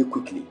understand it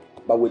quickly.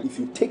 But if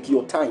you take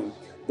your time,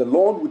 the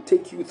Lord will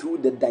take you through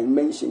the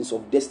dimensions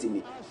of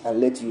destiny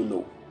and let you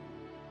know.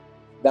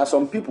 There are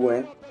some people,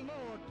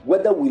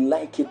 whether we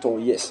like it or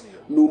yes,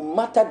 no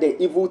matter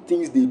the evil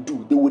things they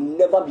do, they will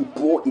never be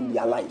poor in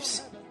their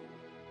lives.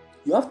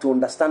 You have to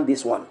understand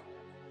this one.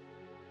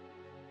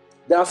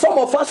 There are some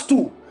of us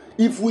too,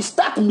 if we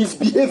start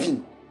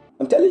misbehaving,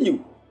 I'm telling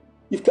you,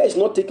 if care is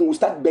not taken, we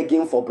start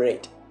begging for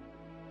bread.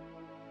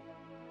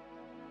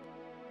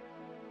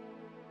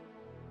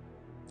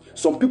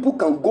 Some people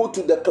can go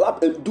to the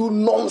club and do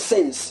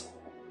nonsense.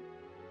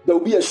 There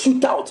will be a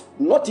shootout.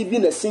 Not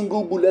even a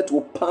single bullet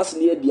will pass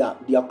near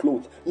their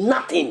clothes.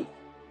 Nothing.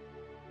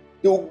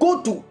 They will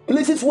go to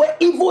places where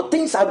evil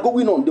things are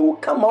going on. They will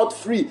come out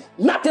free.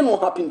 Nothing will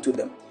happen to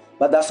them.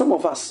 But there are some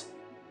of us,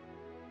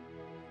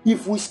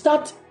 if we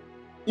stop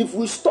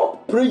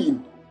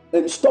praying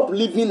and stop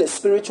living a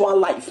spiritual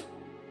life,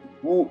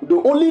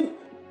 the only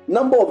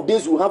number of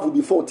days we have will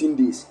be 14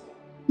 days.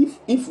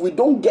 If we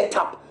don't get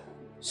up,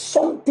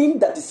 something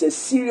that is a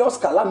serious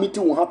calamity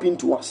will happen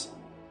to us.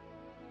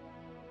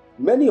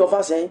 Many of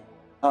us,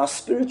 our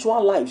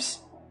spiritual lives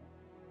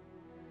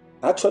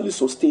are actually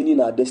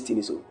sustaining our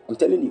destiny. So I'm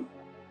telling you,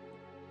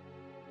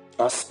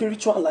 our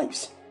spiritual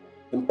lives,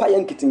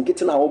 empire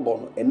getting our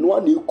born, and no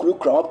one will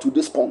crowd up to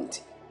this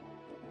point.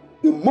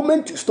 The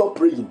moment you stop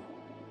praying,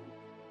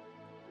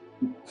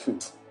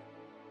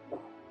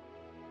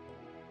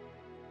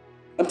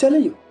 I'm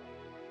telling you.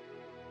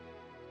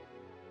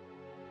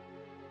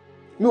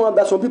 You know,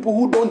 there are some people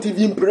who don't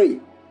even pray.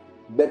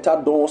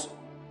 better doors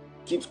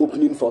keeps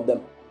opening for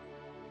them.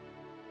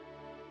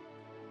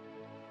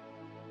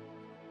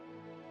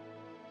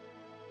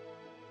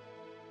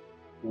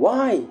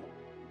 Why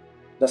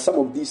does some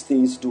of these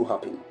things do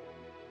happen?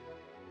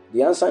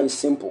 The answer is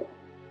simple.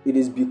 It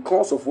is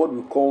because of what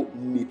we call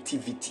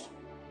nativity.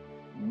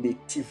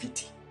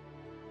 Nativity.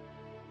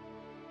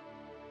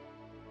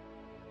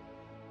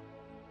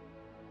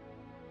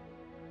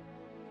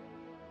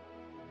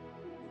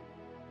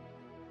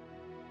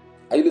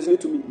 Are you listening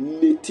to me?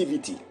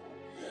 Nativity.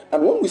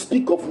 And when we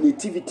speak of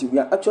nativity, we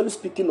are actually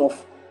speaking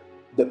of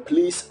the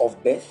place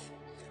of birth,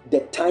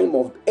 the time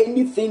of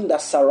anything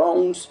that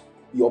surrounds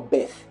your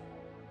birth.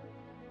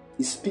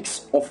 It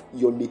speaks of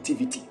your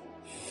nativity.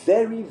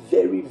 Very,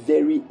 very,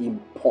 very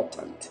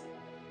important.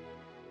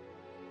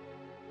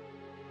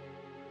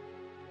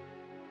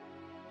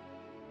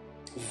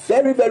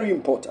 Very, very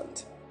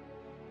important.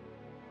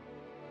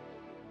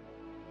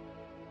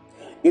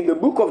 In the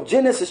book of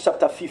Genesis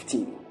chapter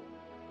 15,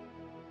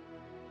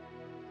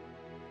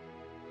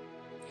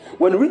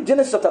 when we read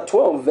Genesis chapter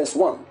 12 verse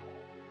 1,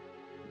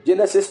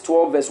 Genesis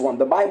 12 verse 1,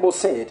 the Bible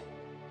said,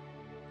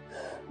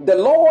 the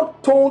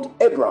Lord told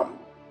Abram,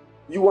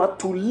 you are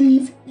to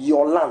leave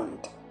your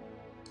land,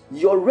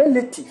 your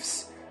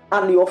relatives,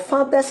 and your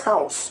father's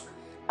house,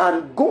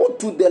 and go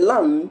to the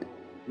land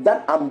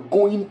that I'm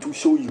going to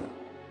show you.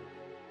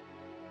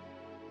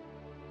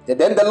 And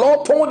then the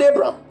Lord told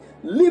Abram,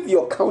 leave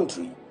your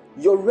country,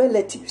 your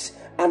relatives,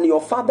 and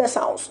your father's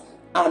house,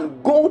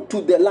 and go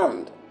to the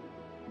land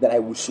that I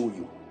will show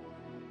you.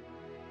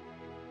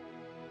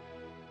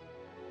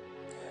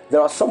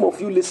 There are some of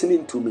you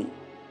listening to me.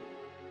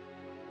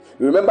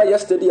 Remember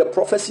yesterday a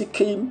prophecy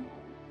came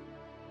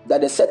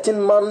that a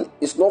certain man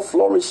is not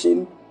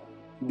flourishing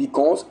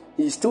because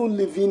he is still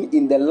living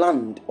in the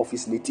land of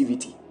his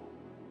nativity.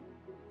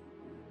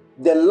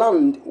 The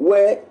land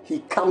where he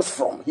comes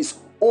from, his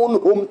own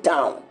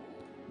hometown.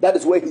 That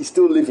is where he's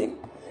still living.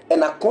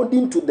 And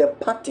according to the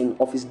pattern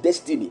of his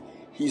destiny,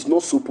 he's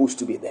not supposed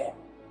to be there.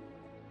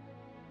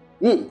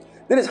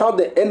 That is how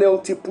the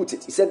NLT put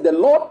it. He said, the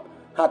Lord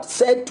had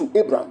said to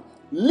Abraham,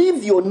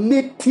 leave your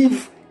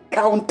native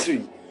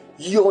country.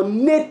 Your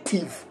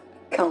native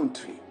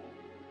country.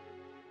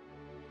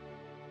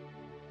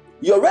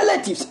 Your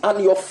relatives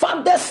and your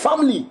father's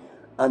family,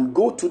 and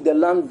go to the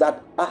land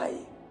that I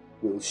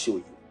will show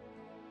you.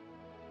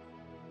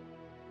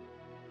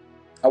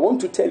 I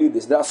want to tell you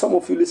this. There are some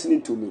of you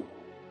listening to me.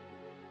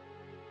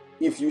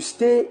 If you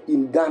stay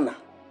in Ghana,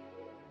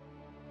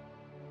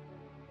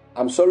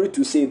 I'm sorry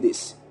to say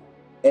this,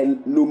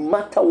 and no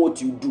matter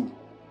what you do,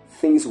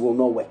 things will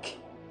not work.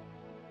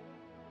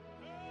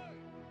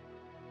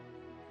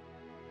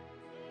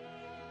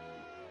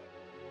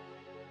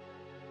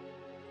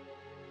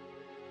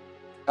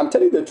 I'm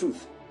telling you the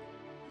truth.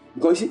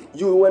 Because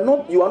you are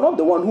not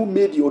the one who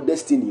made your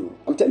destiny.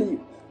 I'm telling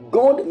you,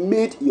 God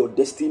made your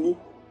destiny,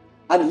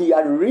 and He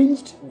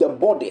arranged the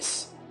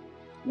borders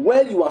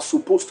where you are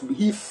supposed to be.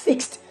 He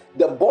fixed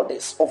the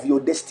borders of your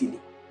destiny.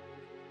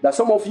 That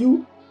some of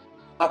you,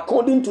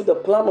 according to the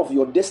plan of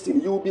your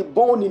destiny, you will be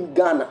born in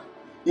Ghana,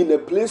 in a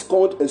place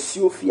called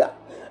Ethiopia,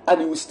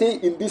 and you will stay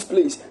in this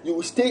place. You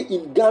will stay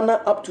in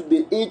Ghana up to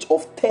the age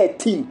of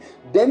 13.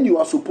 Then you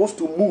are supposed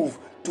to move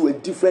to a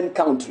different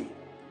country.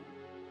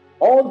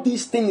 All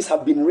these things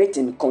have been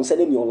written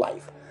concerning your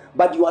life.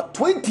 But you are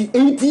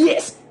 28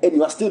 years and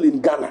you are still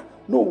in Ghana.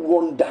 No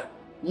wonder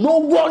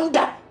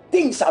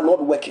things are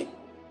not working.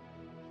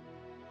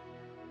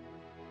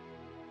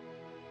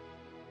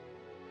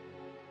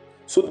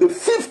 So the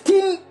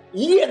 15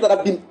 years that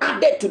have been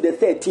added to the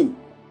 13,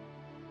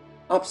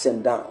 ups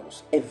and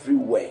downs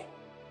everywhere.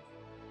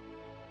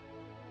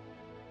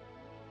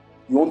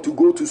 You want to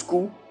go to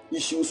school,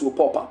 issues will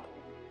pop up.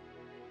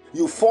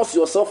 You force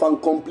yourself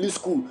and complete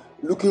school,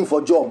 looking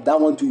for a job, that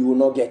one too you will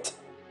not get.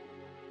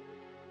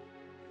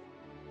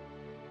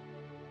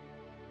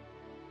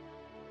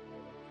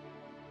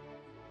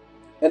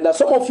 And there are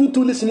some of you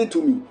too listening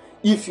to me.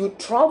 If you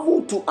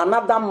travel to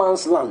another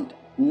man's land,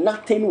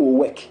 nothing will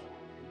work.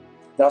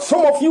 There are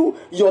some of you,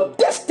 your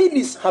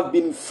destinies have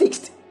been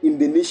fixed in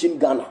the nation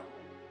Ghana.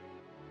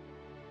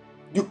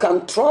 You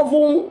can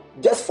travel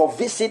just for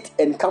visit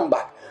and come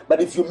back. But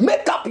if you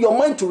make up your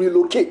mind to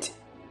relocate,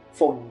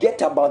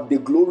 forget about the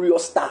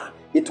glorious star.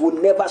 It will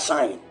never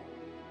shine.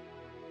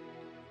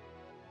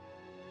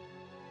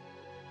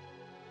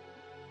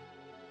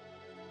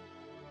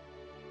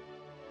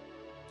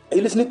 Are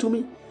you listening to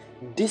me?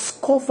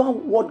 Discover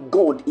what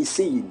God is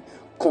saying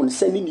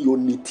concerning your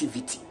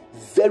nativity.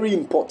 Very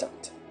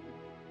important.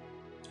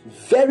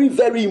 Very,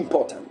 very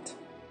important.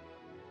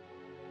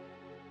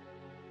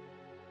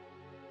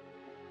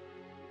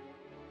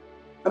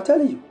 I'm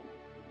telling you.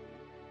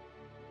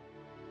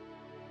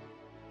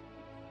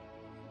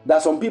 There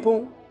are some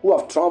people who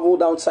have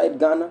traveled outside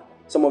Ghana.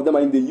 Some of them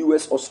are in the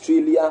US,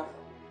 Australia,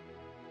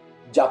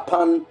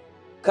 Japan,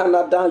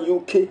 Canada,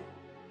 UK.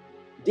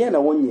 They are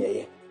not 1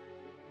 year.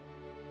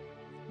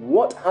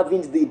 What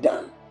haven't they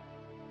done?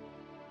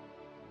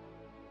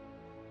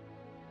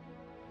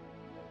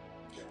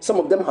 Some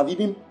of them have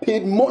even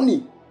paid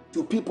money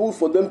to people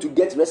for them to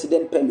get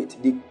resident permit.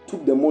 They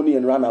took the money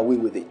and ran away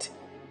with it.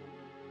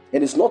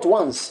 And it's not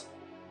once.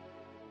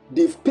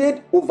 They've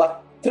paid over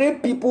 3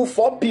 people,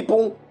 4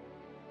 people,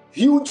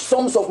 huge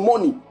sums of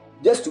money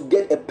just to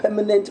get a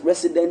permanent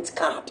resident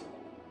card.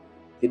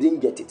 They didn't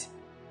get it.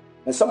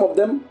 And some of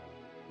them,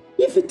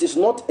 if it is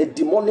not a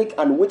demonic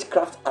and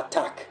witchcraft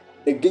attack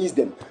against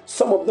them,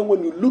 some of them,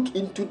 when you look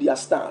into their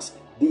stars,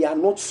 they are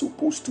not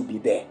supposed to be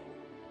there.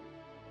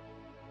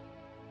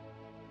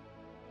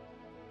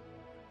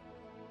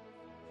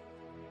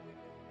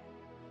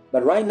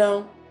 But right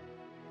now,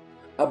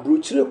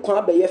 abrochire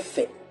kwa beye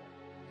fe.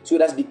 So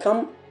it has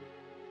become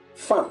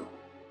fun.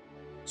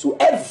 So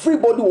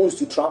everybody wants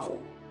to travel.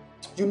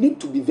 You need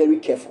to be very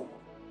careful.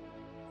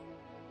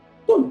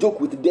 Don't joke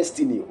with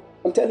destiny.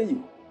 I'm telling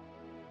you.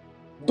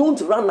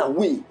 Don't run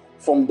away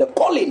from the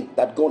calling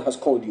that God has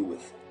called you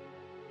with.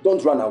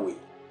 Don't run away.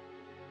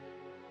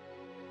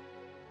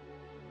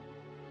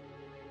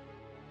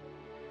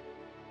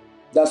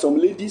 There are some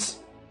ladies,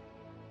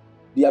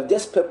 they have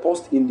just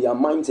purposed in their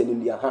minds and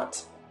in their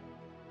hearts,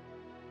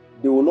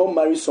 they will not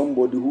marry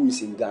somebody who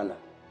is in Ghana.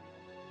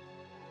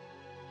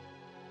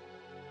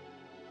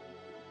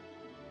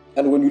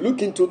 And when you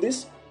look into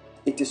this,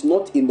 it is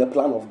not in the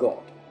plan of God.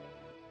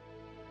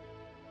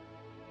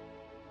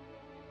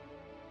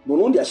 But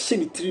on their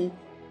shiny trim,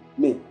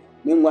 me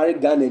marry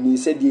Ghana and he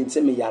said, "He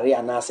said me yare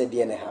and I said,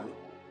 "Diane Ham."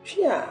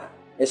 Yeah,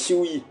 a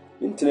sui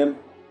into them.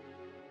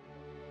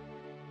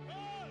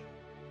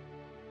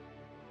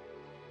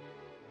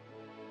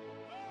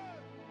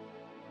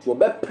 To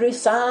be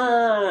praise.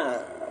 Now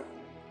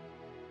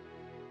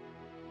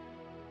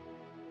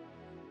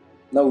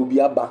will be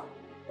Abba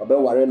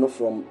Wareno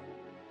from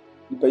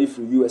the pay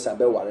for US.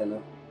 Abba Wareno.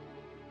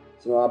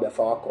 So I'll be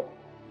Falco.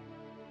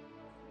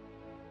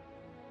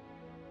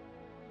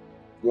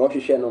 You want to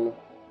share no?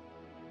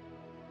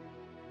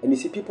 And you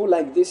see people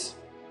like this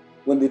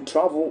when they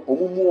travel.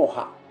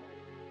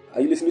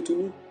 Are you listening to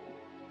me?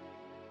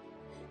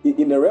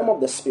 In the realm of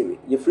the spirit,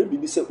 your friend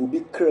Bibi said will be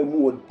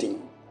kremu ding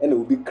and it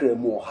will be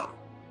kremu ha.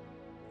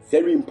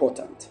 Very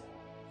important.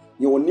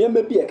 You will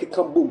never be a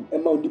kika boom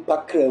and mount the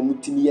pack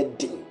kremu tini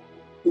ding.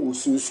 It will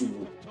soon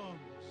soon.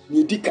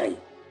 You dikai.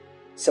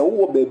 So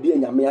what baby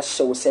and Yamia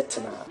show set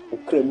now or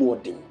kremu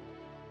ding.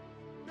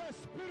 The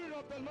Spirit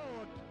of the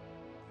Lord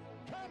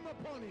come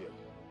upon you.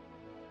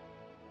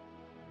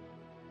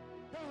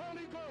 The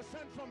Holy Ghost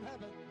sent from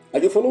heaven. Are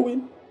you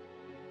following?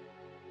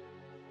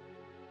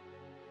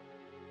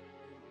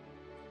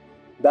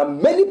 There are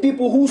many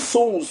people whose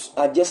souls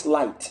are just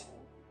light.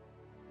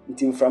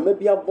 It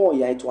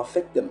will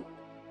affect them.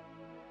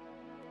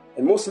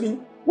 And mostly,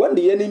 when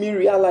the enemy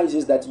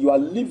realizes that you are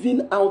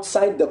living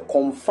outside the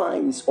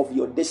confines of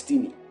your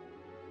destiny,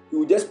 he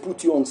will just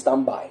put you on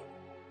standby.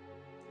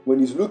 When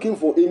he's looking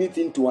for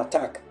anything to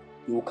attack,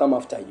 he will come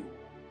after you.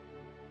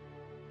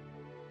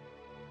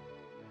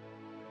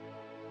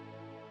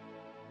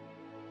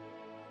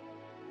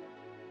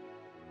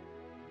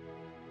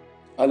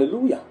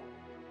 Hallelujah.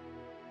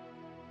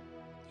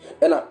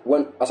 And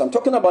as I'm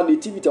talking about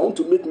nativity, I want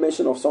to make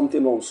mention of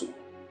something also.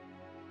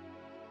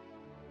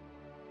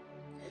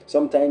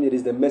 Sometimes it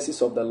is the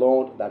mercies of the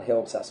Lord that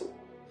helps us.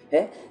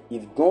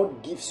 If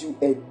God gives you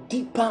a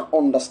deeper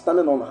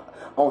understanding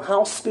on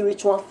how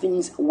spiritual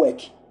things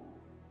work,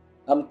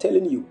 I'm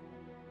telling you,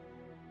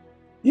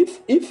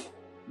 if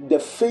the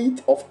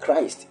faith of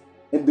Christ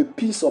and the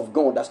peace of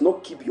God does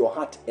not keep your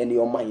heart and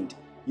your mind,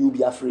 you'll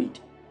be afraid.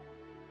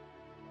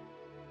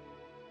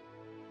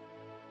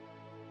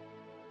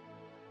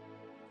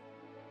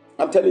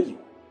 I'm telling you.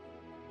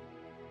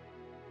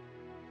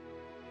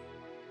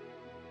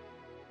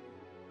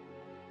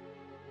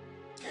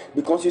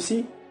 Because you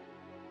see,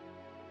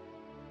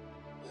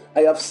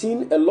 I have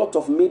seen a lot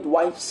of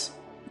midwives,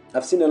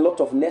 I've seen a lot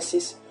of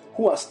nurses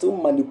who are still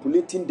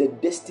manipulating the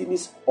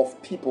destinies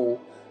of people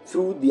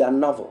through their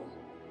navel.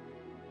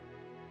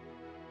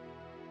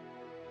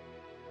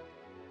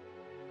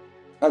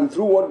 And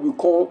through what we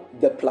call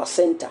the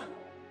placenta.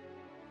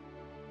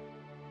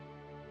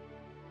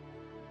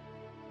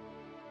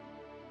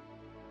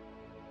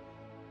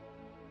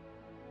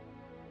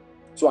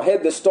 So I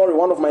heard the story,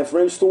 one of my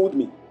friends told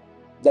me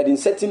that in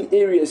certain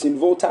areas in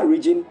Volta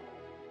region,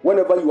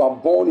 whenever you are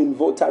born in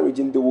Volta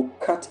region, they will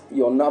cut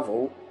your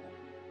navel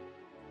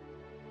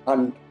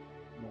and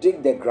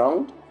dig the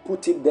ground,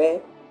 put it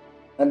there,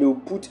 and they will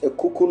put a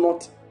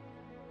coconut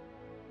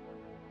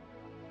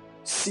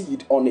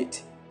seed on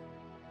it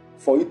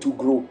for it to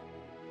grow.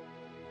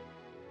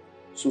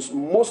 So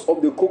most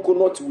of the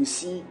coconuts we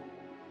see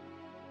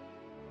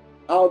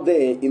out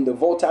there in the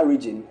Volta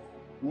region,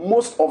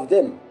 most of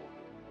them,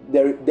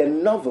 the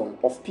navel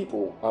of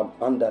people are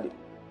under it.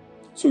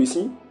 So you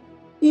see,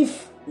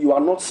 if you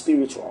are not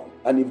spiritual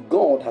and if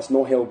God has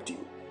not helped you,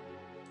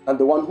 and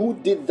the one who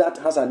did that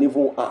has an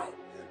evil eye,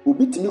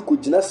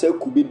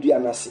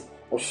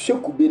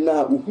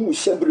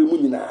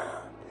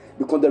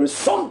 because there is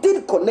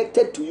something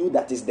connected to you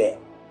that is there.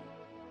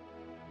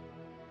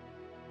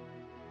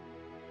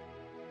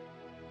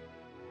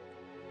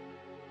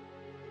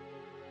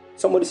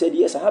 Somebody said,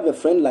 yes, I have a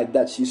friend like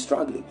that. She's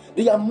struggling.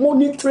 They are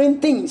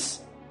monitoring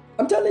things.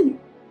 I'm telling you.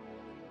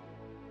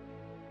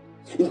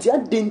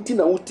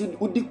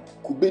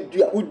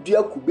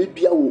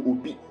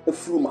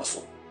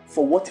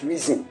 For what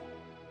reason?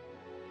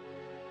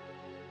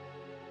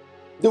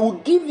 They will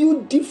give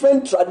you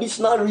different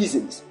traditional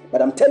reasons.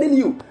 But I'm telling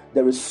you,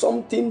 there is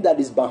something that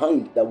is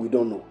behind that we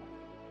don't know.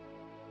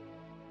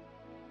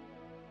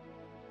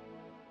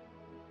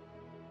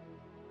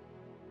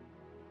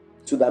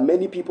 So that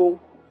many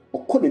people,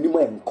 because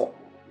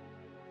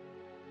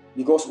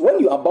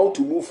when you are about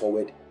to move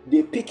forward,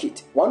 they pick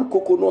it. One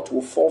coconut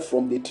will fall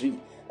from the tree,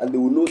 and they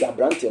will know that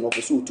branch and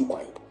also too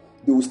quiet.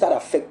 They will start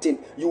affecting.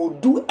 You will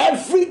do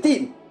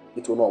everything.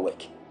 It will not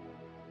work.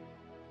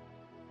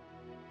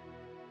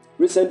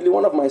 Recently,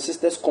 one of my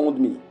sisters called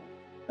me,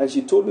 and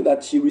she told me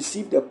that she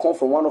received a call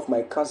from one of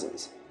my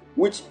cousins,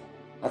 which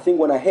I think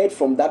when I heard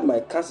from that my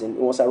cousin,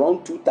 it was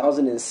around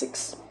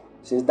 2006.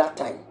 Since that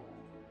time,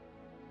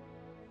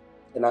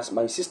 and as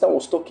my sister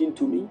was talking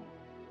to me,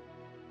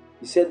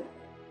 he said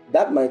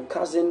that my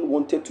cousin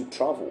wanted to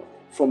travel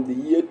from the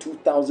year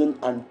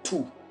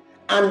 2002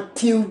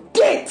 until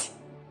date.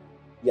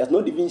 He has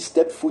not even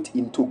stepped foot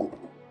in Togo.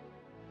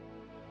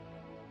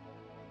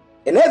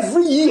 And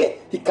every year,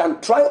 he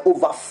can try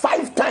over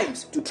 5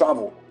 times to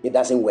travel. It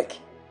doesn't work.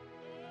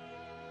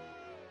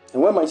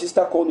 And when my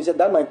sister called me, said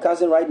that my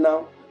cousin right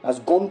now has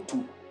gone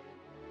to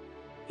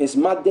his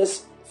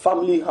mother's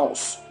family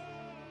house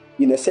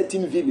in a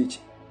certain village,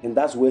 and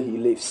that's where he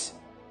lives.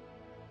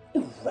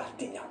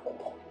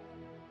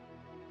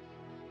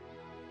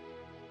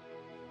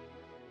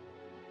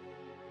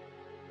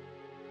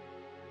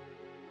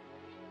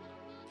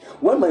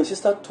 When my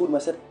sister told me, I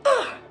said,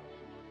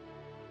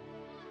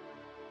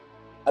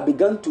 I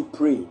began to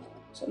pray. I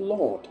said,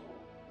 Lord,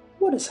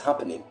 what is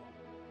happening?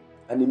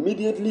 And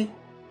immediately,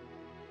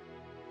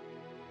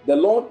 the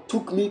Lord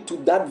took me to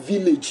that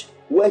village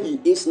where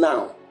he is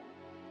now.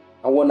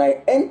 And when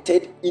I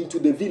entered into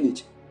the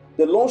village,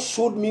 the Lord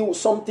showed me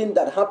something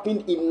that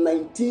happened in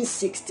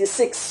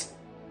 1966.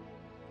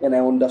 And I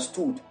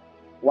understood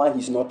why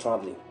he's not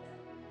traveling.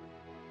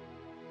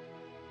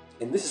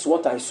 And this is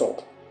what I saw.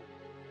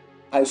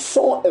 I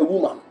saw a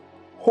woman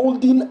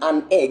holding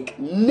an egg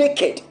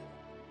naked.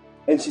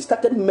 And she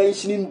started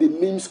mentioning the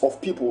names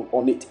of people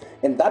on it.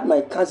 And that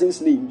my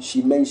cousin's name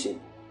she mentioned.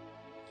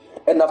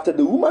 And after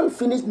the woman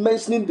finished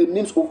mentioning the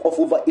names of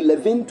over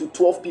 11 to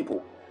 12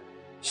 people,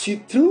 she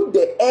threw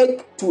the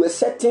egg to a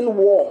certain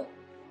wall.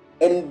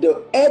 And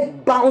the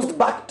egg bounced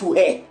back to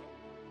her.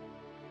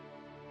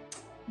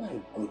 My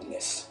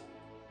goodness.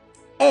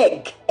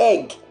 Egg.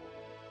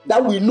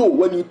 That we know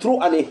when you throw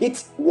and it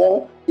hits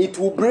wall, it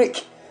will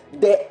break.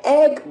 The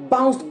egg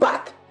bounced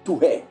back to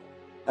her.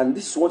 And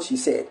this is what she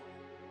said.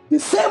 The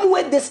same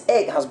way this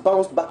egg has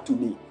bounced back to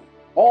me,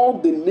 all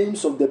the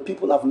names of the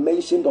people I've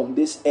mentioned on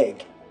this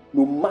egg,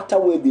 no matter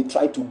where they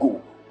try to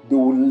go, they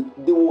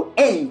will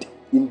end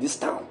in this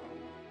town.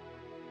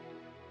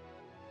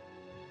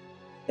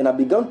 And I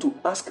began to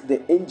ask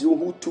the angel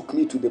who took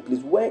me to the place,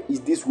 where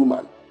is this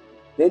woman?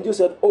 The angel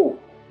said, oh,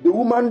 the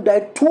woman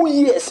died 2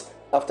 years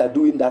after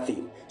doing that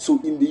thing. So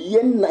in the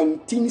year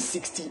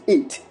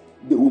 1968,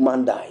 the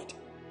woman died.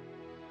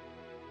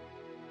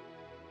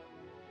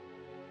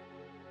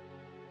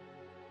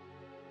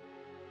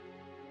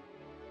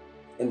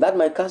 And that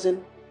my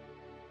cousin,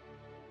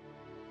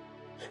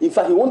 in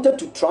fact, he wanted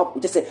to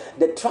travel. Just say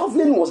the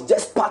traveling was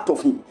just part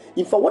of him.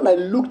 In fact, when I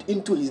looked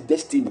into his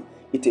destiny,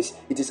 it is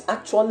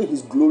actually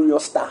his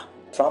glorious star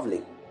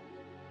traveling.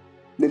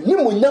 They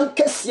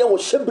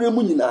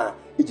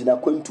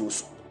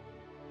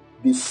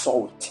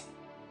saw it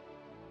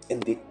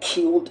and they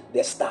killed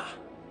the star.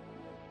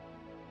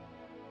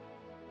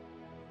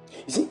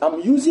 You see, I'm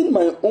using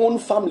my own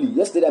family.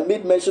 Yesterday I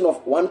made mention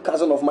of one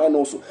cousin of mine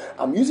also.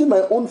 I'm using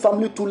my own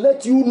family to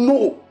let you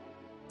know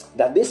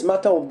that this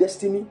matter of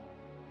destiny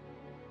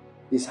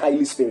is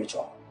highly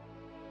spiritual.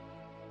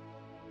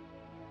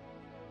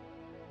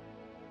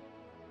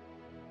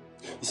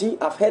 You see,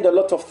 I've heard a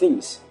lot of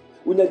things.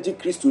 So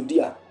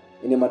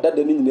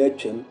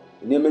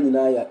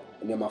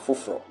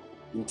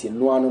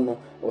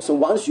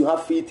once you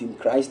have faith in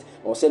Christ,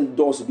 or send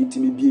doors be to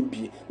me,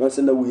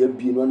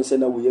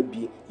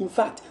 in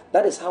fact,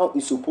 that is how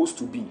it's supposed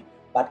to be,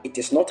 but it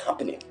is not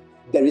happening.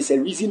 There is a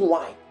reason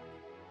why.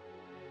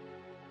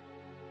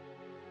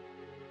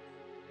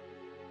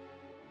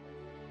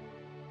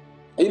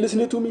 Are you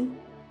listening to me?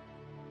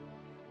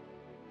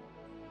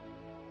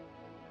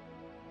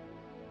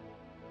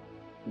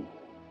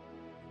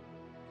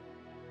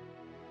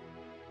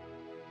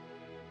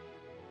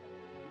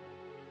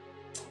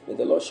 May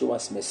the Lord show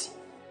us mercy.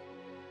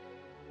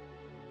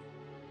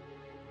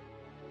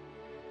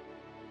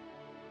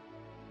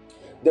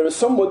 There is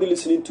somebody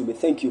listening to me.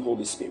 Thank you,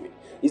 Holy Spirit.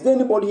 Is there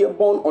anybody here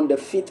born on the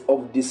 5th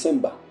of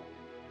December?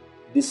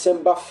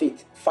 December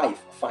 5th,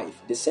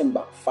 5,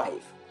 December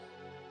 5.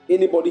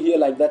 Anybody here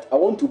like that? I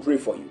want to pray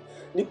for you.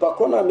 Nipa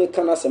krona me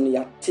kana sem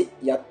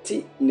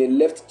yate ne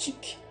left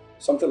cheek.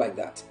 Something like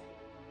that.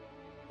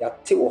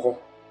 Yate wo ho.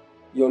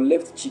 Your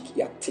left cheek,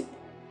 yate.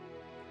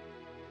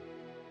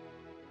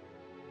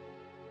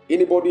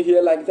 Anybody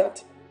here like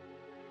that?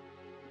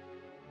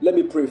 Let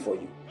me pray for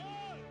you.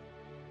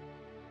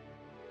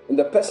 And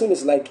the person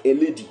is like a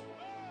lady.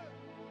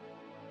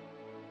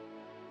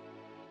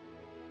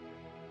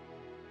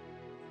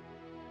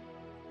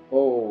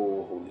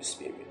 Oh, Holy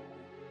Spirit.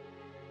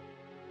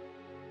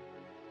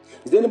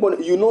 Is there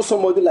anybody, you know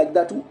somebody like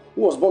that who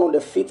was born on the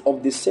 5th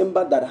of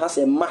December that has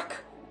a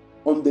mark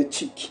on the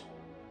cheek?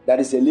 That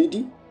is a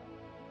lady?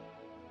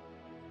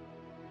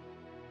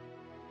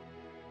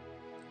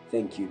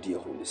 Thank you, dear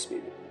Holy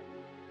Spirit.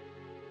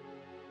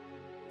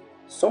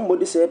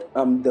 Somebody said,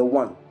 I'm the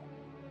one.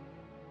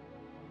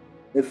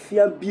 A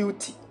fair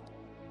beauty.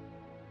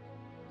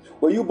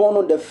 Were you born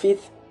on the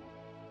 5th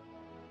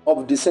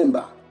of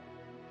December?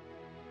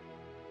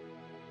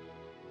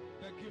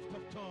 The gift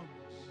of tongues.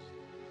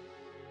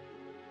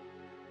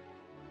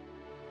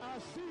 I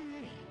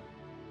see.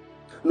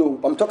 No,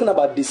 I'm talking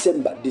about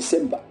December,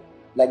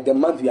 like the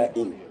month we are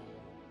in.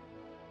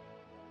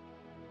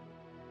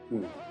 The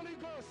Holy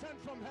Ghost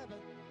sent from heaven.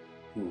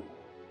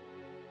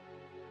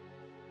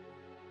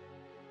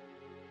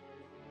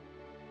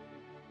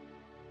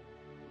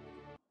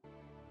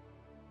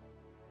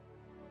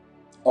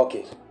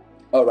 Okay,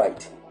 all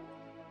right.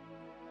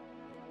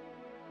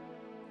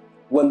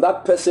 When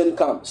that person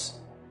comes,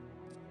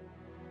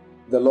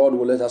 the Lord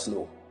will let us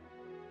know.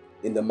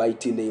 In the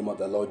mighty name of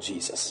the Lord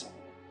Jesus.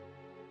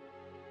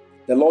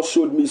 The Lord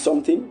showed me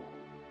something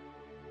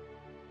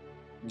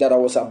that I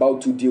was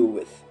about to deal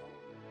with.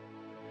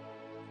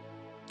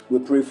 We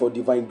pray for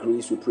divine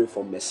grace. We pray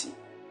for mercy.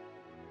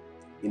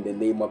 In the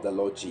name of the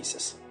Lord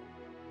Jesus.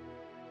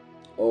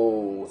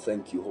 Oh,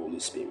 thank you, Holy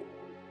Spirit.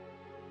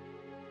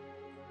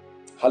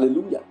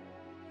 Hallelujah.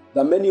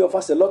 That many of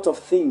us, a lot of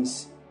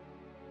things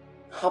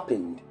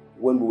happened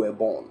when we were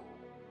born.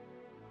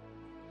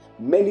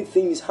 Many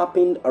things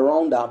happened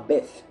around our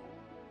birth,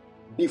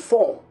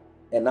 before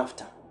and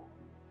after.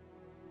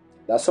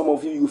 That some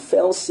of you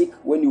fell sick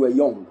when you were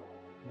young.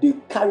 They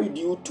carried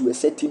you to a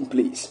certain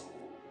place.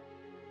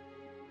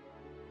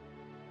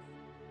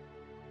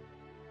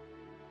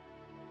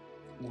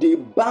 They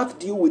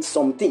bathed you with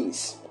some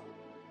things.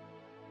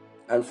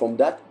 And from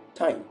that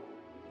time,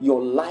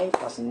 your life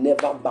has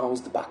never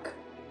bounced back.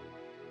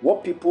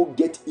 What people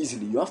get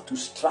easily, you have to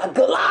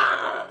struggle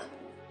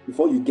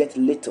before you get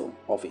little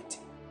of it.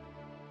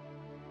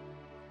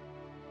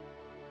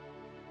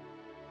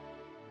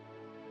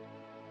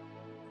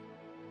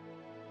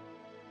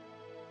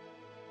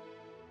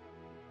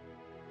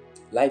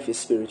 Life is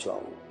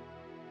spiritual.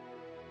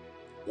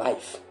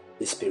 Life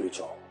is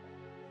spiritual.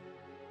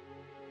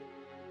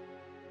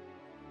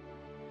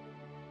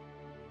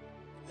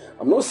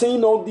 I'm not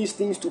saying all these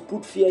things to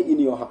put fear in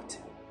your heart.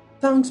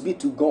 Thanks be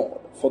to God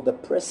for the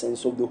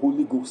presence of the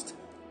Holy Ghost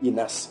in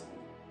us.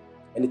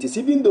 And it is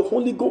even the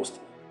Holy Ghost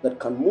that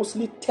can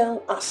mostly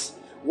tell us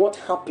what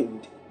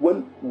happened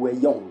when we were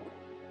young.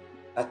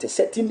 At a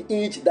certain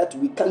age that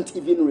we can't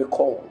even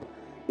recall.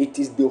 It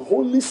is the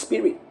Holy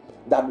Spirit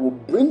that will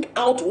bring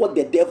out what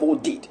the devil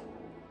did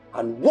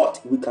and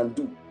what we can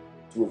do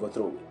to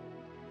overthrow it.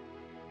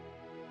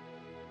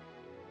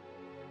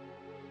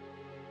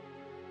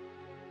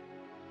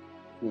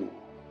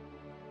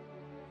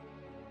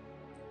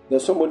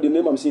 There's somebody, the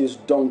name I'm seeing is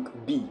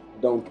Donk B.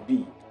 Donk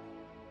B.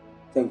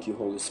 Thank you,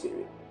 Holy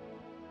Spirit.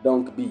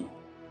 Donk B.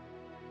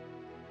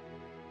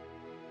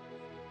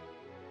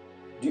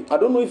 I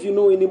don't know if you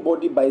know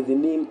anybody by the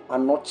name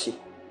Anochi.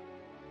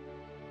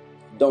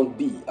 Donk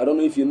B. I don't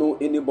know if you know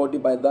anybody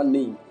by that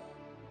name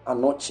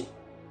Anochi.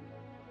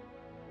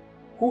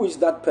 Who is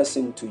that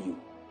person to you?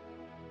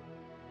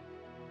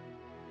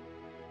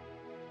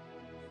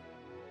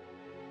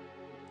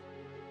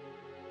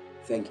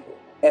 Thank you.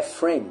 A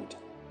friend.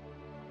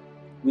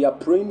 We are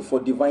praying for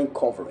divine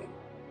covering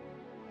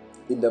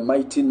in the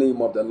mighty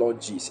name of the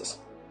Lord Jesus.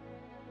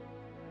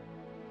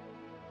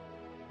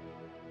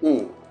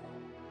 Any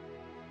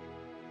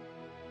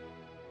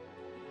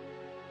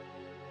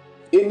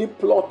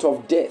plot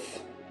of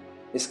death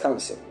is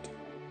cancelled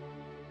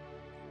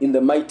in the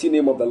mighty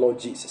name of the Lord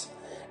Jesus.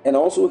 And I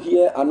also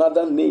hear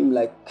another name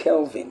like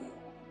Kelvin.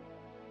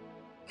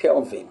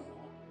 Kelvin.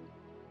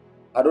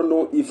 I don't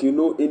know if you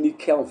know any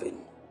Kelvin.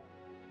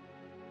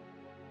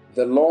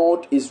 The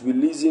Lord is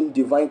releasing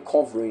divine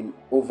covering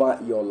over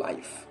your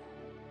life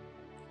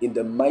in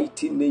the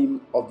mighty name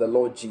of the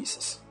Lord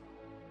Jesus.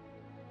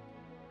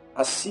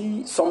 I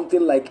see something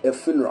like a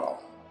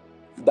funeral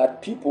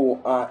that people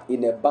are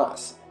in a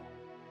bus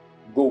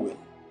going,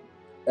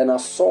 and I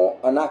saw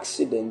an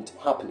accident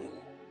happening,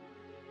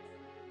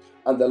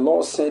 and the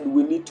Lord said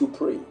we need to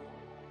pray.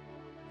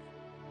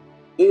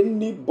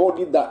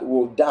 Anybody that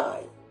will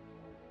die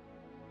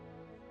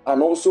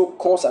and also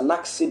cause an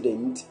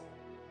accident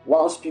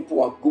whilst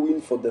people are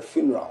going for the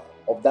funeral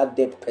of that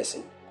dead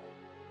person,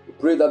 we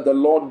pray that the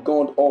Lord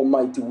God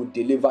Almighty will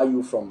deliver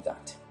you from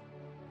that.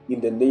 In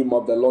the name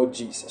of the Lord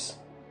Jesus.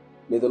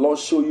 May the Lord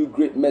show you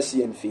great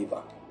mercy and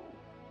favor.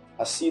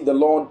 I see the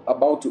Lord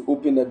about to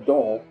open a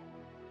door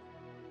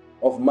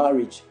of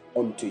marriage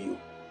unto you.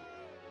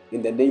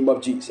 in the name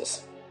of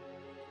Jesus.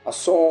 I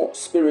saw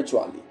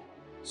spiritually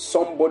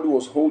somebody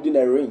was holding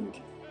a ring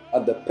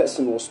and the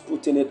person was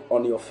putting it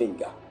on your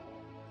finger.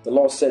 The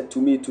Lord said to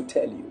me to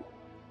tell you,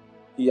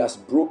 He has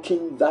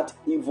broken that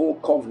evil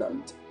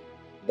covenant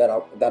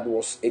that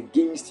was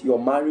against your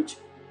marriage,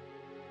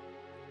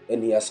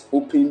 and He has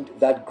opened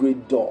that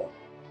great door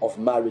of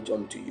marriage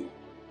unto you.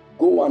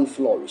 Go and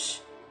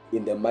flourish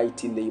in the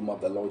mighty name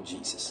of the Lord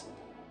Jesus.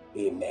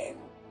 Amen.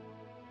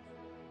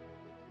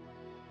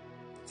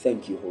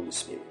 Thank you, Holy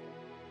Spirit.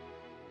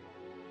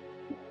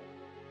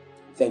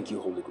 Thank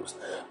you, Holy Ghost.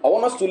 I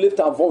want us to lift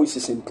our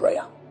voices in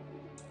prayer.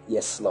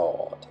 Yes,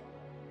 Lord.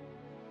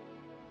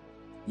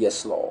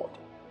 Yes, Lord.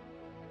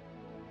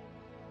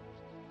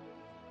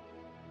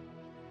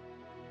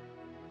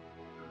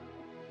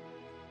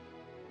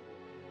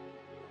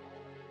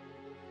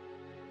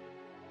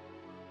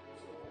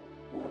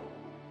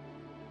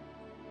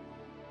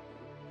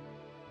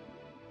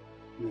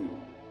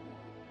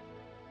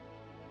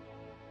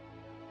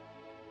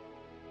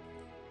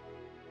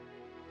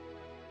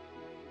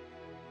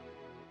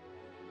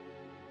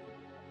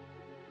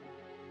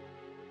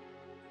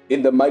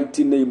 In the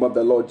mighty name of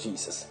the Lord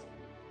Jesus.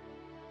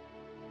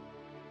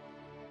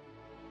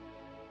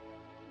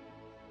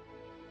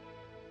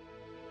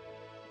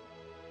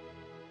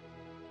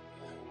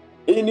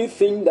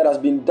 Anything that has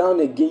been done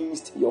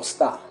against your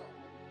star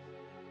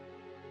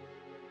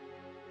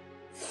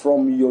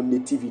from your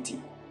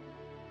nativity,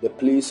 the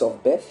place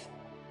of birth,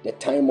 the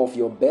time of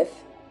your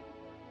birth,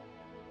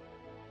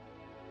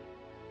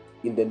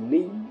 in the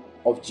name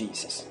of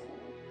Jesus,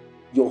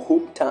 your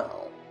hometown.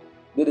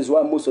 That is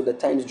why most of the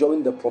times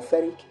during the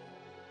prophetic,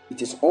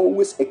 it is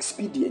always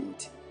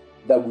expedient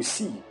that we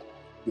see,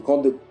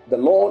 because the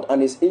Lord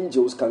and His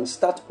angels can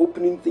start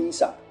opening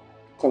things up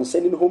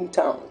concerning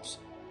hometowns.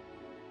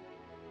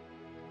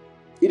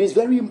 It is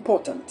very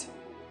important,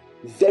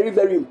 very,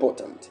 very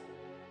important.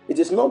 It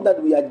is not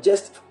that we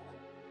just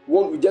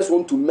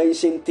want to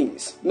mention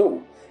things.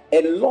 No,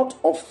 a lot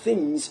of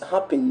things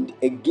happened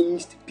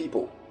against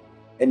people,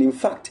 and in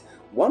fact,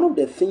 one of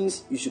the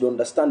things you should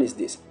understand is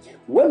this: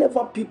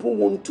 whenever people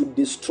want to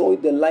destroy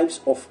the lives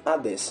of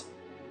others,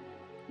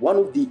 one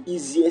of the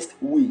easiest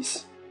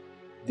ways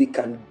they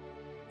can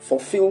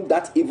fulfill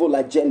that evil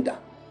agenda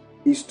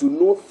is to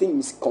know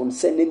things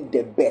concerning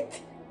the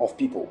birth of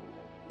people.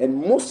 And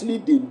mostly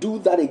they do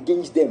that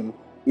against them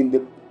in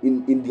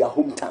their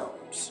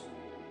hometowns.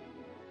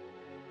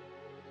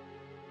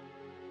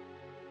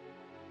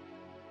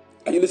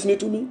 Are you listening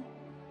to me?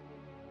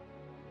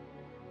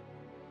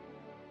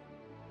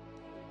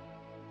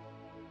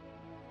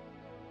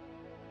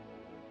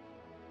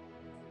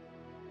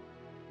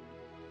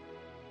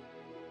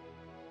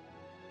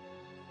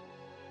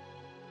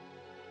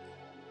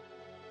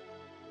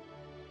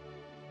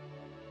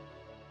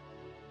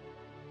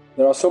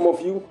 There are some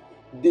of you,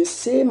 the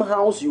same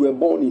house you were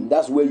born in,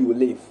 that's where you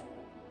live.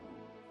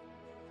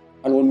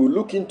 And when we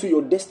look into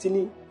your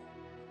destiny,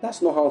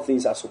 that's not how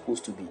things are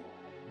supposed to be.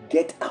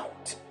 Get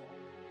out.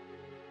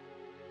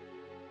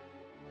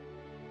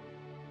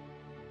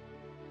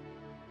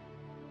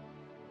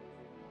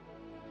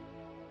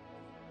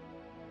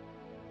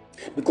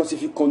 Because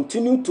if you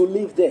continue to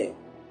live there,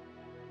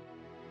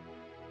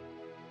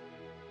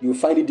 you'll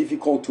find it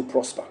difficult to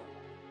prosper.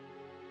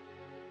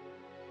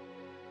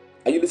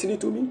 Are you listening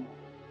to me?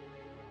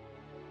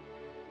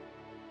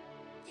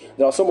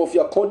 There are some of you,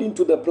 according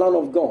to the plan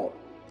of God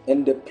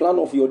and the plan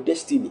of your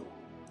destiny,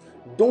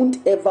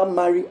 don't ever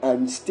marry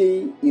and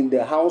stay in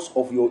the house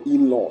of your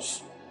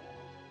in-laws.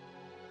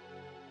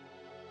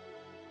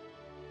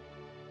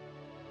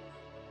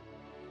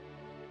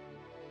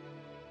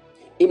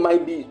 It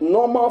might be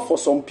normal for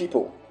some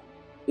people.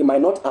 It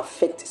might not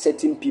affect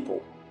certain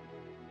people.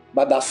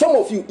 But there are some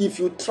of you, if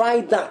you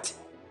try that,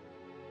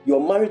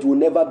 your marriage will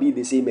never be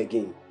the same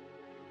again.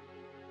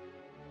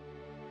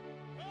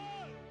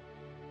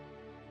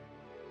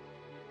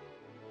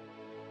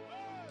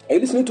 Are you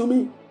listening to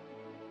me?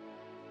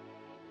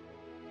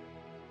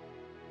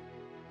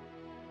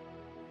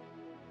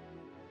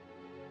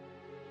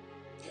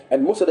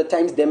 And most of the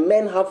times, the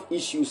men have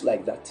issues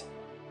like that.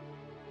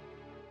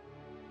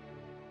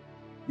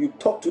 You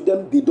talk to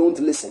them, they don't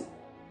listen.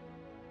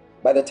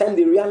 By the time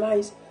they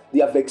realize, they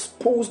have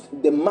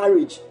exposed the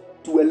marriage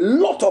to a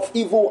lot of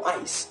evil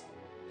eyes.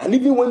 And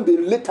even when they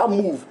later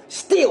move,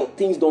 still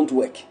things don't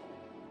work.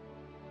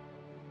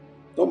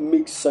 Don't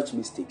make such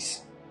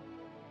mistakes.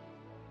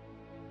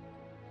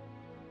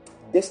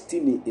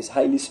 Destiny is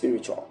highly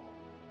spiritual.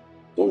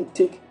 Don't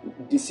take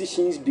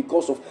decisions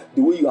because of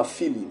the way you are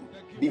feeling.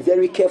 Be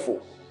very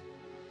careful.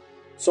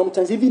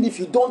 Sometimes, even if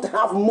you don't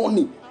have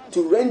money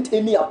to rent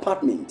any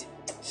apartment,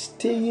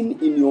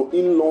 staying in your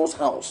in-laws'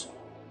 house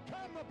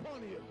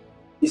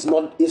is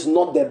not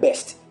the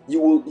best.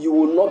 You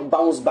will not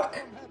bounce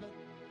back.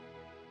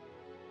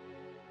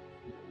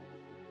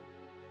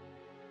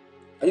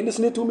 Are you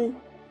listening to me?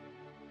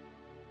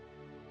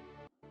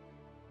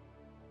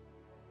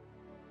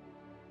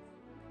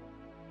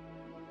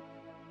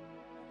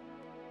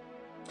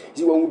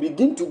 See, when we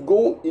begin to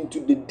go into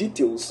the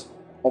details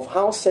of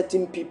how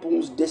certain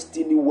people's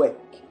destiny work,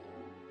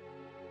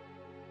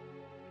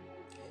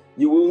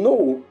 you will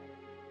know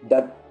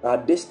that our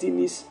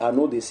destinies are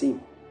not the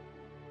same.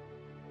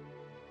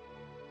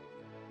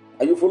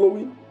 Are you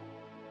following?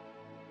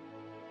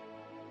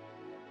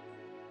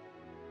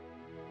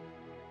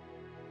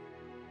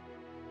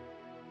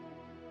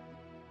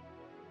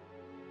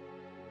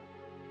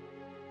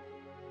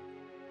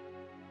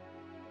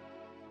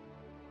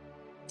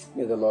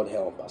 May the Lord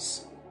help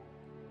us.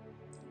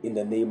 In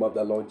the name of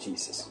the Lord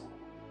Jesus.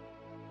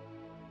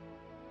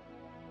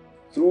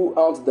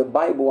 Throughout the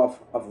Bible,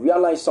 I've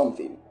realized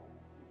something.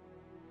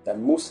 That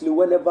mostly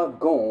whenever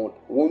God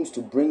wants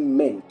to bring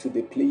men to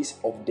the place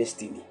of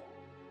destiny,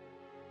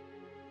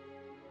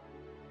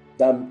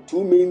 there are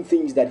two main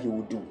things that he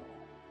will do.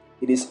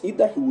 It is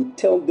either he will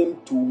tell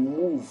them to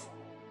move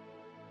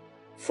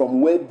from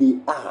where they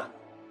are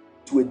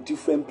to a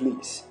different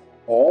place,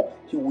 or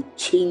he will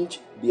change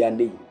their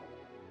name.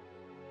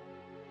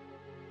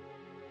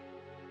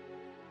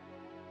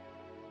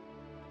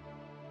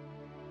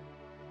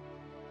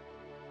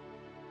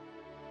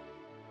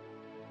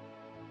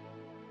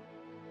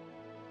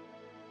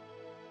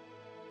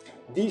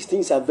 These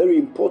things are very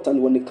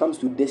important when it comes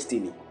to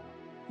destiny,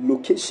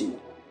 location,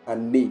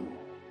 and name.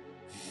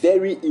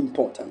 Very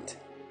important.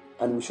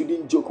 And we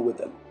shouldn't joke with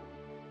them.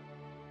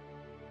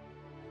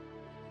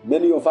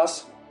 Many of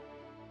us,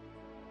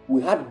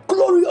 we had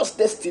glorious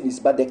destinies,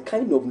 but the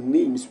kind of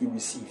names we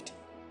received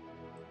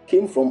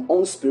came from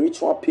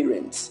unspiritual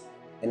parents,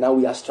 and now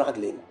we are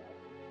struggling.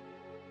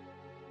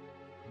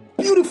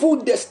 Beautiful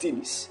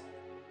destinies.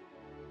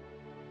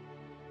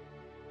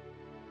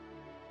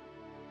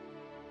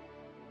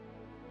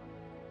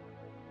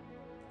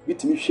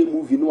 With me, she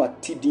movie no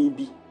at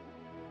TDB.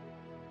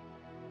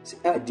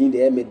 I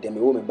didn't made them a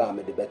woman by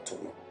me the better.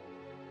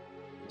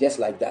 Just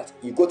like that.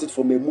 You got it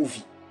from a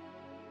movie.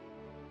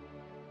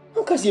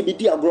 How can you be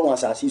dear grown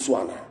as his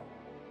one?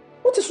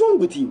 What is wrong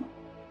with you?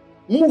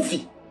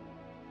 Movie.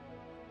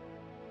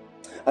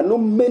 I know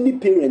many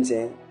parents,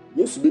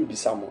 used to be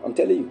Bisamo. I'm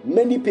telling you,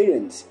 many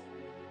parents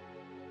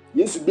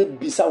used to be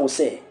Bisamo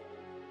say.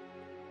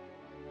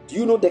 Do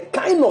you know the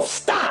kind of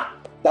star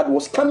that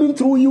was coming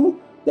through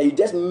you? That you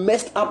just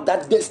messed up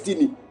that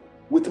destiny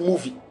with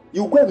movie.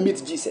 You go and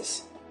meet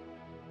Jesus.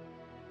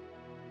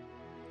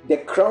 The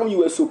crown you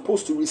were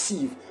supposed to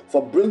receive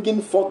for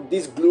bringing forth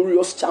this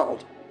glorious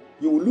child,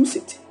 you will lose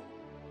it.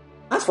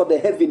 As for the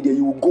heaven there,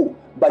 you will go,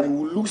 but you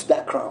will lose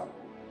that crown.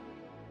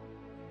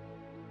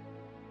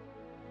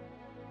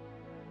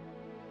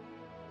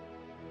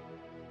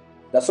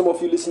 That some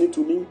of you listening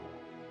to me,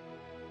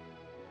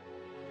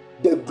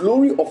 the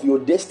glory of your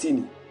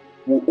destiny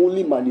will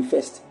only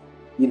manifest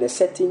in a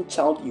certain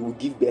child you will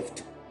give birth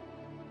to.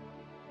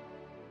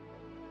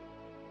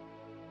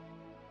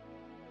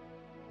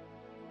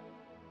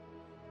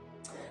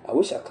 I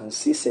wish I can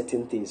say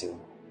certain things.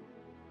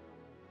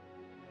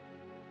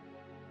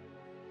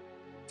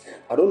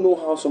 I don't know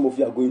how some of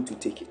you are going to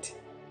take it.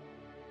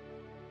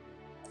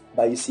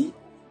 But you see,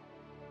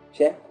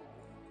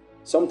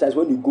 sometimes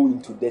when you go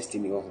into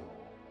destiny,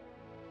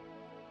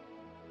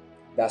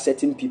 there are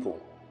certain people,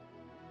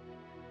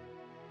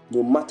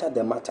 no matter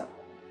the matter,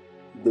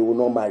 they will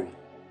not marry.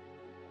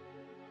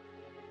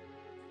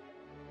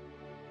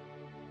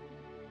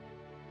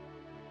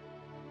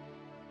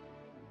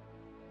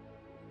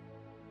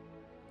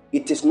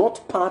 It is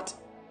not part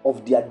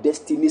of their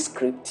destiny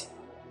script.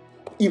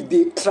 If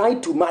they try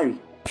to marry,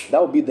 that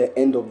will be the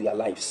end of their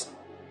lives.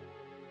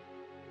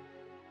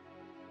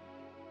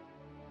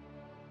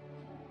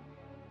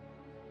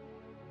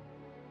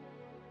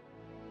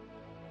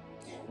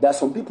 There are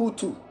some people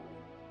too.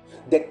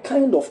 The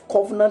kind of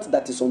covenant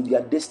that is on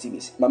their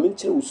destinies. The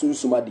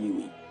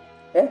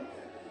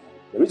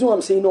reason why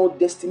I'm saying all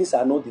destinies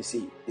are not the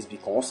same is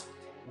because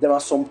there are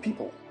some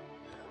people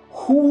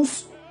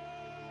whose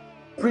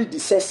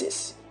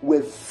predecessors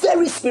were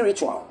very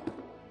spiritual.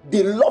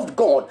 They loved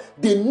God.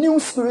 They knew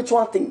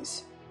spiritual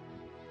things.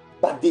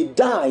 But they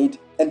died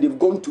and they've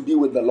gone to be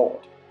with the Lord.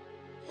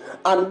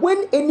 And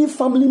when any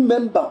family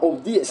member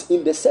of theirs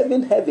in the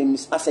seven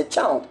heavens as a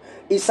child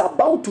is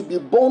about to be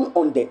born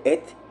on the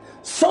earth,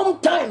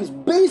 sometimes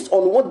based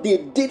on what they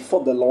did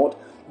for the Lord,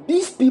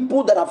 these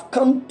people that have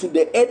come to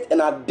the earth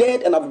and are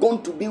dead and have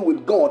gone to be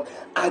with God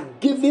are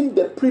given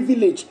the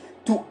privilege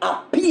to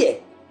appear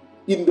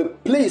in the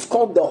place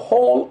called the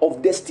Hall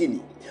of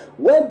Destiny,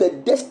 where the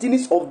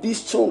destinies of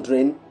these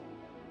children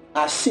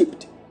are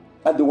shaped,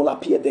 and they will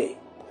appear there.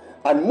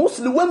 And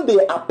mostly when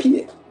they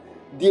appear,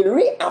 they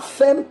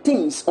reaffirm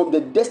things on the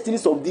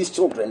destinies of these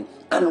children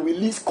and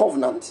release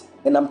covenants.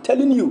 And I'm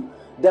telling you,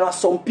 there are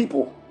some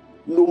people,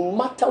 no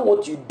matter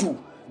what you do,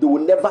 they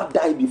will never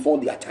die before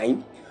their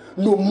time.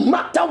 No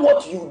matter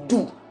what you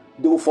do,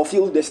 they will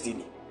fulfill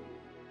destiny.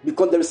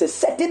 Because there is a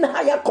certain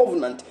higher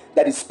covenant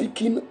that is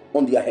speaking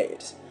on their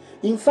heads.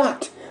 In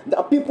fact, there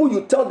are people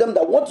you tell them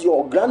that what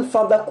your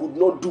grandfather could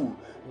not do,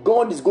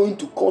 God is going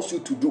to cause you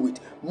to do it.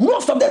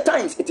 Most of the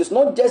times, it is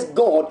not just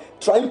God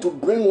trying to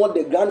bring what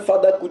the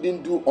grandfather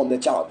couldn't do on the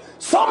child.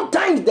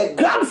 Sometimes the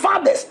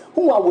grandfathers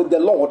who are with the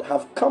Lord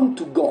have come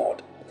to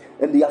God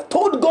and they have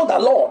told God, the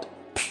Lord,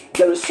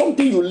 there is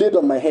something you laid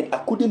on my head. I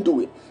couldn't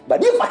do it.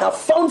 But if I have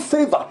found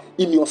favor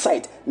in your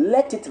sight,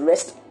 let it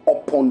rest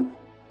upon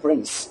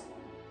Prince.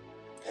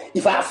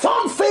 If I have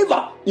found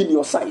favor in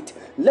your sight,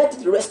 let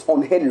it rest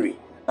on Henry.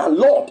 And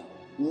Lord,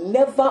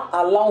 never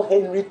allow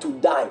Henry to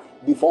die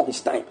before his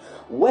time.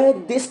 Where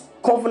this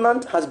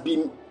covenant has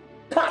been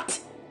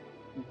cut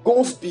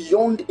goes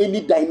beyond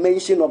any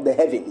dimension of the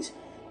heavens.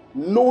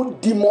 No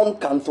demon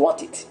can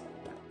thwart it.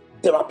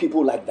 There are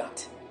people like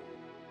that.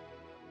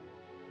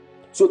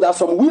 So there are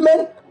some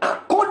women,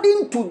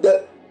 according to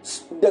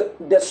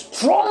the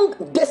strong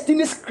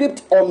destiny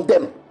script on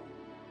them,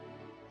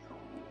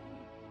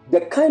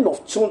 the kind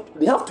of children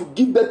they have to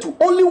give birth to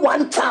only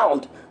one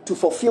child to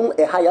fulfill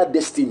a higher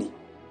destiny.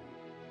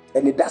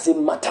 And it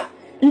doesn't matter.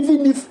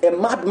 Even if a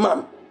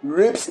madman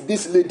rapes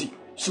this lady,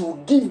 she will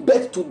give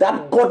birth to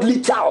that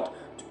godly child.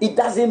 It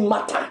doesn't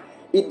matter.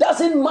 It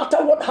doesn't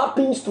matter what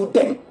happens to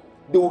them.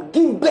 They will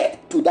give birth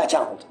to that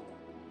child.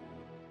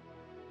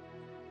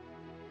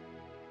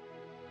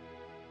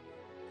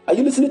 Are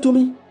you listening to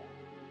me?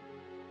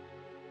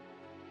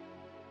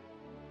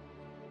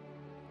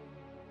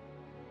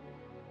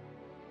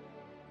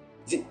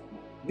 See,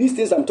 these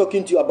things I'm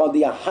talking to you about,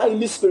 they are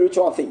highly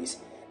spiritual things.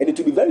 And it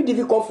will be very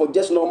difficult for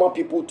just normal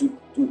people to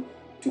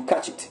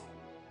catch it.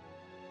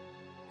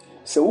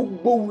 So, in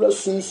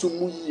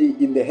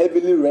the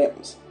heavenly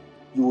realms,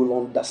 you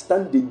will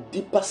understand the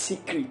deeper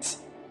secrets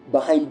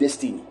behind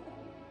destiny.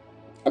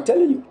 I'm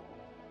telling you.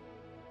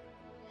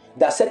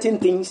 There are certain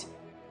things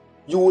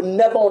you will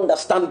never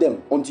understand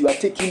them until you are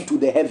taken to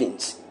the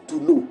heavens to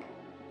know.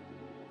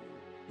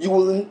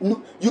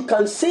 You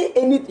can say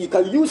you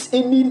can use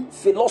any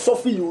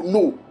philosophy you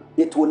know,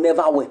 it will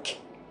never work.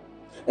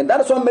 And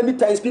that is why many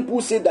times people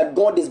say that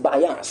God is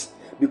biased.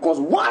 Because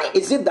why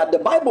is it that the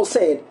Bible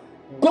said,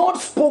 God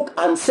spoke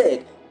and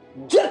said,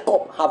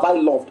 Jacob have I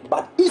loved,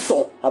 but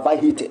Esau have I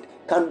hated?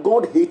 Can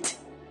God hate?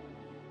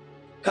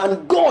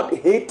 Can God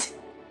hate?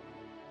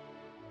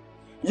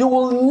 You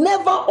will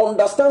never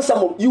understand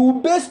you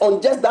will base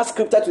on just that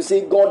scripture to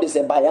say God is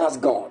a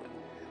biased God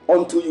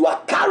until you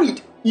are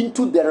carried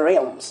into the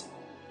realms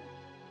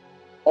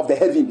of the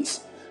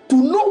heavens to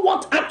know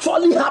what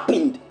actually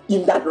happened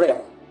in that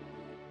realm.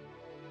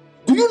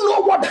 Do you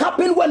know what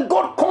happened when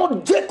God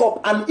called Jacob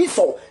and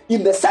Esau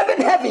in the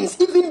seven heavens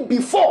even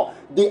before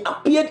they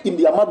appeared in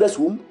their mother's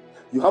womb?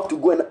 You have to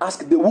go and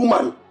ask the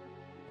woman.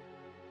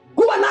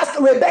 Go and ask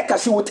Rebecca,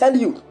 she will tell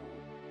you.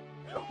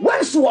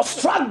 When she was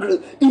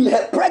struggling in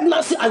her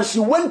pregnancy and she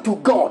went to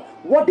God,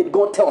 what did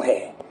God tell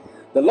her?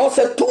 The Lord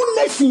said, 2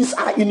 nations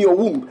are in your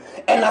womb.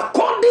 And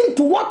according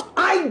to what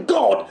I,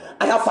 God,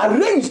 I have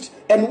arranged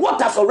and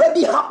what has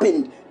already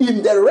happened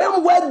in the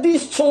realm where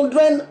these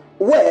children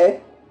were,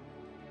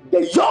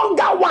 the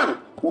younger one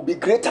will be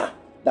greater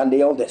than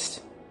the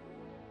eldest.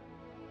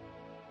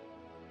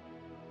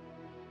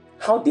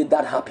 How did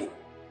that happen?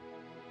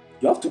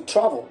 You have to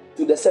travel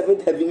to the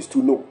seventh heavens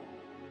to know.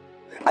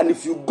 And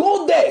if you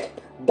go there,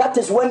 that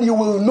is when you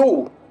will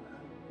know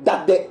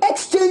that the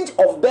exchange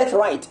of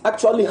birthright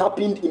actually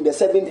happened in the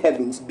seventh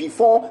heavens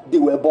before they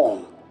were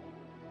born.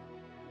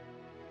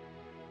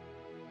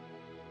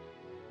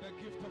 The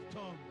gift of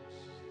tongues.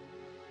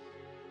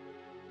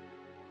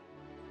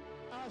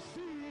 I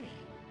see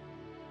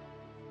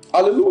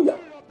Hallelujah. the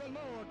Spirit of the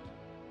Lord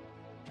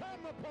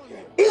come upon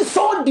you.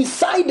 Esau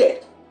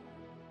decided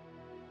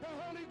The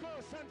Holy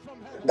Ghost sent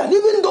from heaven. that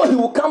even though he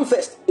will come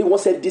first, it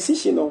was a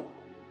decision. No?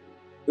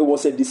 It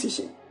was a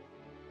decision.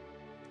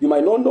 You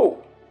might not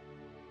know.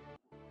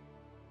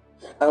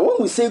 And when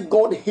we say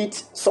God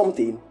hates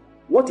something,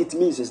 what it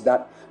means is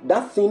that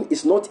that thing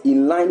is not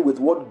in line with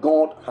what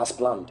God has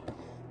planned.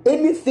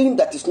 Anything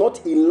that is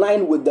not in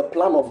line with the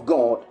plan of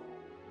God,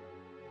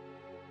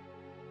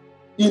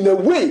 in a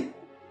way,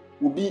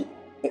 will be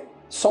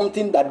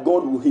something that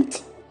God will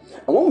hate.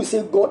 And when we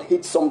say God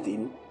hates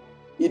something,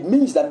 it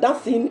means that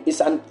that thing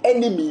is an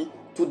enemy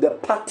to the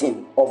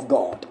pattern of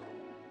God.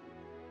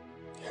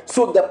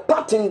 So the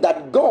pattern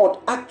that God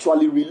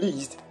actually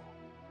released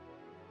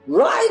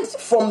right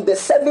from the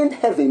seventh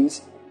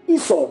heavens,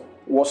 Esau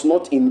was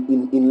not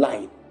in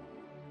line.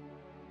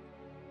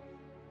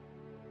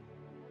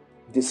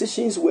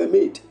 Decisions were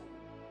made.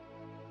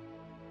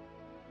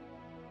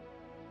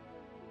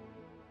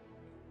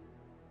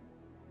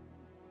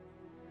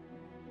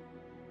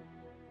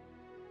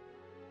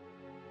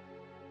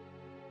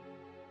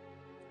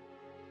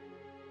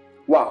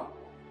 Wow.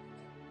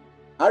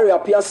 Ari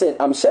Appiah said,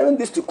 I'm sharing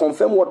this to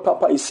confirm what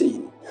Papa is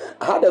saying.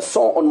 I had a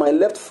sore on my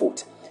left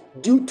foot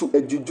due to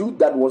a juju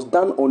that was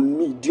done on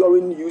me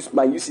during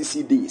my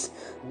UCC days.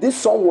 This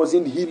song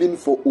wasn't healing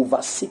for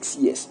over 6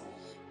 years.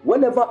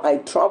 Whenever I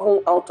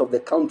travel out of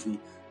the country,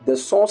 the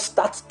sore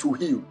starts to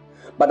heal.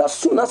 But as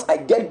soon as I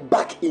get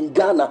back in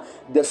Ghana,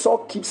 the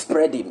sore keeps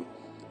spreading.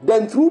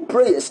 Then through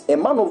prayers, a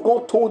man of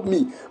God told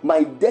me,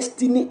 my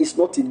destiny is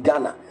not in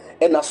Ghana.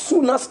 And as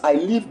soon as I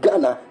leave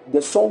Ghana,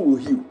 the soul will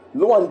heal.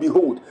 Lo and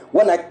behold,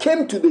 when I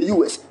came to the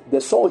US,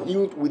 the soul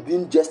healed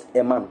within just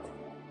a month.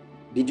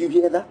 Did you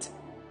hear that?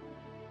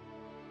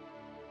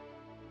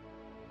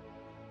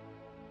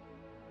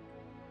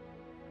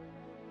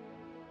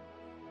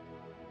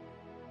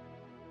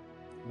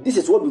 This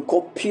is what we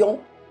call pure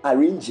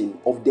arranging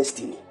of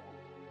destiny.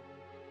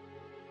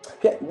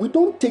 We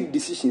don't take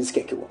decisions,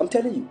 Keke. I'm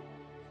telling you.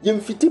 I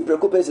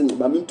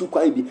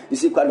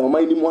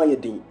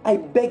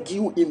beg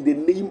you in the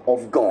name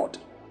of God.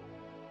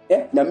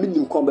 I'm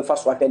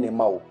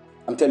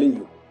telling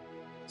you.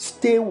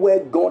 Stay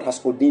where God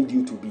has ordained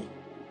you to be.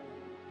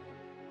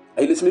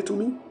 Are you listening to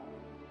me?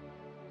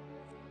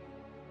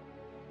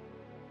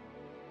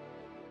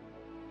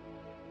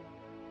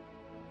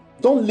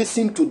 Don't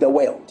listen to the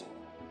world.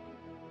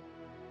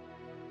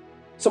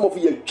 Some of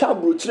you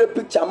have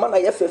picture man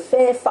I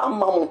fair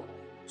farm.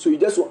 So you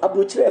just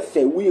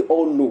fair. We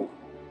all know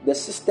the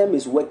system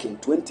is working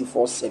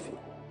 24/7.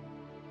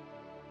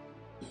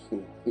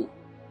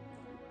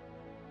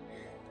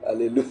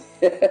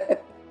 Hallelujah.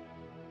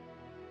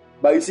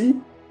 But you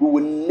see, we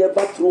will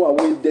never throw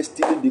away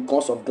destiny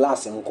because of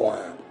glass and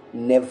coin.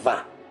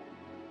 Never.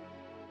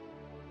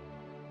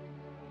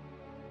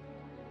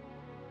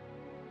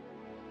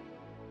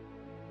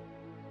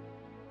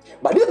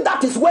 But if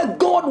that is where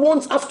God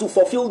wants us to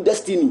fulfill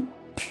destiny,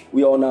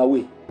 we are on our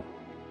way.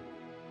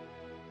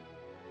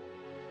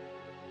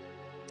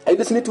 Are you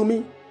listening to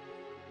me?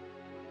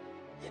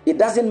 It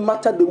doesn't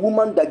matter the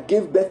woman that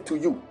gave birth to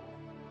you.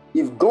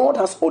 If God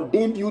has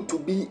ordained you to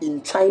be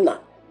in China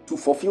to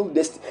fulfill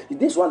destiny,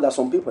 this one that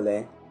some people,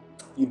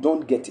 you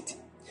don't get it.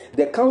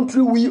 The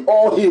country we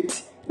all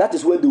hate, that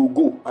is where they will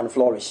go and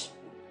flourish.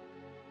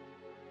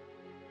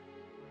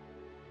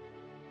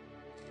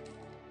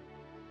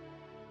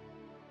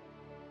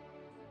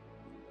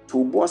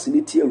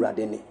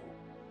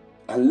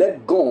 And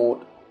let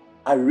God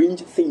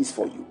arrange things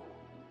for you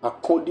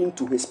according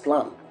to his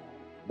plan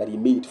that he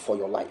made for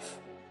your life.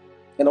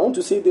 And I want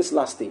to say this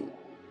last thing.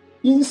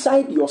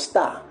 Inside your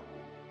star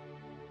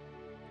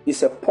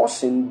is a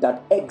person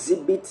that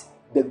exhibits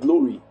the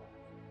glory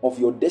of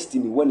your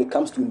destiny when it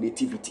comes to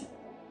nativity.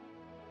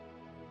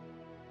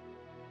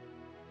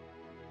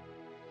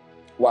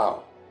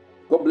 Wow.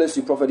 God bless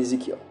you, Prophet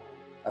Ezekiel.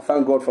 I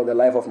thank God for the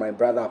life of my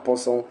brother,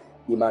 Apostle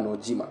Emmanuel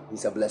Jima.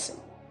 He's a blessing.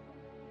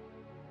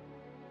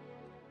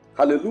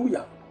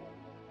 Hallelujah.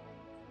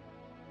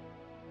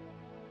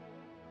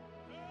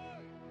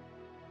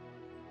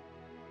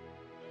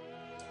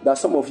 There are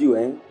some of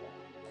you,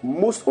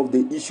 most of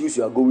the issues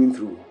you are going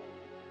through,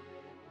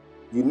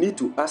 you need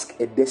to ask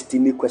a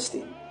destiny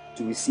question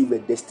to receive a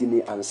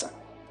destiny answer.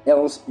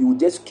 Else, you will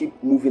just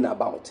keep moving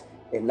about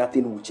and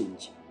nothing will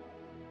change.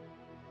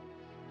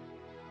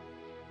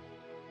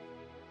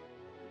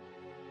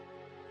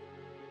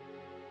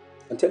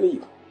 I'm telling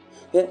you.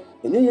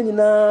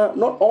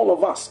 Not all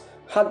of us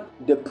had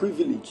the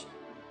privilege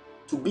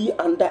to be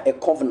under a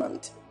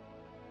covenant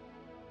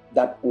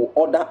that will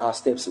order our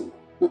steps.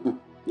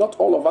 Not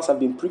all of us have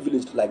been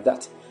privileged like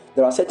that.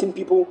 There are certain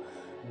people,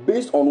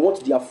 based on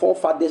what their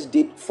forefathers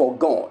did for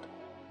God,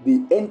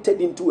 they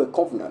entered into a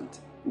covenant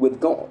with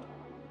God.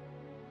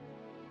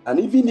 And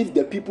even if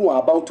the people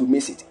are about to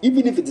miss it,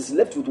 even if it is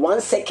left with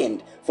 1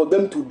 second for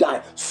them to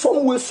die,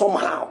 some way,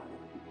 somehow,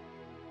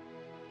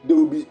 they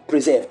will be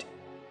preserved.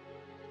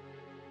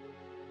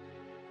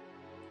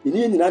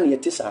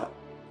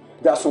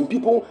 There are some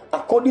people,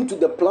 according to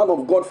the plan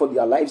of God for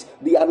their lives,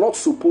 they are not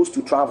supposed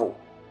to travel.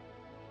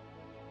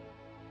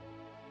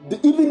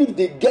 Even if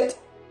they get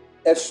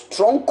a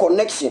strong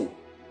connection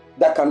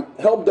that can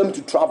help them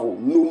to travel,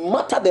 no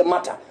matter the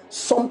matter,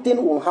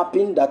 something will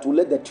happen that will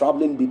let the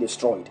traveling be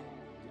destroyed.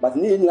 But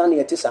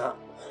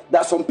there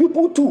are some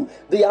people too,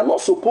 they are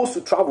not supposed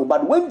to travel,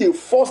 but when they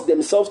force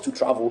themselves to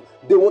travel,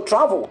 they will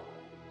travel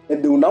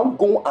and they will now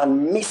go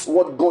and miss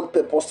what God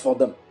purposed for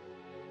them.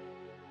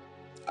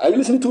 Are you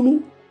listening to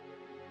me?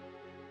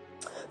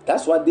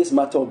 That's why this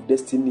matter of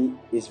destiny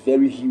is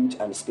very huge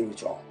and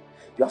spiritual.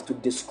 You have to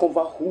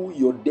discover who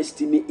your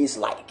destiny is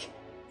like,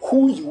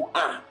 who you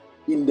are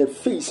in the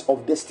face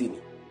of destiny.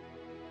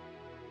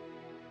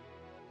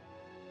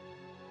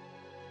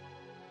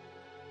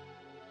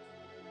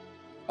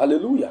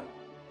 Hallelujah.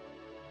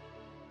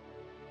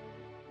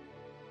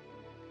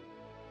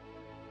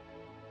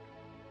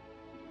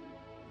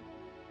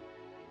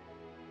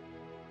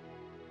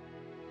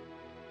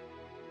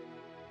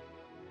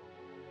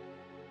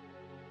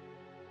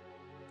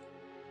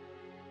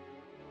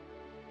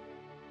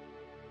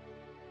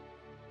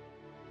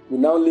 We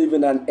now live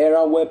in an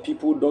era where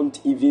people don't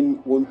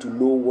even want to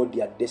know what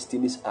their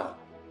destinies are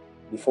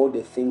before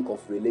they think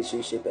of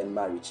relationship and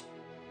marriage.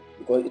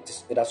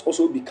 Because it has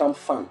also become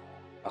fun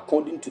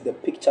according to the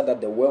picture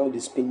that the world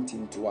is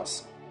painting to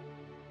us.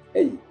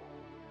 Hey,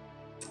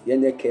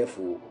 you're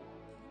careful.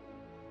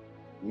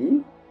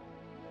 We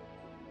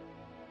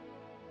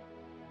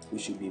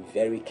should be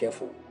very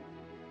careful.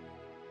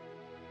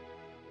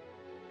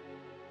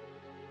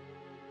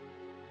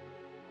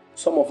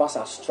 Some of us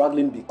are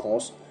struggling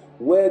because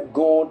where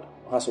God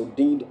has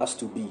ordained us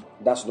to be,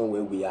 that's not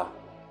where we are.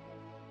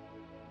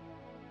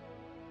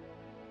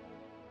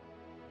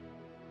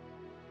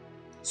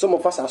 Some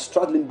of us are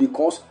struggling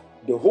because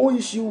the whole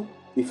issue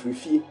is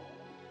fear.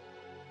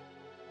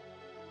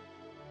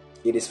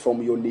 It is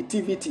from your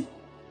nativity.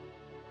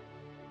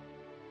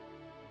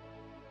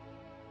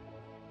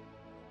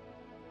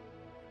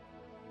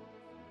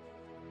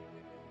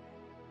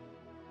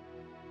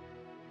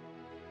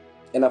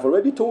 And I've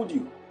already told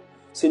you,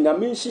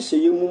 there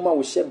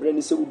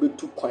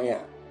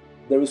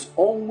is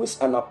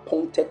always an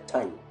appointed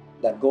time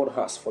that God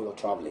has for your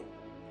traveling.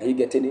 Are you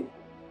getting it?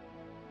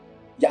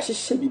 You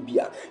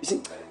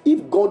see,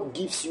 if God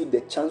gives you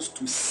the chance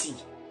to see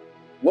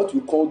what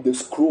we call the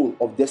scroll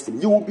of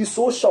destiny, you will be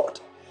so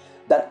shocked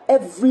that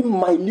every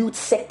minute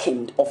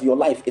second of your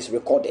life is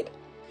recorded.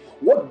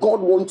 What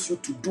God wants you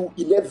to do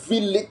in every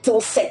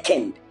little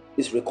second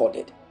is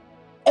recorded.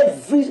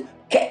 Every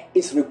care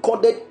is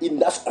recorded in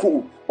that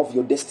scroll of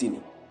your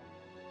destiny.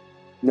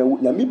 Now, you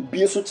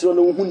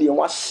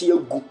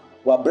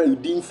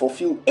didn't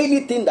fulfill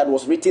anything that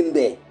was written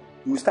there.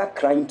 You start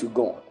crying to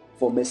God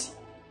for mercy.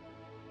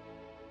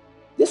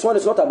 This one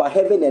is not about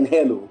heaven and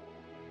hell.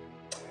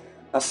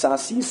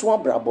 Asasi so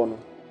abrabon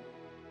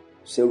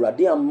se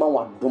urade amma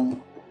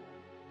wadom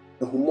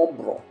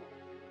ehumobro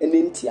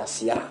ene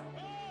ntiasia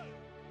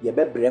ye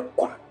bebre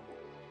kwa.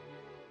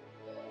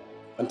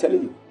 I'm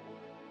telling you,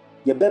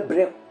 ye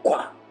bebre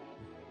kwa.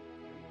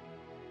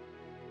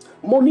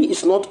 Money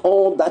is not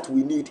all that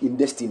we need in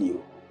destiny.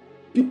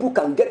 People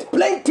can get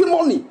plenty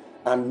money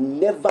and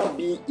never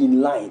be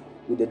in line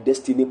with the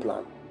destiny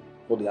plan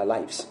for their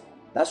lives.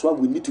 That's why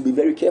we need to be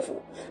very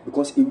careful,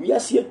 because if we are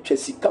here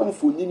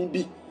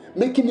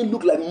making it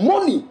look like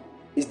money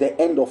is the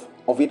end of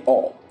it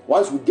all.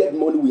 Once we get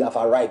money, we have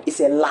arrived. It's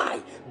a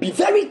lie. Be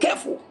very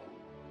careful.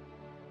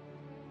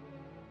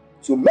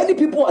 So many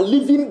people are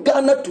leaving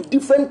Ghana to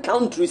different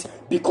countries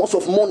because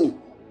of money.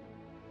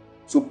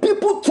 So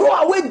people throw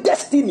away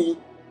destiny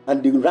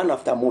and they run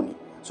after money.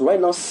 So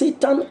right now,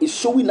 Satan is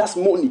showing us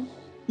money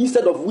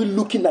instead of we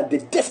looking at the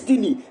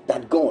destiny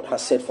that God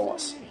has set for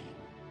us.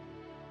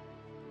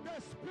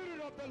 The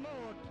Spirit of the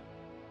Lord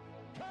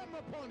come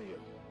upon you.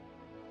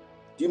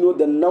 Do you know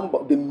the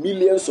number, the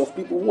millions of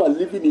people who are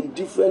living in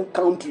different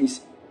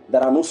countries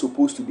that are not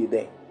supposed to be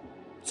there?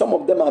 Some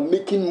of them are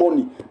making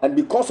money, and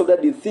because of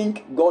that, they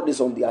think God is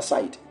on their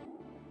side.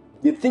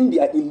 They think they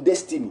are in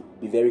destiny.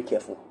 Be very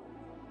careful.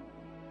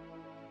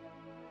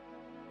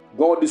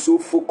 God is so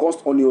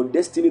focused on your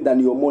destiny than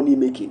your money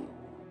making.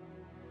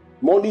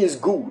 Money is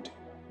good,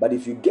 but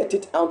if you get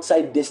it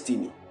outside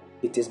destiny,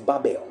 it is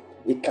Babel.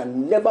 It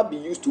can never be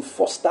used to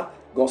foster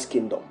God's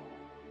kingdom.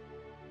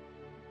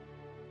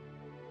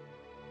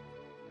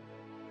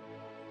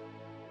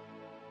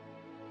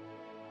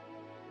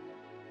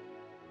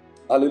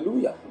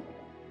 Hallelujah.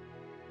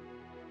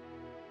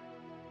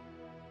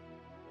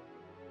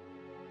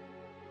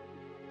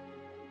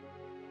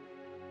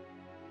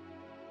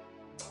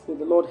 May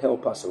the Lord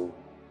help us, oh.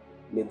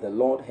 May the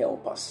Lord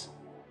help us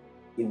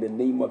in the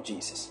name of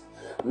Jesus.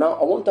 Now,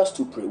 I want us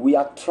to pray. We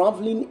are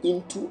traveling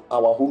into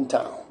our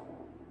hometown.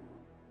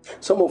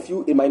 Some of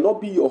you, it might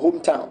not be your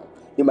hometown.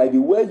 It might be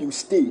where you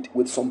stayed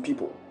with some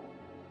people.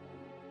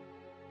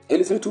 Hey,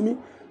 listen to me.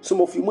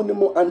 Some of you,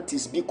 more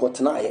aunties be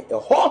cotton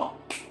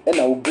and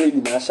I will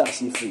bring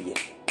you free.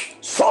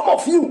 Some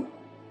of you,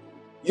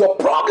 your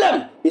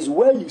problem is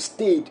where you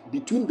stayed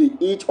between the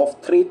age of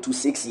 3 to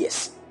 6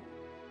 years.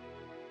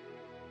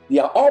 They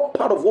are all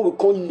part of what we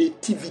call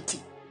nativity.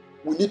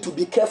 We need to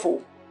be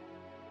careful.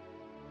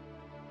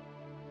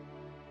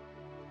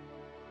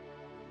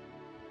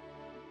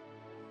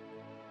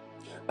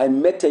 I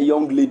met a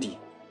young lady.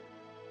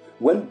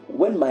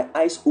 When my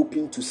eyes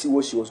opened to see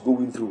what she was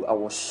going through, I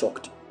was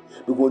shocked.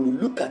 But when you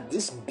look at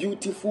this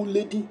beautiful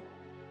lady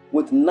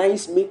with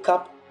nice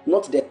makeup,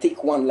 not the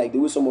thick one like the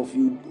way some of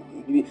you,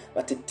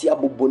 but a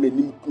tiabo bonnet,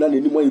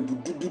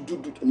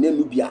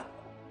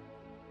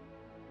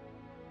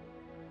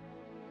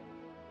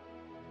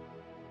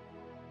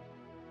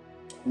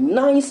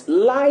 nice,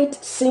 light,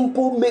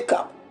 simple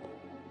makeup.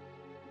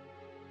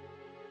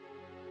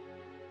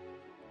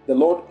 The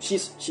Lord, she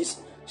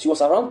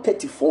was around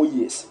 34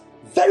 years.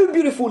 Very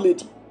beautiful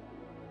lady.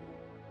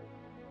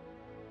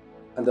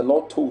 And the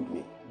Lord told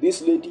me,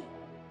 this lady,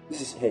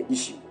 this is her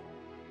issue.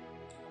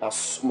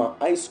 As my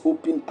eyes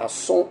opened, I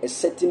saw a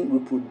certain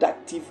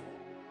reproductive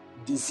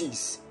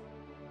disease.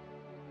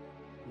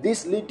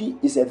 This lady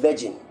is a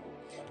virgin.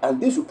 And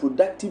this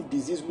reproductive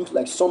disease looks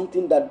like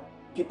something that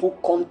people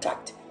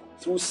contact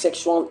through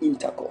sexual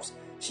intercourse.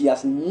 She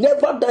has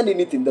never done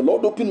anything. The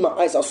Lord opened my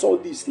eyes. I saw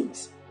these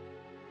things.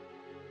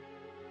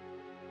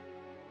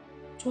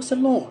 It was the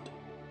Lord.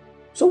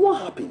 So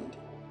what happened?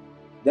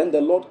 Then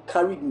the Lord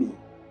carried me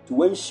to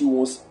when she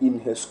was in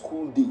her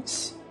school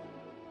days,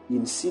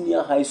 in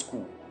senior high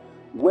school,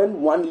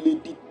 when one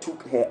lady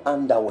took her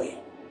underwear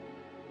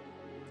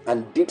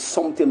and did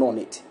something on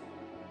it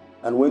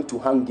and went to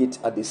hang it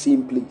at the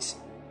same place.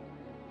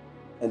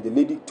 And the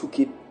lady took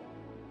it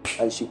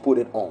and she put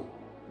it on.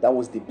 That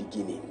was the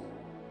beginning.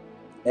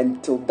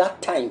 Until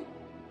that time,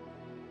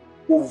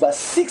 over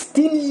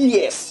 16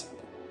 years,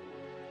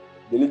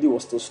 the lady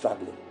was still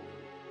struggling.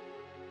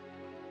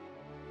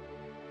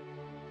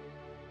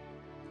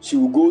 She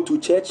will go to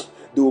church,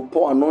 they will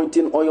pour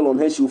anointing oil on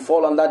her, she will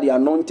fall under the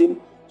anointing,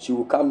 she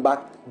will come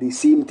back, the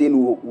same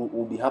thing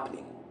will be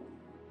happening.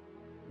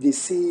 The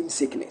same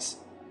sickness.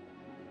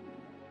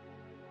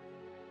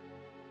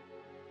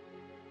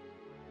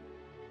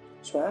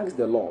 So I asked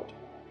the Lord,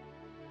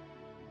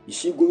 is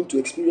she going to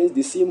experience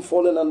the same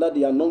falling under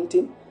the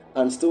anointing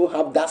and still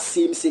have that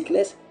same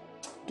sickness?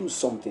 Do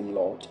something,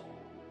 Lord.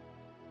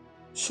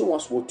 Show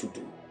us what to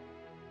do.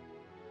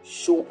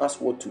 Show us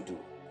what to do.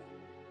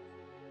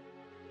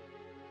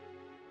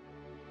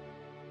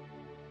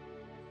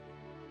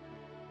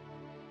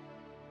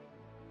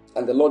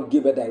 And the Lord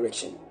gave her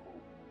direction.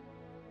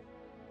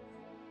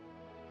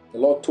 The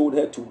Lord told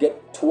her to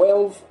get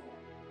 12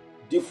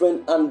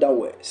 different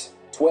underwears,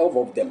 12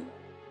 of them,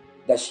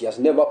 that she has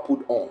never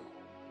put on.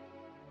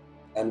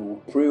 And we'll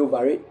pray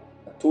over it.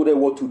 I told her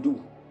what to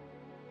do.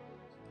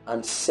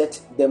 And set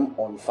them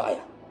on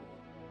fire.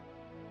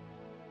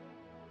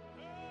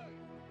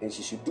 And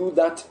she should do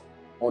that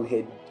on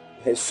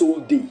her soul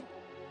day,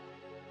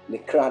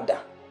 Nekrada.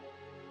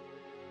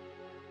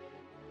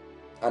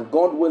 And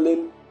God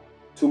willing,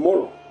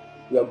 tomorrow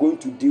we are going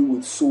to deal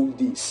with soul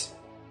days.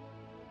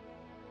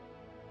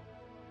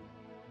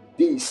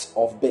 Days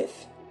of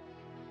birth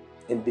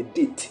and the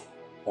date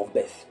of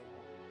birth.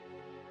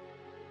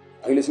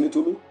 Are you listening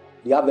to me?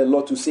 You have a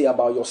lot to say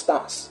about your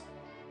stars.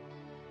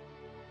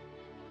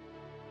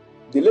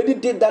 The lady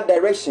did that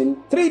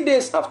direction 3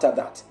 days after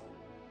that.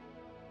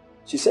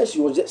 She said she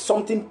was just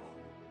something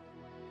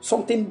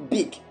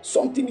big,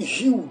 something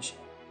huge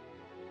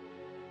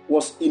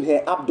was in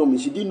her abdomen.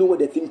 She didn't know where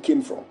the thing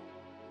came from.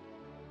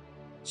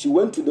 She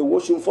went to the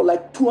washroom for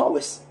like 2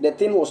 hours. The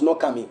thing was not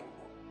coming.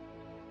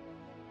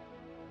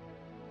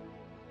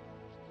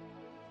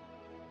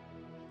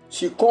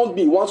 She called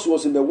me once she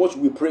was in the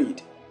washroom. We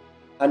prayed.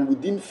 And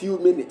within few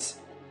minutes,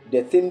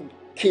 the thing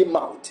came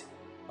out.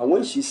 And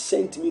when she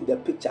sent me the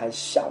picture, I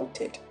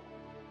shouted.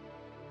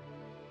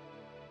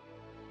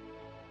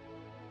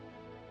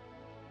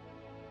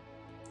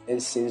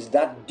 And since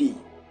that day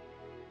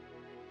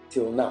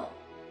till now,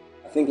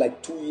 I think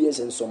like 2 years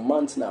and some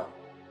months now,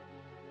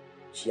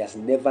 she has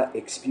never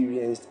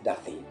experienced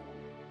that thing.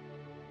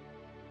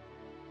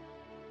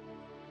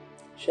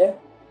 Share.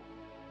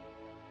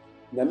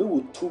 Nyame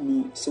will to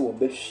me say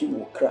obeshi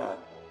wo kra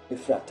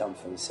efra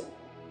tamfonse.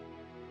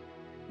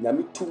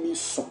 Nyame to me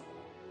so.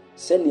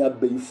 Send ya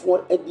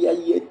beifo ade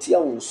aye tia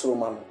won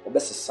soroma no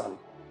obesesa.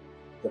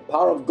 The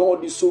power of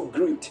God is so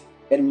great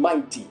and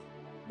mighty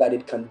that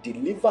it can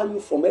deliver you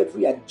from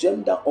every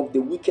agenda of the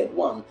wicked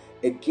one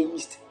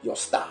against your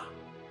star.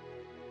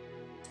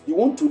 You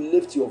want to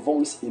lift your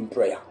voice in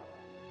prayer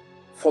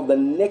for the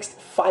next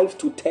 5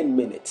 to 10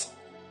 minutes.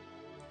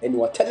 And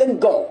you are telling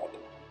God,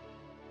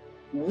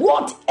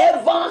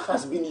 whatever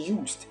has been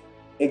used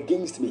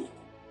against me,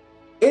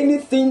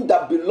 anything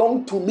that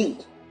belonged to me,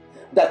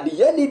 that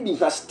the enemy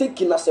has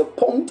taken as a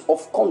point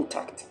of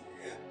contact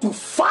to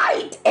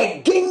fight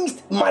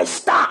against my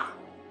star,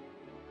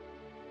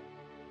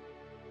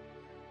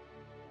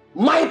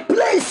 my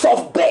place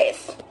of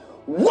birth,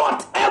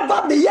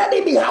 whatever the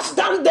enemy has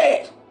done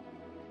there.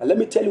 And let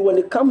me tell you, when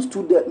it comes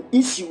to the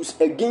issues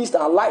against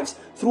our lives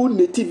through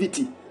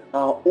nativity,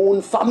 our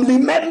own family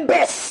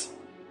members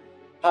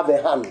have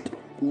a hand,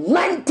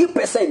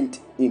 90%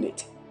 in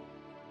it.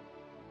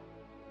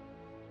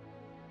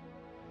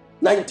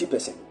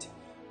 90%.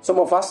 Some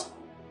of us,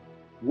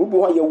 we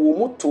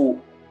want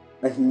to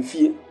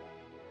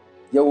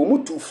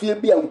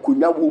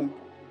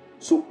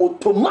so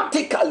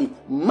automatically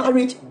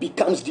marriage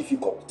becomes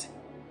difficult.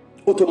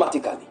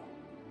 Automatically.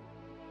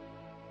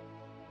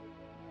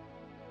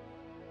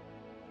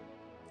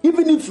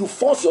 Even if you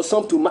force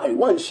yourself to marry,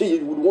 one day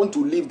you would want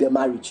to leave the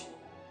marriage.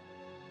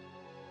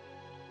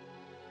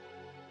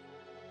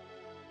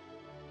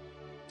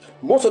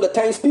 Most of the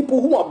times, people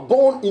who are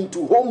born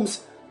into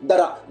homes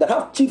that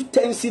have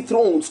chieftaincy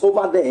thrones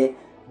over there,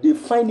 they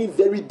find it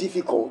very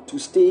difficult to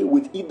stay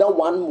with either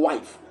one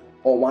wife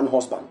or one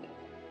husband.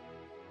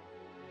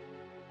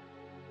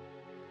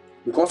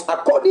 Because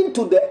according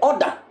to the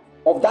order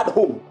of that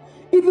home,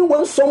 even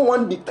when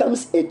someone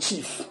becomes a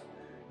chief,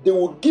 they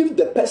will give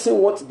the person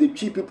what the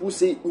chief people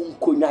say,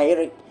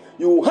 unkonyaere.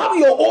 You will have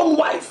your own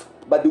wife,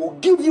 but they will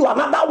give you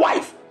another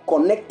wife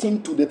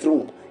connecting to the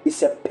throne.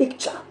 It's a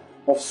picture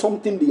of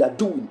something they are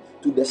doing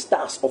to the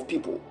stars of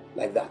people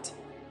like that.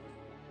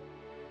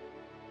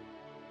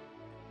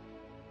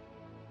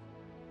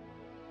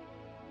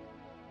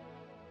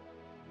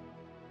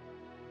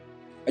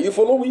 Are you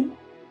following?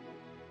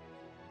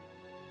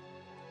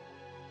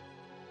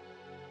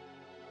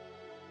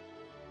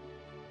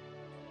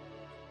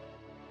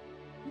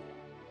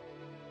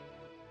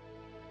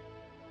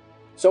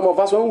 Some of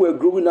us, when we were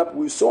growing up,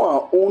 we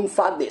saw our own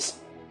fathers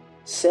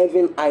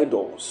serving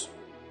idols.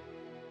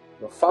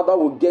 Your father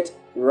would get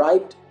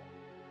ripe,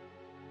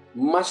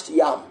 mashed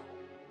yam,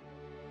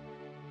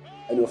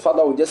 and your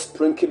father will just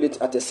sprinkle it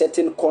at a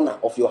certain corner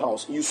of your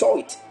house. You saw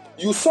it.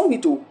 You saw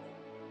it too.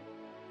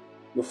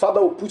 Your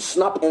father will put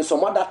snap and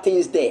some other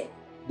things there.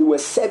 There were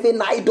 7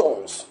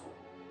 idols.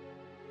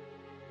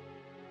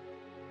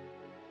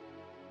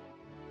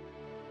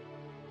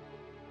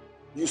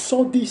 You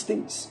saw these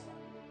things.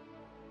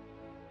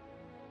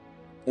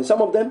 And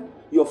some of them,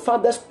 your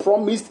fathers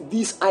promised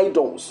these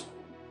idols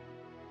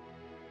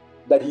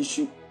that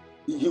he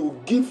will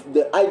give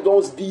the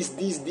idols these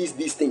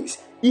things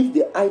if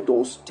the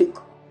idols take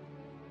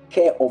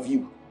care of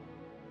you.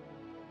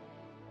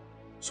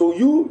 So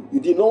you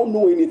did not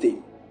know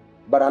anything,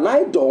 but an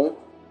idol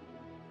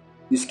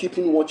is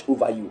keeping watch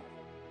over you.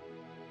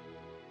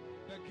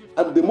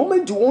 And the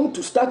moment you want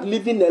to start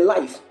living a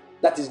life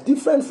that is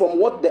different from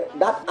what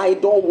that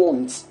idol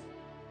wants,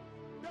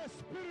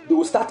 they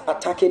will start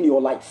attacking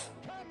your life.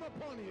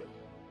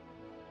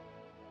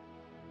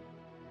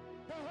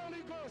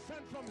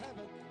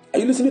 Are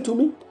you listening to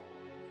me?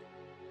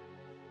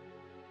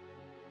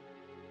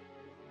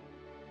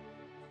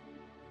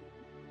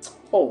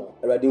 Oh,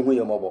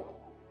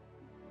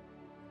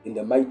 in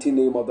the mighty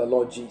name of the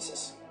Lord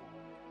Jesus.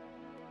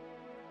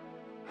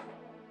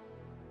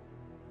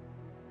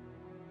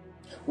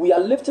 We are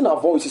lifting our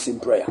voices in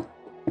prayer.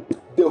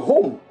 The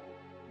home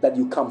that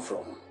you come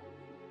from,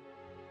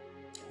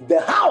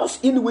 the house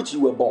in which you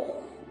were born,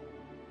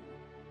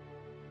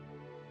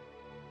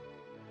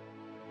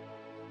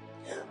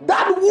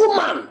 that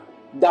woman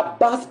that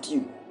birthed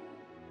you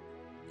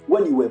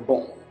when you were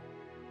born,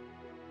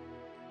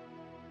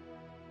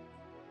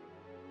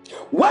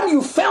 when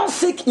you fell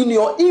sick in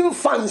your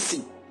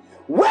infancy,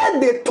 where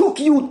they took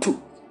you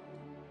to,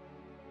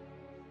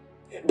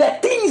 the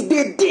things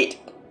they did,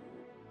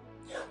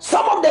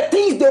 some of the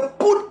things they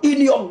put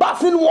in your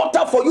bathing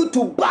water for you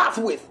to bath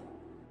with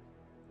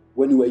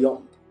when you were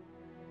young.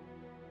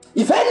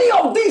 If any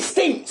of these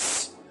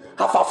things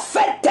have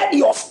affected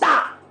your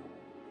star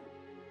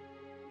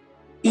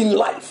in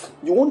life,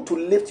 you want to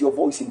lift your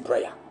voice in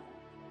prayer.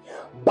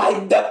 By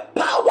the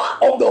power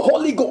of the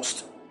Holy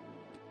Ghost,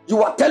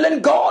 you are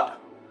telling God,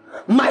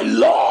 my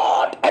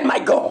Lord and my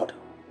God,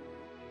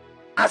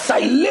 as I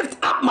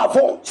lift up my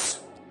voice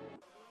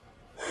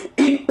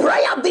in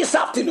prayer this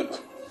afternoon,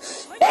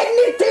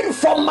 anything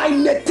from my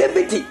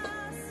nativity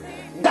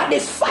that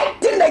is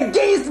fighting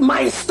against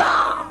my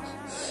star,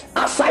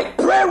 as I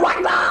pray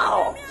right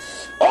now,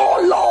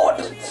 oh Lord,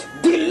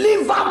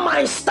 deliver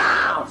my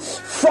star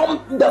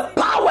from the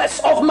powers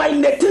of my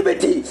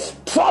nativity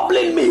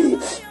troubling me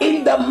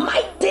in the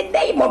mighty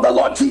name of the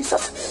Lord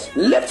Jesus.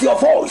 Lift your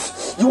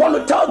voice. You want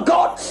to tell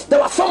God,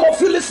 there are some of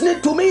you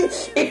listening to me,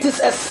 it is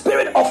a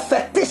spirit of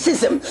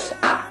fetishism.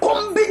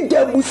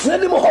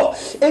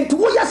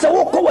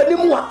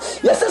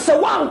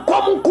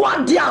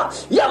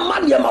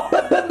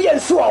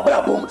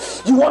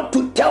 You want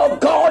to tell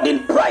God in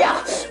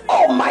prayer,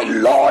 oh my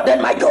Lord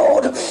and my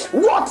God,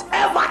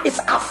 whatever is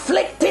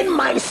afflicting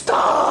my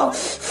star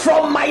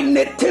from my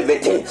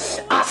nativity,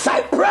 as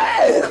I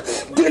pray,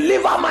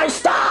 deliver my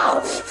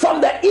star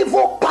from the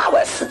evil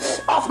powers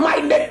of my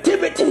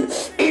nativity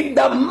in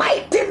the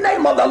mighty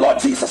name of the Lord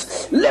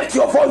Jesus. Lift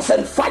your voice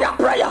and fire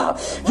prayer.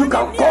 You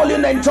can call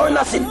in and join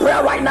us in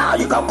prayer right now.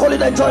 You can call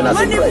in and join us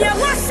in prayer.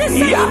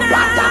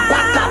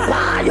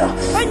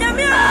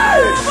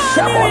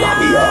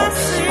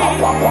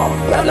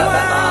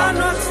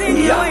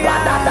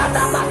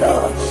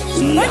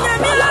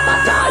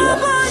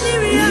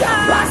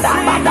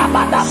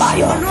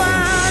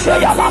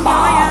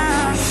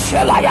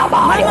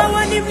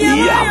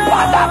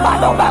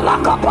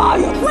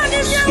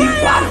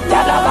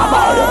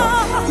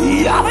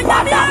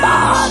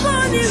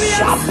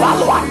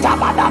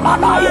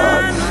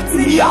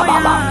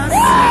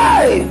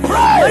 Hey,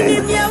 pray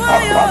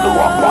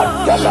upon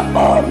the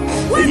Lord.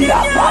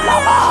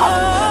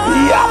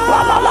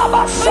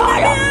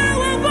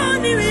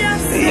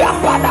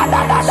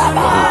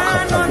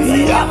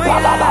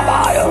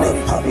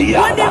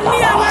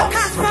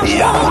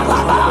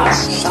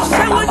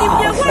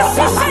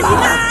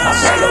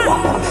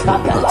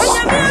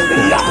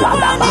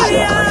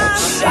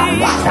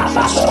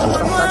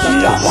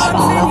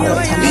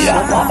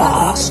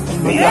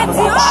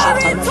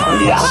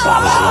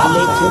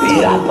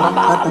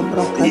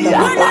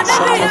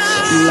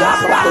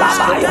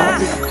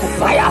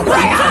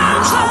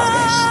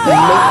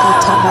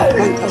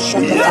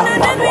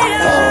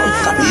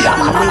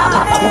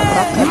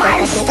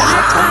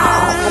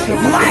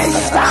 My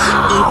star,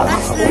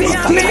 we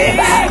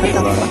deliver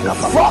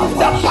from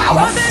the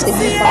powers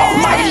of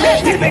my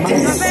nativity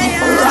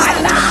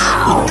right now.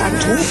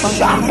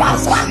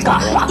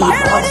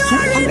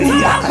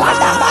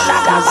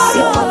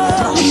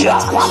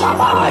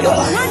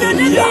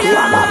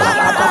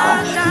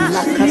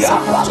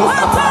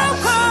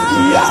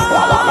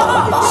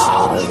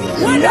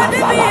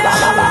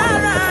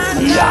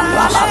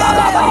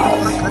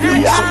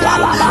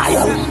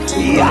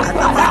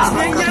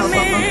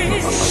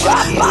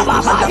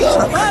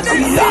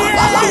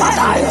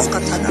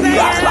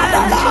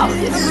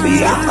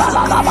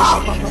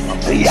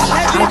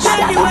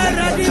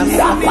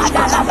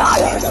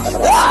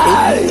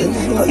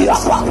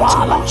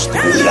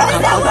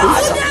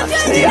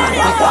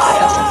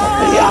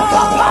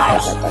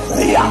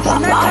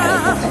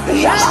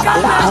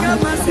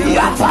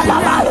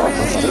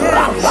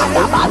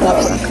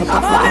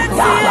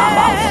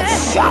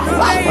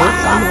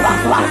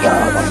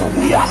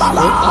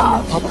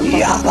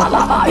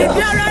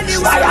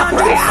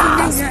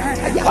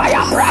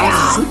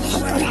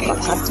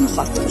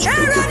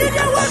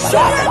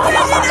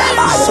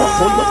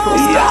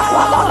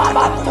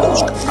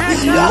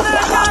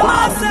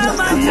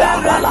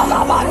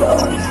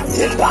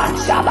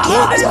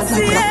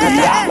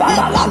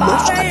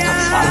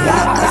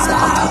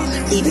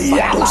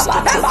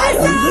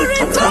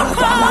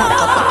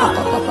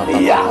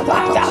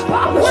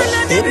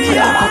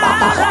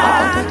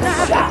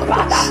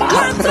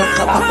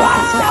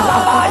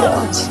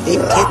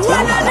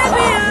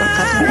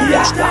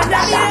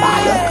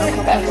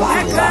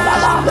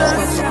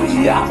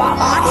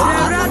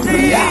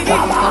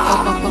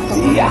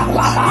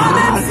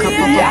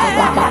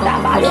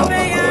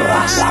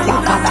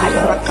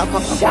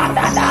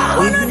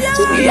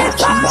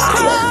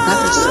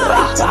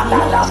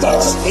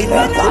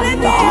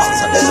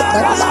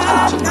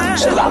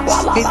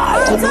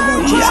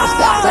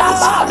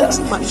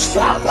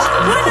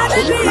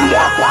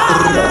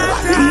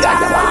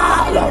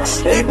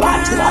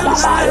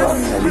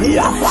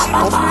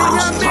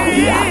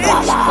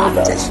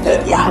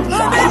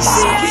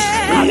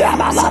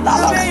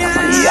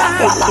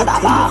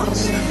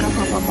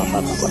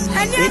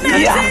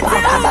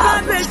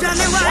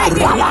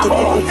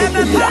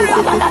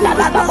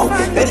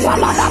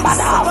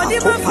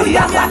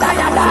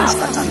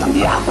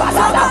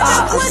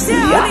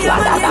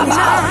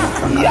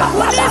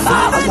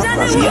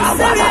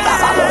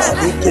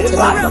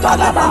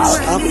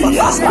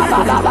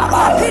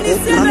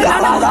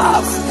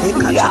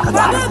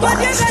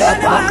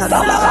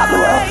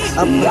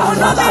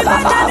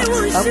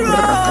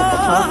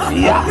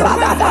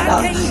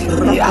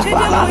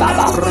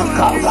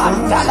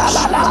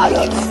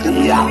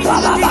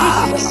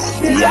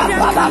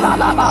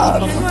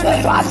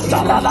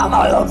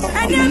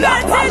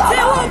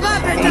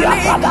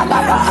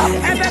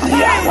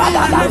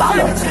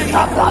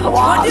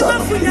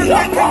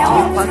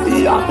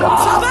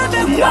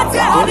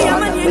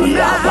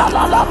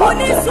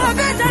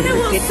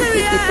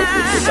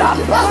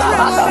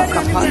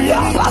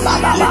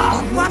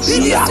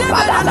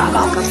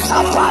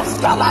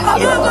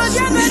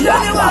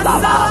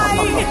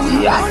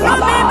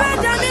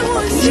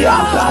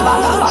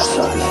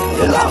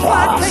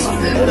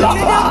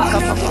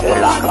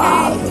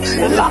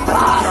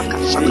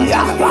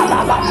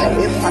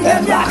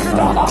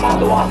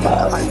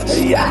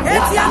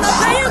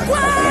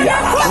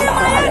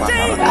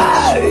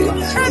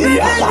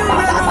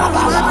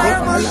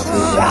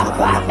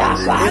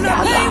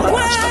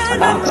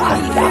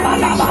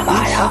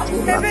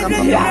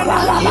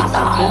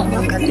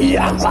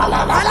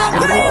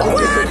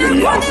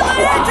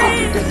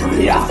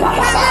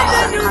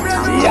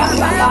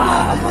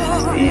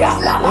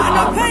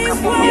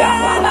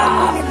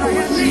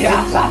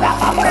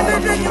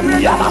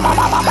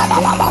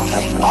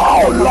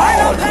 Oh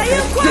Lord,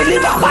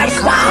 deliver my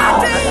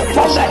soul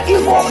from the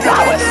evil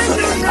powers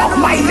of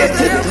my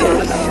nativity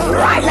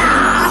right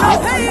now,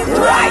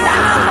 right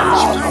now.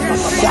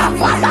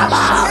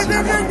 Yapadaba,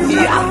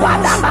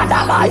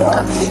 yapadaba,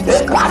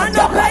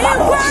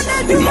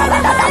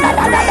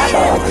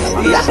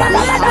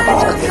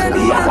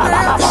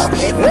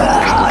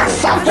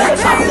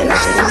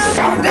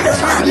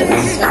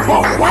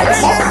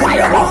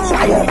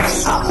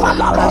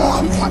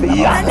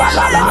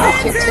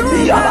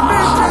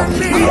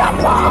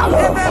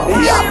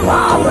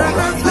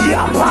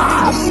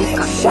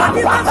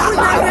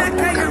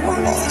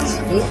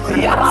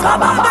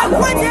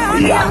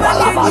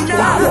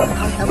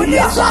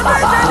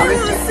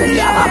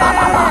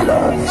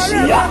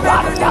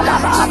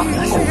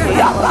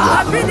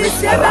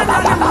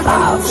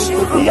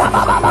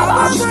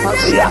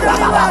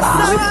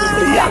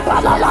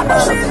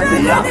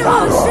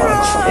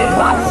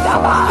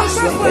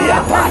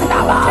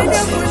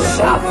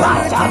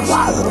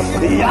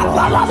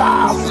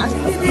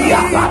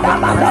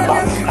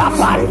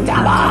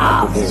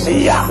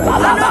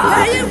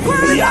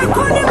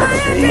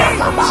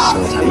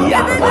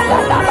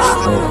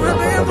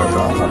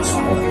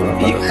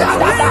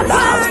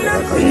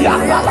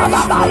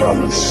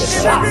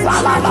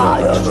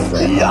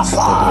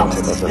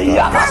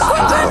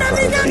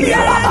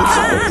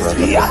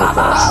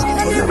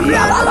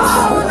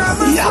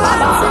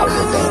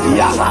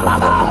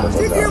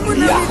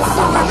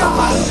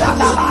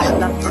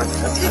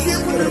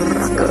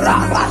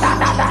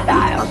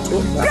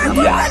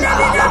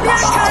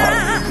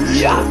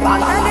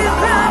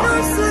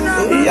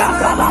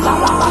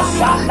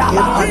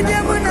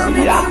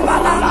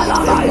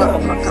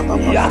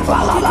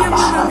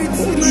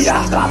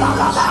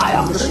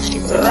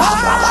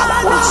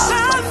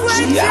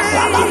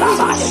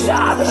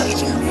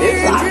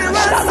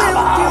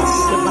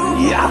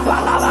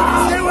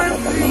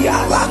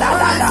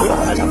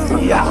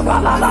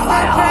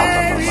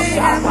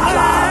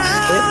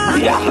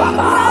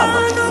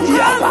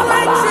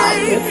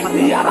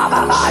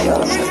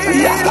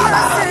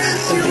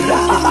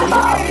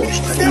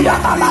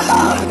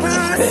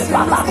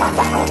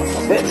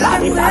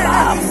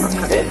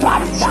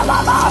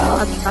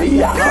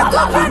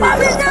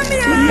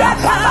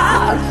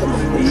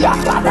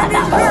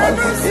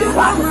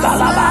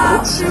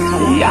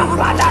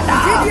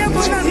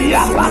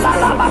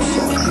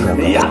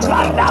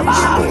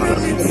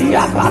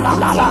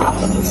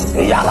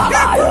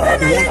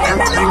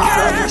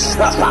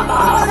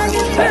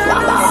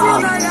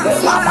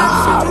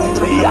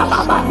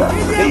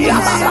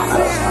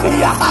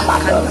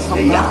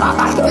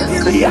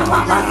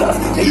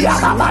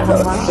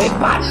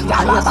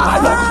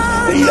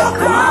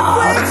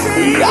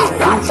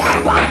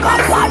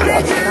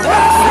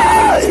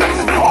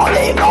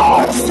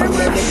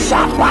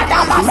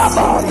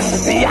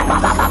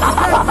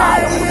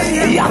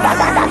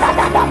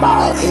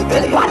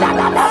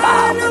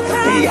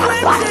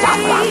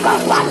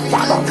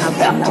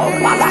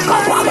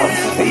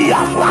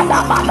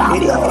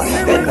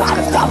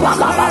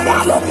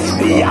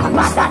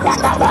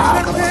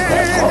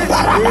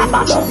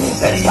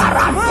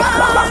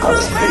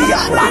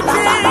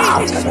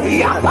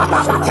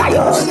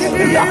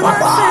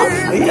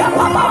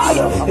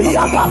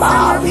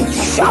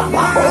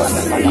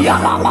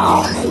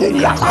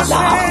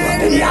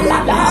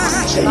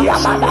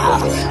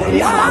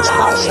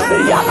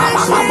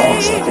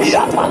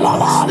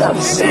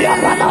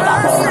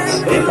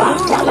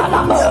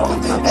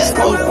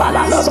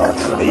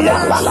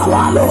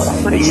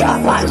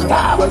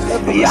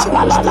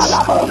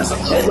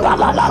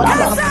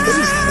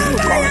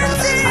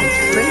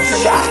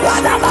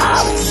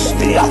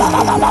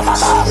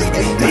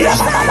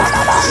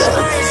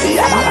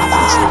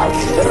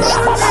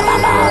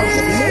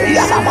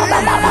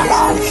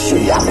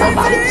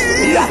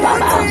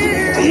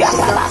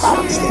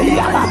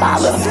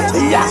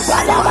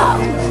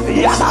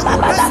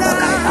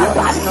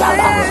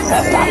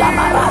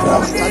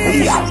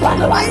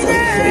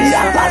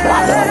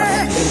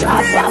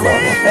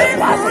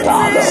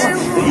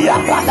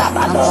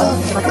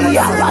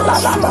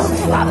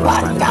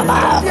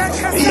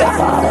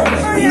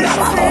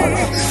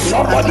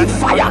 Somebody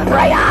fire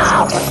prayer.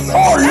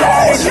 Oh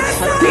Lord,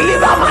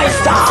 deliver my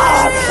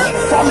star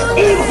from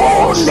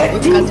evil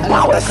deep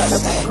powers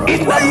in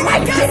the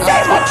mighty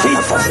name of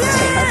Jesus.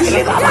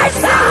 Deliver my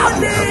star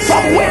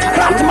from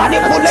witchcraft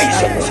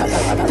manipulations.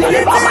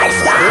 Deliver my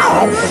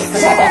star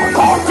from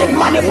occultic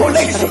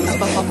manipulations.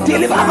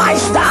 Deliver my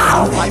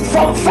star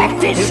from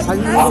fetish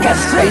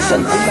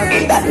orchestration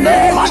in the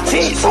name of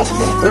Jesus.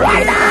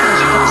 Right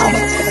now,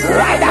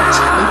 right now.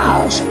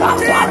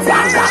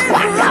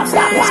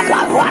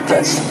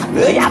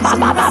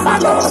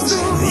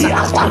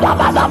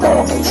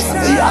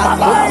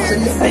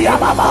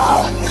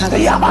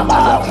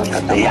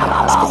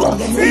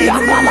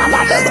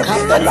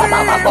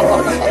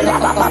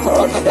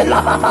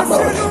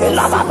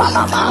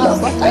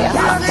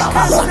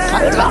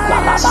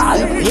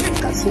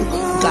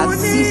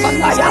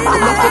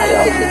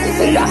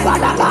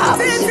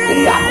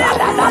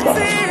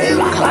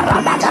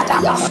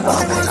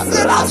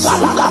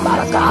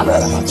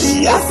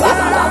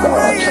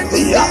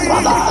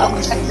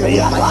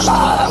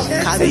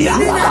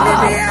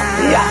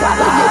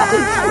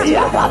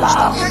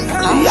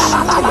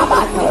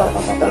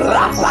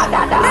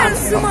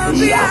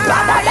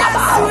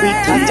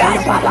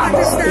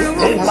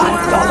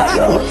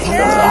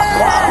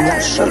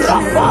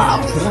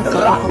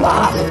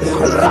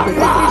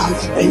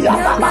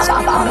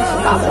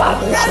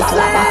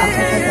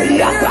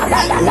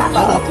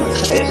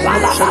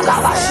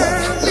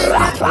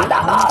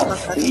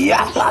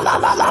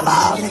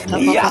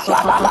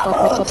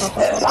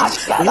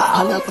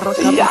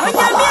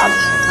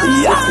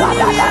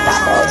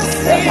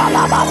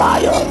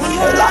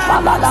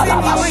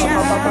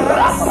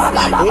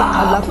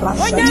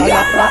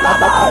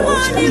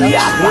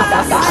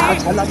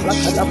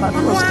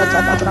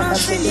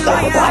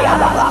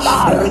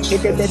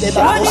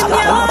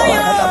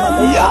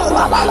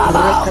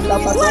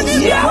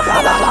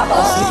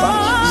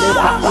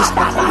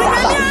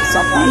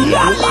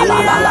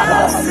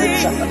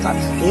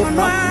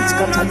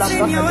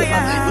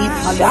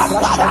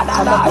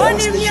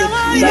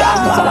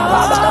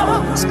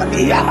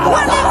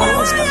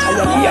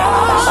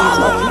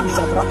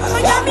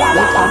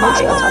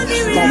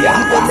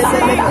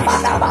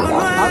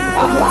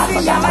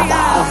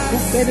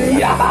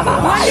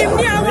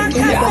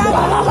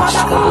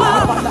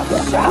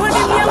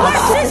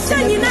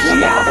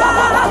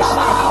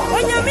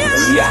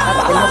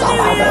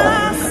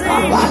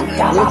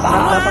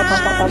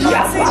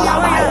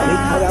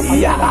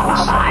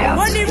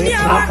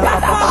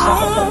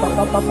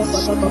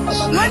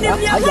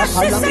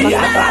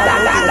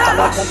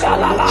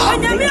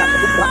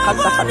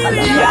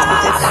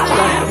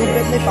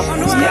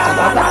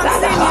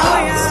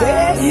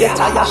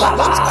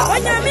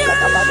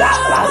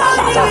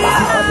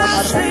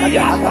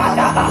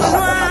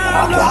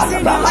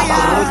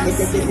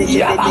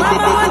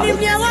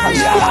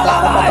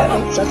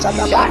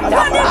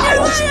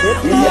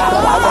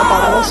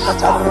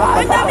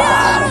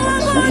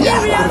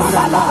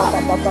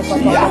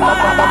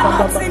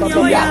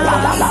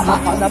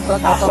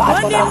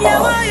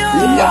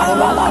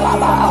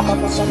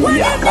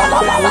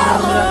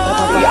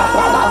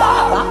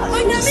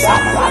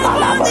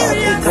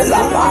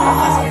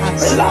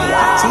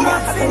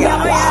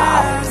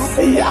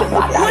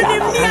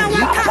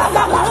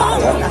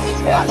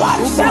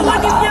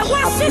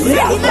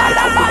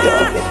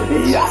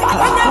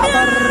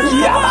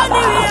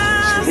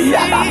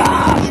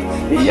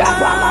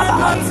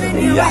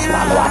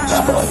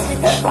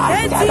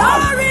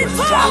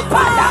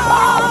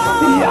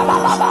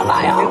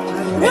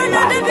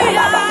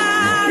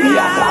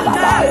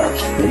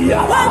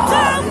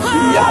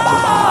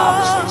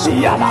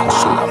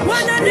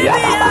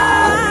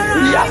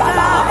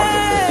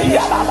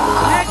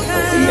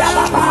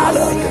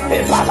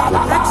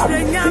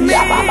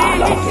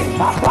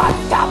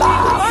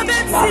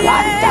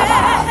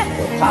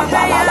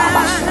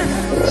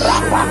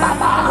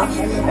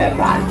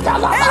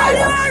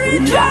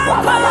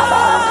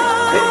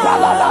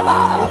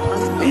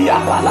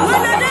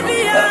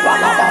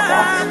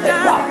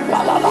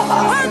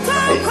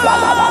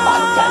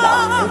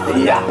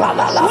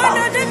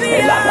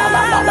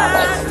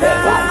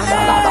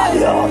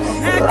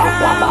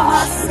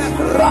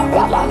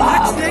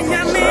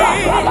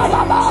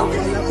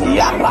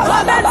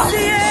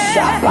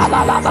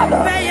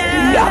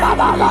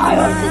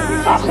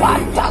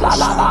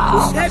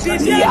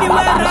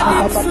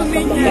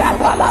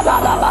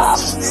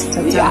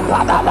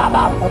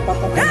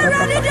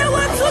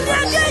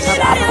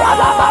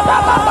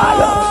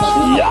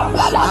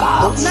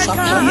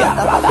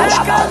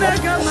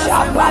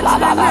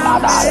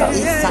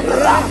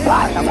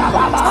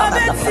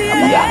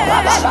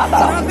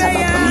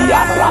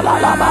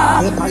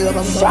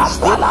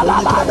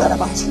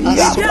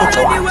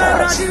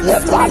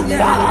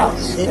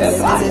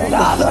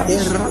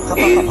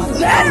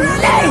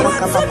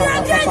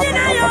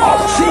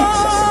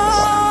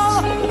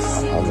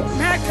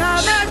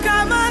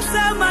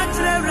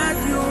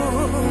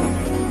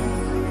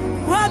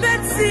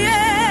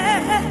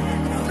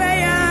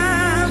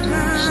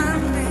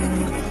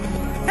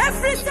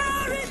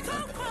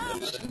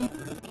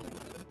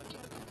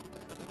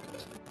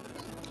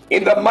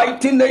 In the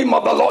mighty name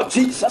of the Lord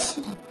Jesus,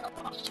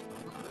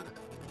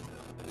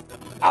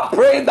 I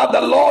pray that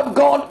the Lord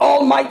God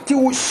Almighty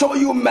will show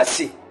you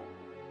mercy.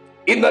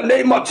 In the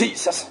name of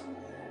Jesus,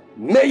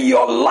 may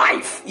your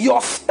life,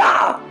 your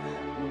star,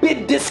 be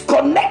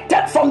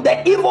disconnected from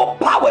the evil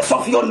powers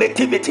of your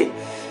nativity.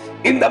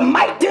 In the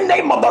mighty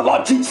name of the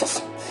Lord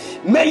Jesus,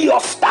 may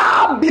your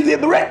star be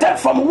liberated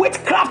from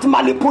witchcraft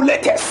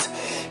manipulators.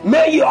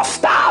 May your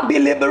star be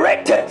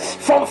liberated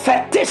from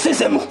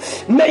fetishism.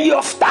 May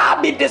your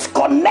star be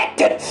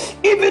disconnected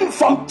even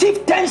from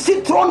chieftaincy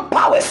throne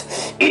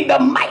powers. In the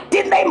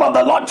mighty name of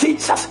the Lord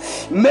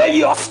Jesus, may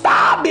your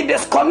star be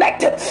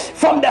disconnected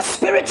from the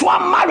spiritual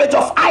marriage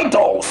of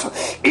idols.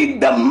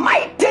 In the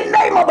mighty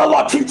name of the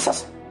Lord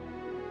Jesus.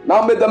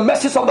 Now may the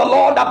mercies of the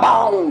Lord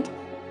abound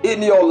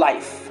in your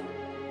life.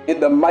 In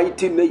the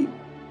mighty name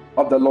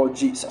of the Lord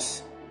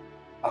Jesus,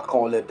 I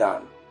call it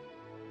done.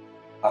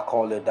 I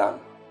call it done.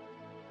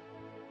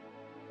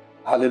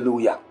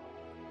 Hallelujah.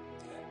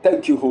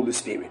 Thank you, Holy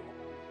Spirit.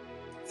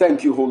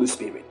 Thank you, Holy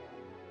Spirit.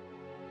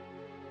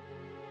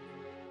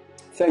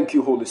 Thank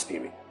you, Holy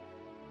Spirit.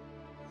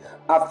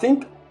 I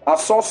think I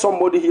saw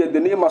somebody here. The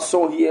name I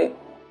saw here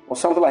was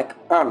something like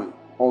Anne.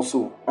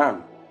 Also,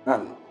 Anne.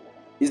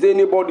 Is there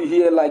anybody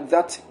here like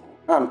that?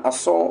 Anne. I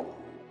saw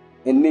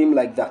a name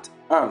like that.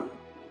 Anne.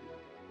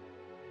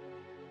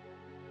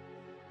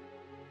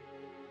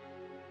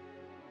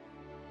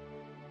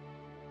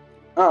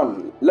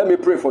 Let me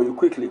pray for you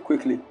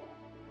quickly.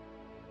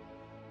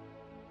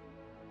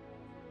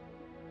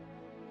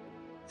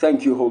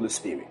 Thank you, Holy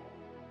Spirit.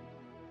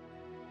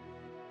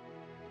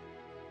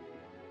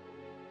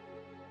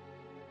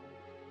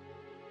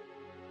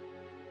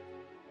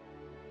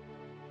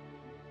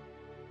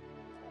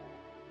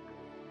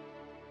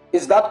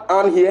 Is that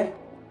Anne here?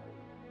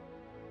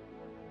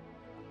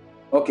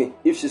 Okay,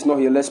 if she's not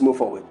here, let's move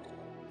forward.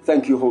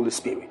 Thank you, Holy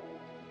Spirit.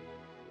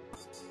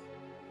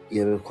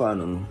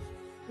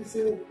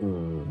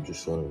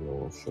 Just want to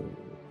know.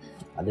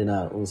 I didn't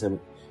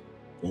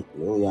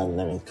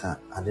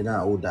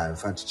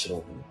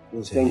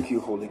Thank you,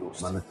 Holy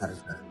Ghost.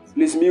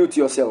 Please mute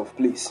yourself,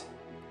 please.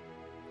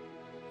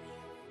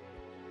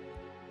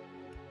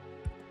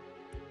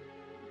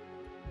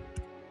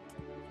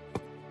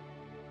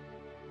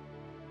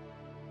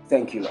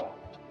 Thank you, Lord.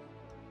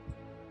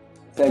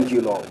 Thank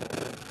you, Lord.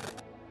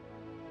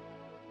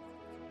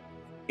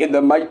 In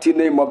the mighty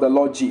name of the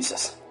Lord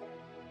Jesus,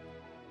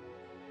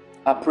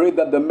 I pray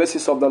that the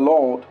mercies of the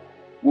Lord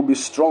will be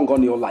strong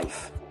on your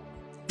life.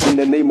 In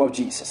the name of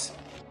Jesus.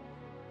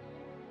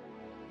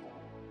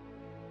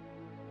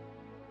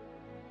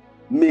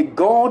 May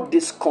God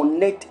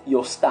disconnect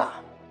your star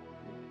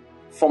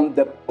from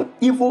the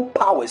evil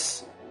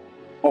powers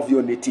of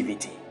your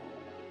nativity.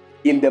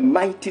 In the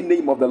mighty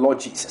name of the Lord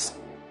Jesus.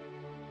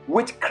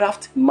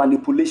 Witchcraft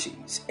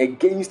manipulations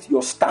against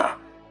your star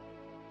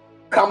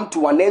come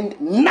to an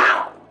end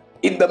now.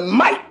 In the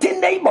mighty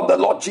name of the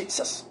Lord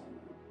Jesus.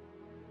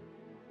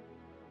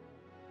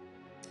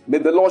 May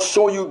the Lord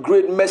show you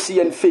great mercy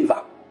and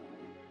favor.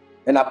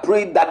 And I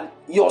pray that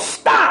your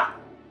star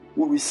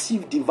will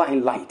receive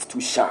divine light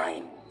to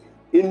shine.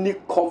 Any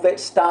covered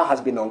star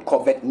has been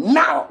uncovered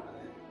now.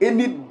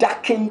 Any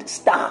darkened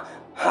star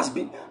has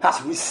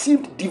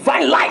received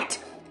divine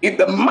light in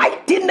the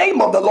mighty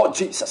name of the Lord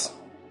Jesus.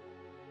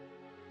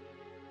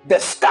 The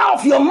star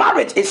of your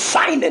marriage is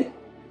shining.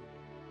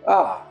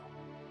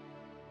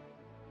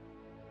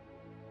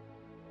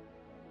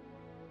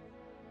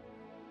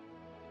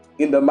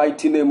 In the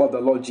mighty name of the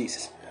Lord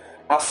Jesus.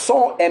 I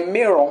saw a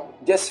mirror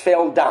just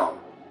fell down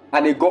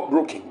and it got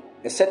broken.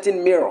 A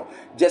certain mirror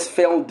just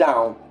fell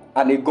down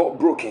and it got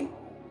broken.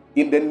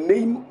 In the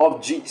name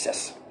of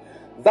Jesus.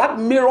 That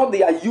mirror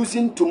they are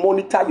using to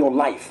monitor your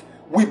life,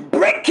 we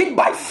break it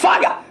by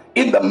fire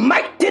in the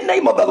mighty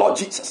name of the Lord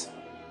Jesus.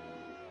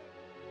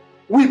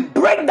 We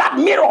break that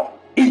mirror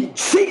in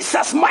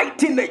Jesus'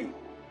 mighty name.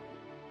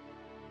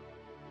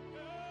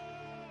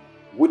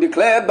 We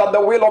declare that the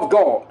will of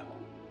God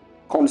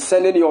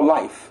concerning your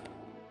life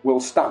will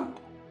stand.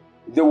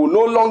 They will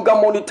no longer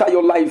monitor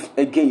your life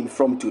again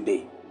from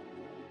today.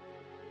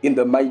 In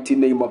the mighty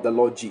name of the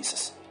Lord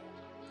Jesus,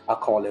 I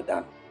call it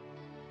done.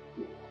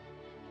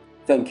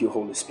 Thank you,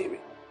 Holy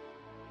Spirit.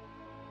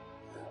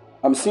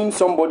 I'm seeing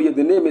somebody,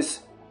 the name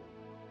is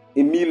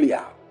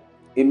Emilia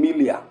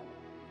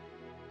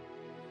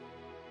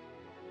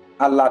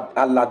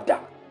Alada.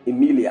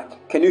 Emilia.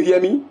 Can you hear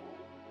me?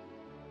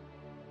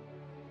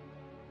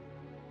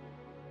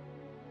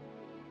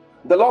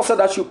 The Lord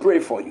said I should pray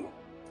for you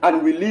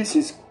and release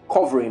his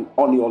covering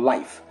on your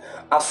life.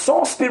 I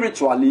saw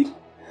spiritually,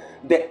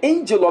 the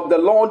angel of the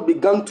Lord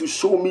began to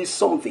show me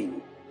something.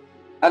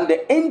 And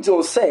the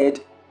angel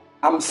said,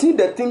 I'm seeing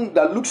the thing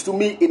that looks to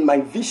me in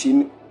my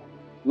vision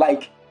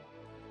like,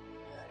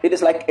 it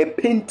is like a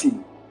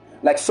painting,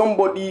 like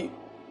someone's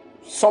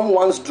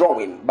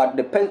drawing, but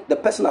the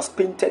person has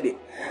painted it.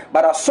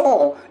 But I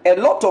saw a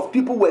lot of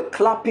people were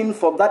clapping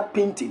for that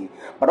painting.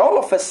 But all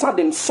of a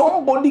sudden,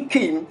 somebody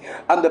came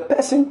and the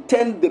person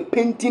turned the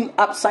painting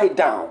upside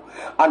down.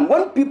 And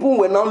when people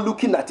were now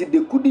looking at it,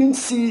 they couldn't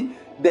see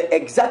the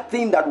exact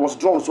thing that was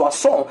drawn. So I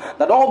saw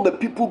that all the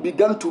people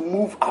began to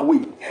move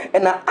away.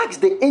 And I asked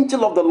the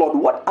angel of the Lord,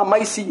 what am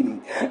I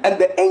seeing? And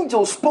the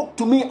angel spoke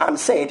to me and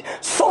said,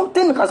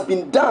 something has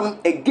been done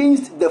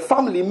against the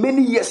family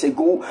many years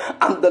ago,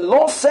 and the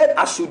Lord said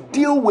I should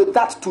deal with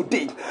that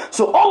today.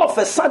 So all of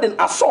a sudden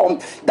I saw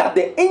that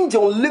the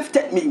angel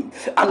lifted me.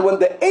 And when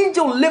the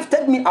angel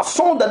lifted me, I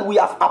saw that we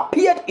have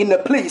appeared in a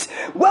place.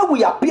 Where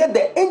we appeared,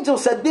 the angel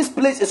said this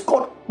place is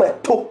called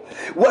Beto.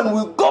 When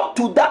we got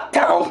to that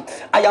town,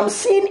 I am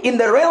seeing in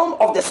the realm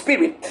of the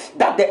spirit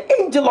that the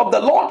angel of the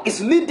Lord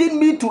is leading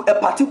me to a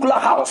particular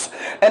house,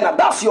 and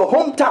that's your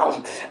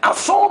hometown. I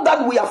saw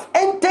that we have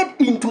entered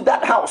into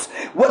that house.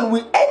 When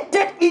we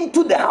entered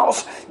into the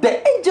house,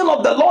 the angel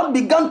of the Lord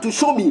began to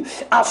show me.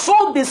 I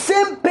saw the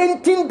same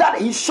painting that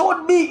he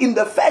showed me in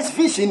the first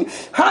vision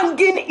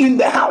hanging in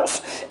the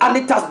house, and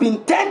it has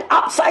been turned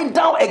upside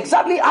down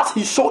exactly as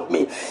he showed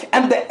me.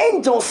 And the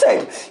angel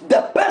said,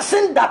 the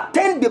person that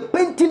turned the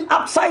painting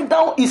upside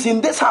down is in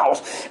this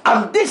house,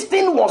 and this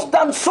thing was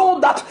done so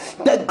that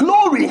the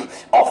glory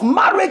of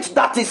marriage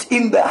that is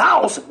in the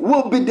house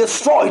will be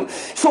destroyed.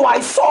 So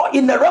I saw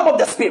in the realm of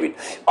the spirit,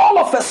 all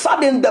of a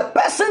sudden the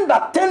person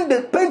that turned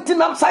the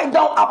painting upside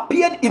down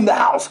appeared in the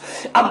house,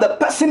 and the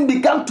person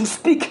began to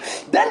speak.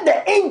 Then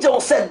the angel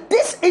said,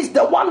 this is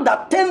the one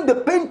that turned the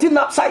painting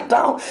upside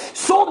down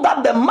so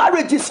that the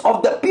marriages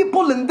of the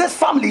people in this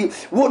family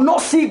will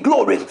not see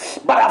glory.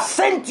 But I've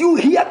sent you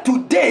here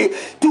today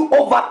to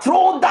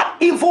overthrow that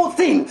evil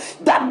thing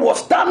that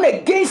was done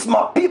against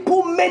my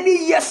people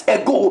many years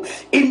ago,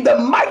 in the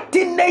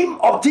mighty name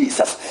of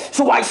Jesus.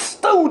 So I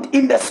stood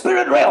in the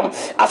spirit realm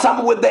as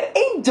I'm with the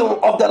angel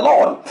of the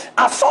Lord.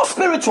 I saw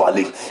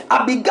spiritually,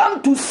 I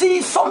began to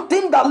see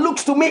something that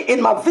looks to me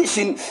in my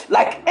vision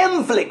like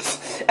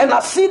envelopes, and I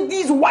see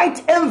these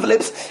white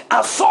envelopes.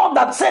 I saw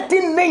that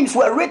certain names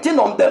were written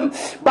on them,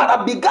 but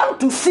I began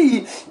to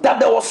see that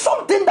there was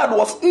something that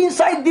was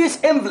inside these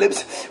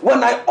envelopes.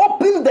 When I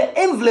opened the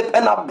envelope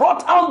and I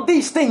brought out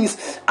these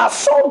things, I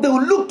saw they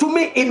would look to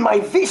me in my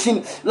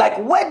vision like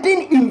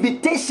wedding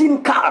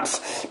invitation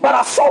cards, but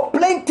I saw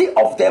plenty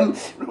of them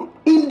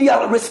in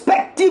their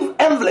respective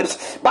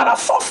envelopes. But I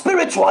saw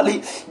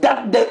spiritually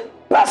that the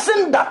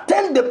person that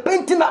turned the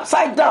painting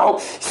upside down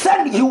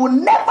said he will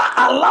never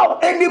allow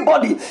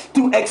anybody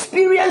to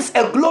experience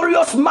a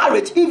glorious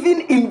marriage,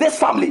 even in this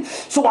family.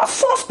 So I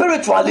saw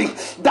spiritually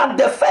that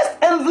the first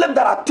envelope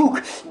that I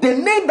took, the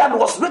name that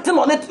was written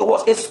on it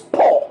is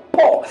Paul.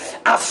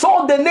 I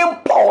saw the name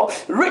Paul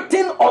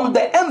written on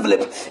the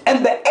envelope,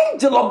 and the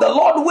angel of the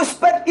Lord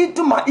whispered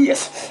into my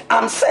ears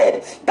and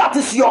said, that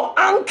is your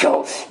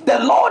uncle. The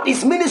Lord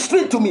is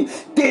ministering to me.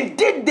 They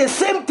did the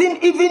same thing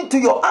even to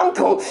your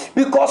uncle,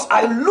 because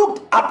I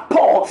looked at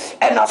Paul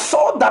and I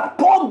saw that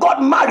Paul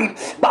got married,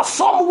 but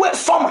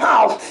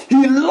somehow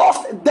he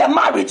lost the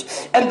marriage.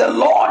 And the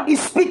Lord is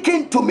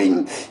speaking to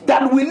me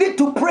that we need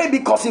to pray,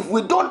 because if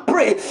we don't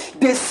pray,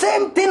 the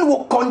same thing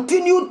will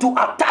continue to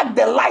attack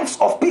the lives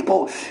of people.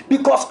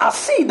 Because I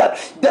see that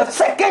the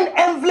second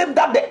envelope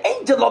that the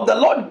angel of the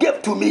Lord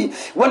gave to me,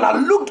 when I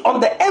looked on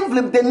the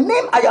envelope, the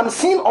name I am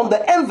seeing on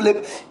the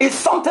envelope is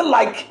something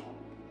like,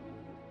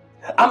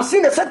 I'm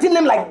seeing a certain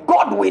name like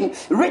Godwin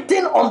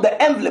written on the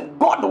envelope,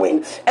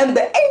 Godwin. And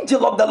the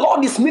angel of the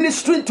Lord is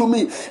ministering to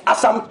me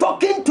as I'm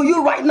talking to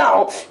you right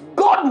now.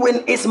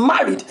 Godwin is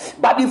married,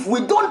 but if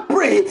we don't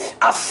pray,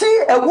 I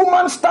see a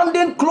woman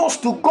standing close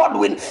to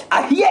Godwin.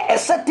 I hear a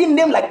certain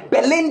name like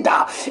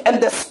Belinda,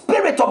 and the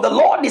Spirit of the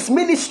Lord is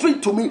ministering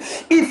to me.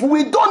 If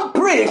we don't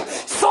pray,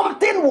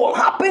 something will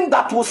happen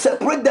that will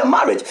separate the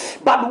marriage.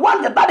 But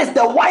one that is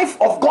the wife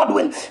of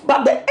Godwin.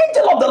 But the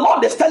angel of the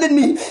Lord is telling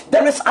me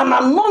there is an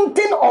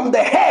anointing on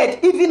the head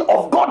even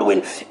of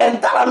Godwin,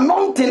 and that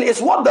anointing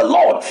is what the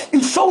Lord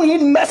is showing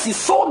him mercy,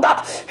 so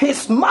that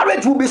his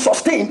marriage will be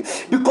sustained.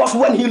 Because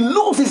when he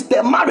loses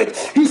the marriage,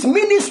 his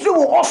ministry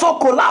will also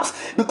collapse.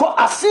 Because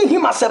I see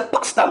him as a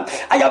pastor.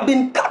 I have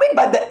been carried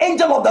by the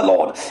angel of the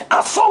Lord.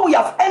 I saw we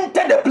have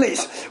entered the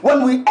place.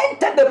 When we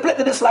entered the place,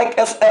 it is like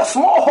a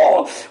small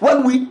hall.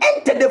 When we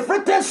entered, they've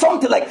written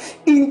something like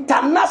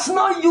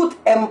International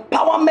Youth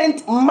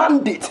Empowerment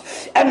Mandate.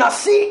 And I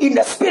see in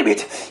the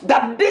spirit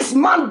that this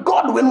man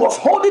Godwin was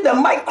holding the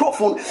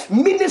microphone,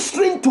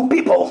 ministering to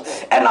people.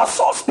 And I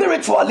saw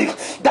spiritually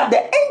that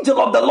the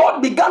angel of the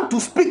Lord began to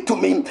speak to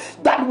me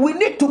that we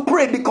need to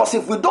pray, because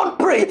if we don't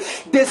pray,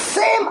 the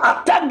same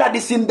attack that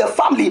is in the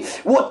family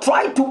will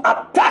try to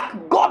attack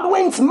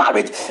Godwin's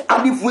marriage.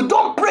 And if we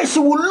don't pray, she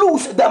will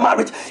lose the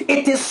marriage.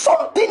 It is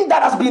something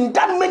that has been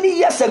done many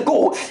years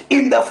ago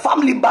in the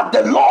family, but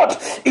the Lord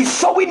is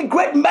showing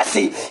great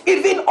mercy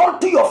even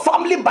unto your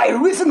family by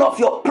reason of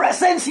your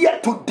presence here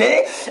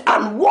today.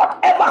 And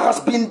whatever has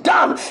been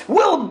done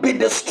will be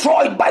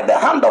destroyed by the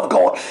hand of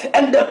God.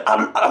 And then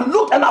I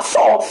looked and I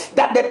saw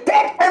that the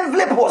third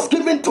envelope was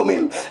given to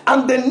me,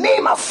 and the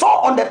name I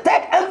saw on the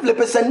third envelope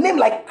is a name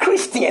like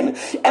Christian.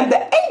 And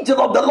the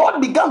angel of the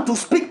Lord began to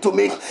speak to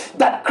me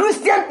that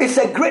Christian is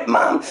a great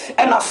man.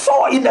 And I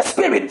saw in the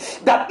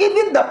spirit that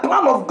even the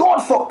plan of God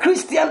for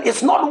Christian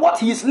is not what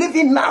he is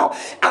living now.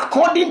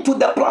 According to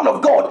the plan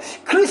of God,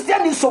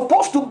 Christian is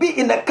supposed to be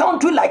in a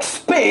country like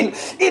Spain,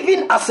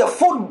 even as a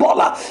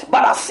footballer.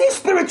 But I see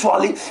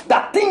spiritually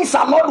that things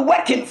are not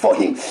working for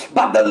him.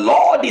 But the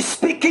Lord is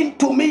speaking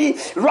to me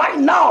right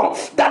now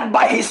that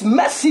by his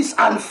mercies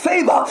and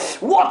favor,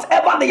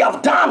 whatever they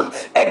have done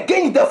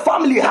against the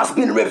family has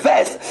been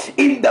reversed.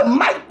 In the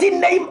mighty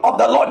name of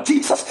the Lord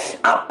Jesus,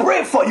 I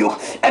pray for you,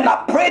 and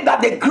I pray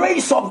that the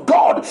grace of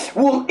God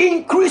will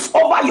increase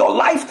over your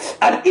life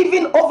and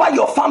even over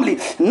your family.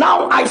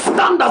 Now I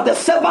stand as the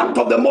servant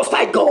of the Most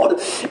High God,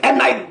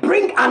 and I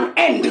bring an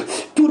end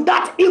to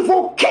that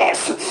evil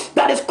curse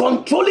that is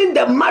controlling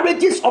the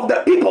marriages of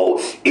the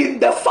people in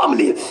the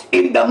family.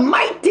 In the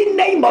mighty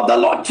name of the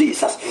Lord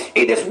Jesus,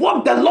 it is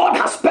what the Lord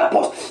has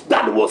purposed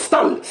that will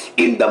stand.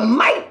 In the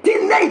mighty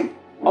name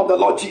of the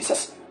Lord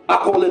Jesus, I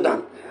call it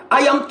down.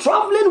 I am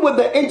traveling with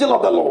the angel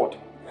of the Lord.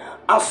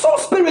 I saw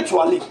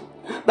spiritually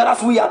that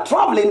as we are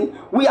traveling,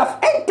 we have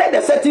entered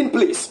a certain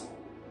place.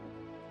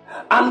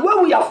 And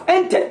when we have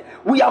entered,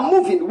 we are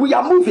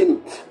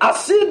moving. I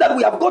see that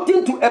we have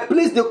gotten to a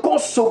place they call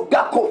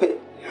Sogakope.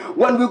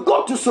 When we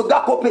got to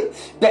Sogakope,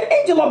 the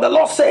angel of the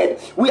Lord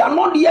said, we are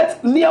not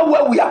yet near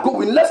where we are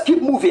going. Let's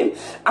keep moving.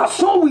 As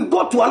soon we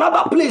got to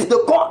another place they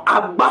call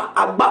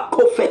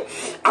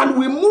Agbakofe. And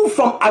we moved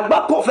from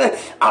Agbakofe.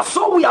 As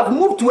soon we have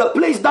moved to a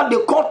place that they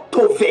call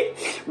Tove.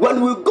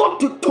 When we got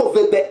to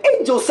Tove, the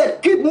angel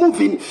said, keep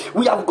moving.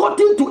 We have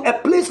gotten to a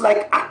place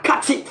like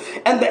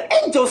Akachi. And the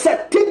angel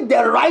said, take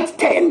the right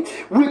turn.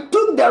 We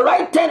took the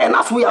right turn, and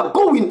as we are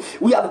going,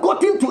 we have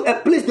gotten to a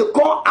place they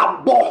call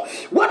Abo.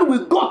 When we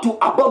got to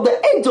Abo,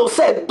 the angel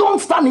said, don't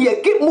stand here,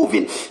 keep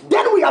moving.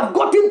 Then we have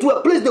gotten to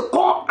a place they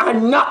call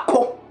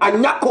Anyako.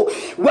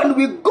 When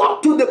we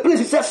got to the place,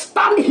 he said,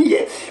 stand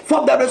here,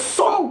 for there is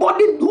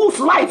somebody whose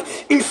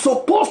life is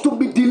supposed to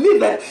be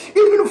delivered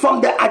even from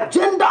the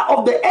agenda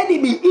of the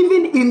enemy,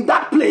 even in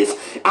that place.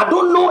 I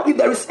don't know if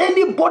there is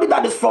anybody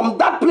that is from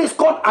that place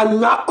called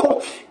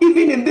Anyako,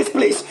 even in this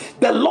place.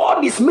 The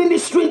Lord is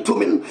ministering to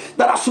me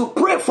that I should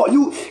pray for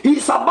you. He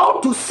is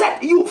about to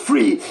set you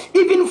free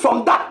even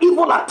from that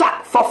evil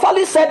attack.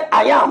 Fafali said,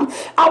 I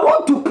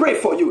want to pray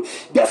for you.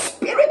 The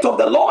Spirit of the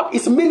the Lord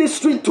is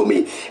ministering to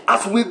me.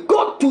 As we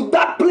go to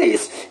that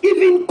place,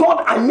 even called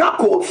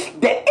Anyako,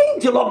 the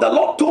angel of the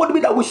Lord told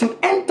me that we should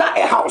enter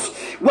a house.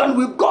 When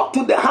we got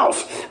to the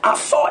house, I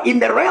saw in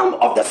the realm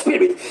of the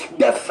spirit,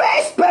 the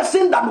first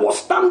person that was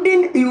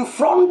standing in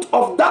front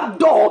of that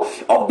door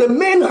of the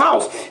main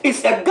house is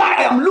a guy.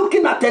 I am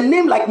looking at a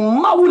name like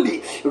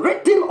Mauli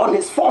written on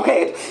his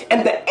forehead,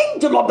 and the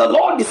angel of the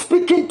Lord is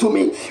speaking to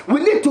me.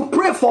 We need to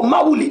pray for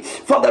Mauli,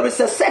 for there is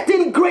a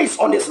certain grace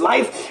on his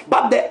life,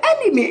 but the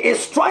enemy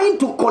is trying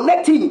to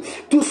connect him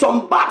to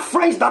some bad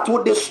friends that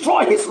will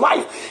destroy his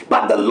life.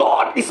 But the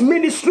Lord is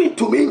ministering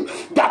to me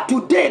that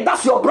today,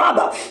 that's your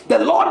brother, the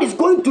Lord is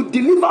going to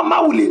deliver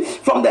Mauli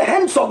from the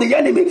hands of the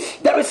enemy.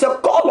 There is a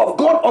call of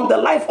God on the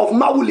life of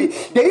Mauli.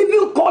 They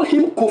even call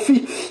him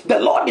Kofi. The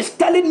Lord is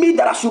telling me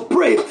that I should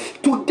pray.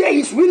 Today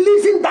is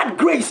releasing that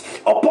grace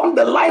upon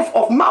the life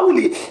of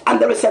Mauli, and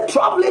there is a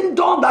traveling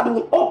door that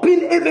will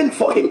open even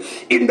for him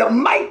in the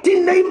mighty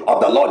name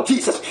of the Lord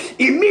Jesus.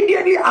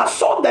 Immediately I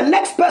saw the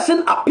next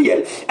person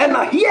appear, and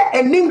I hear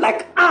a name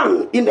like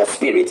Anne in the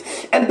spirit,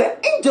 and the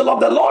angel of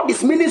the Lord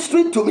is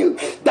ministering to me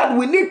that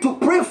we need to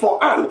pray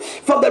for Anne,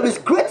 for there is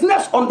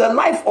greatness on the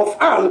life of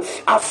Anne.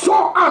 I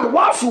saw Anne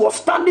while she was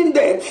standing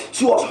there.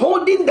 She was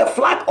holding the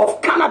flag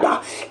of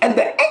Canada, and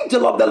the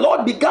angel of the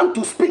Lord began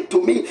to speak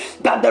to me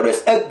that there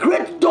is a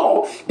great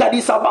door that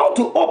is about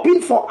to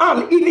open for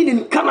Anne even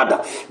in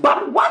Canada.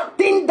 But one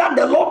thing that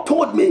the Lord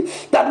told me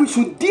that we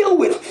should deal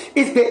with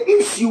is the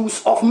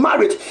issues of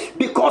marriage,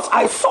 because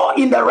I saw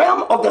in the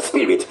realm of the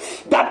spirit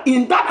that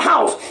in that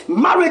house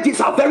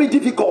marriages are very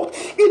difficult.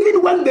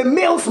 Even when the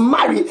males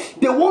marry,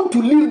 they want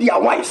to leave their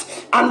wives,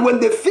 and when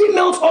the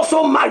females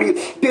also marry,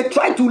 they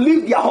try to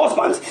leave their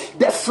husbands.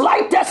 The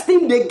slightest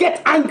thing, they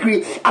get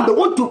angry and they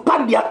want to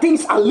pack their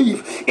things and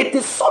leave. It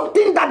is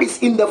something that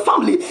is in the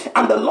family,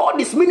 and the Lord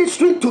is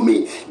ministering to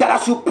me that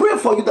I should pray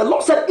for you. The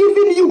Lord said,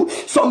 even you,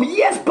 some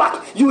years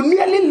back, you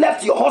nearly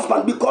left your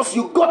husband because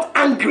you got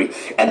angry,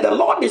 and the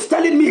Lord is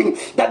telling me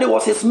that it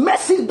was his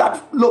mercy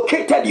that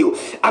located you,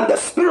 and the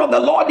Spirit of the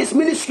Lord is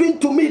ministering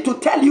to me to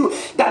tell you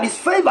that his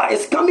favor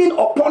is coming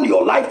upon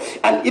your life,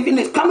 and even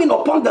is coming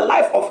upon the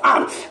life of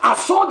Anne. I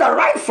saw the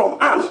right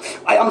from Anne.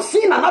 I am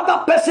seeing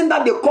another person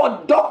that they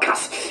call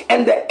Dorcas,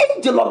 and the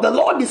angel of the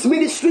Lord is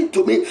ministering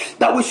to me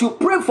that we should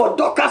pray for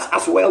Dorcas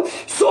as well,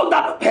 so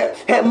that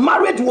her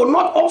marriage will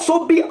not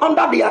also be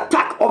under the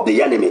attack of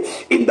the enemy,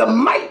 in the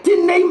mighty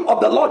name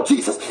of the Lord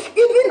Jesus.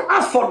 Even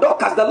as for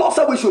Dorcas, the Lord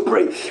said we should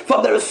pray,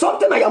 for there is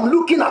something I am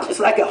looking at. It's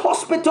like a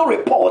hospital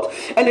report,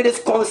 and it is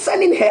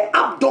concerning her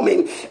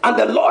abdomen, and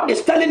the Lord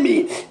is telling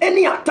me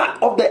any attack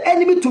of the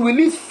enemy to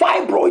release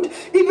fibroid,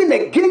 even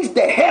against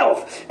the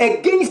health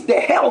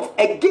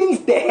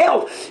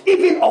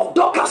even of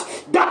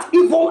Dorcas, that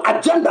evil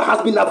agenda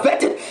has been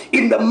averted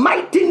in the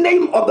mighty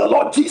name of the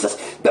Lord Jesus.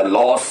 The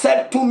Lord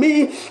said to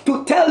me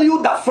to tell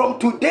you that from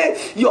today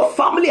your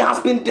family has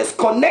been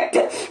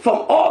disconnected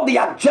from all the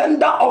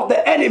agenda of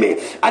the enemy,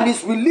 and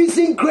is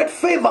releasing great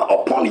favor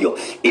upon you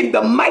in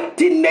the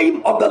mighty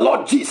name of the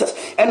Lord Jesus.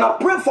 And I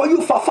pray for you,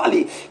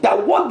 Fafali,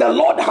 that what the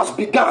Lord has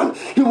begun,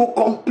 he will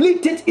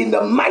complete it in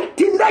the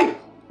mighty name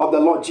of the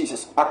Lord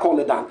Jesus. I call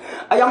it down.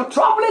 I am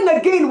traveling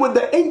again with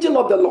the angel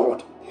of the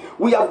Lord.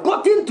 We have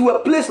gotten to a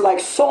place like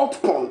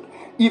Salt Pond.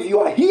 If you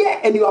are here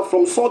and you are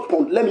from Salt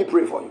Pond, let me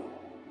pray for you.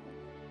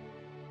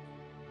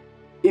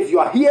 If you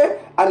are here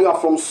and you are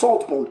from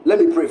Salt Pond, let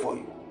me pray for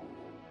you.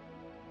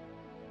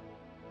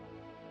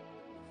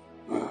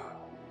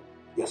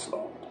 Yes,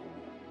 Lord.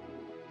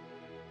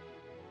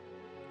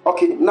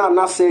 Okay,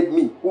 now said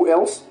me. Who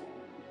else?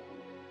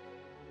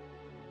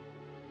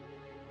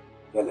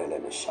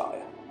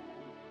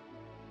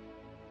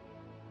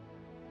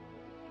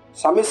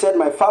 Sammy said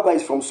my father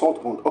is from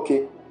Salt Pond.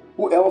 Okay.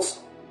 Who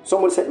else?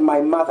 Someone said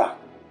my mother.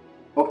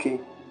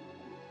 Okay.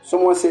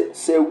 Someone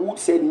said Wood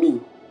said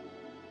me.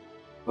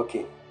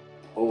 Okay.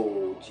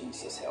 Oh,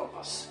 Jesus, help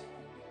us.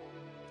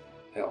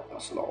 Help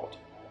us, Lord.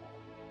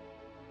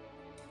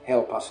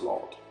 Help us,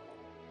 Lord.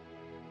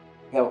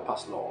 Help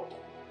us, Lord.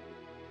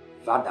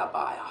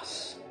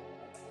 Vadabayas.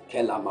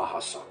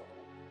 Kelamahasa.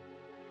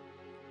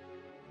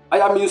 I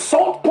am in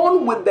Salt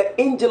Pond with the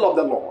angel of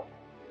the Lord,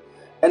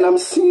 and I'm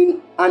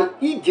seeing an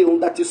eagle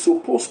that is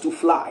supposed to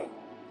fly,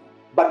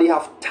 but they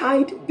have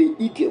tied the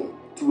eagle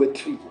to a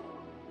tree,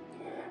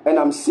 and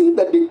I'm seeing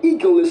that the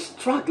eagle is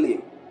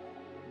struggling,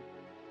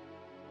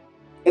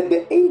 and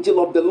the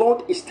angel of the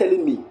Lord is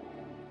telling me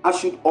I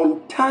should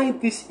untie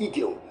this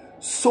eagle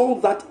so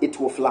that it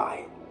will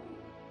fly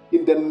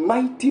in the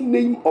mighty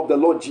name of the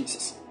Lord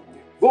Jesus.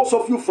 Those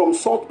of you from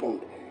Salt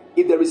Pond,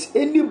 if there is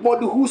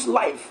anybody whose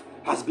life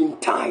has been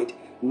tied,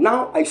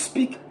 now I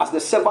speak as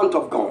the servant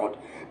of God.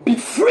 Be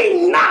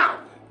free now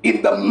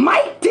in the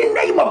mighty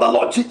name of the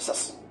Lord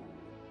Jesus.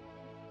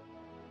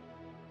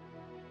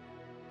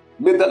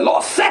 May the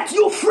Lord set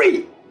you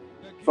free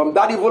from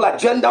that evil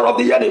agenda of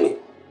the enemy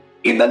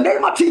in the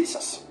name of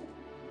Jesus.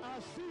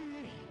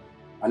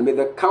 And may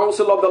the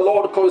counsel of the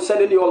Lord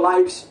concerning your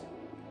lives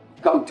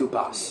come to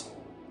pass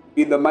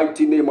in the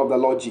mighty name of the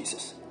Lord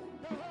Jesus.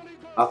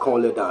 I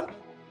call it down.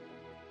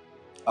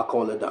 I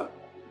call it done.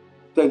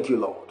 Thank you,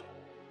 Lord.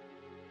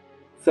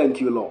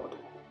 Thank you, Lord.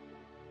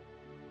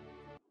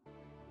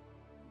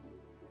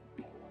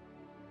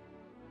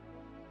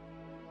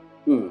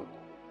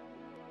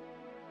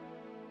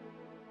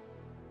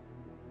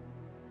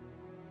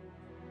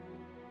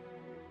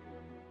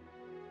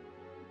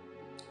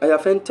 I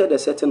have entered a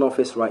certain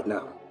office right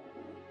now.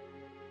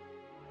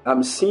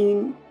 I'm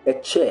seeing a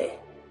chair,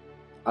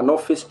 an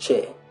office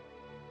chair.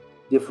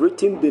 They've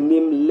written the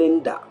name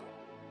Linda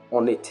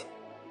on it.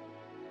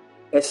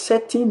 A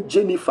certain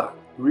Jennifer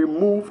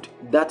removed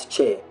that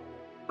chair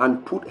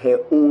and put her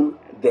own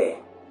there.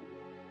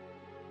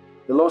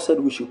 The Lord said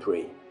we should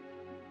pray.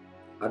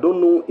 I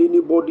don't know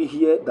anybody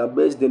here that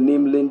bears the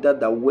name Linda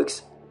that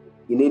works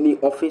in any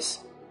office,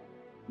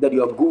 that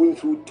you are going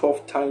through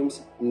tough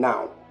times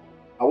now.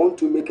 I want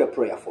to make a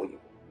prayer for you.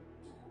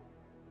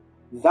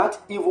 That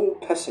evil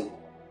person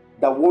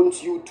that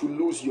wants you to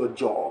lose your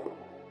job,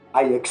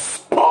 I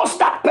expose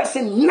that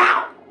person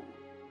now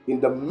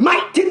in the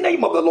mighty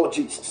name of the Lord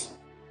Jesus.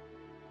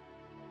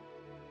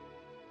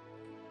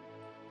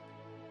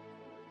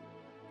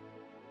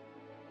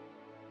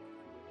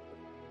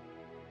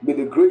 May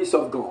the grace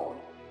of God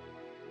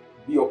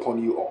be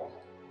upon you all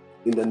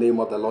in the name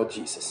of the Lord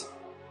Jesus.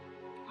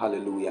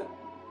 Hallelujah.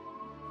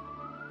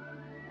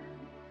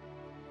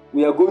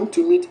 We are going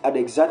to meet at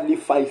exactly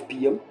 5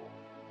 p.m.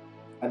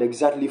 At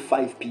exactly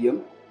 5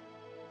 p.m.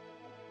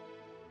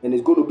 And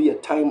it's going to be a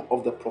time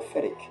of the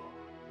prophetic.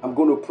 I'm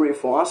going to pray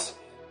for us,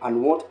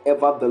 and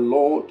whatever the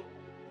Lord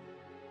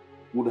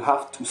would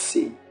have to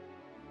say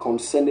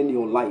concerning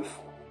your life,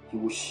 He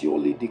will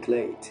surely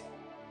declare it.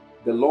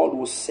 The Lord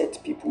will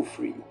set people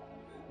free.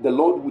 The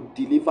Lord will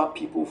deliver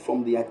people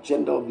from the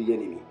agenda of the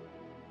enemy.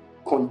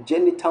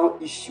 Congenital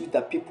issues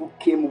that people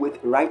came with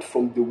right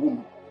from the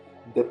womb,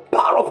 the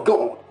power of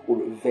God will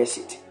reverse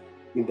it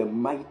in the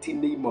mighty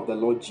name of the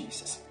Lord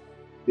Jesus.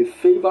 The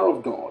favor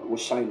of God will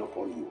shine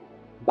upon you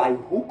by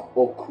hook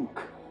or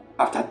crook.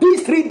 After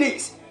these 3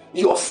 days,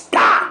 your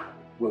star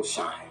will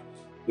shine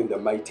in the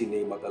mighty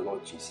name of the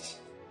Lord Jesus.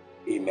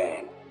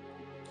 Amen.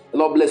 The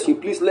Lord bless you.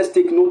 Please, let's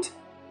take note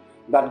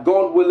that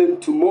God willing,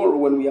 tomorrow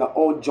when we are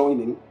all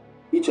joining,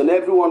 each and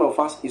every one of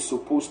us is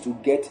supposed to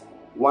get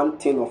 1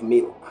 tin of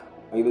milk.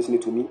 Are you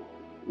listening to me?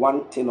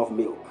 1 tin of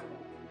milk.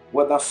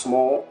 Whether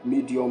small,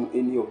 medium,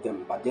 any of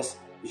them, but just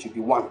it should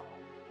be 1.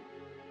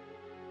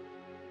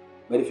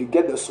 But if you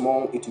get the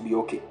small, it will be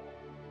okay.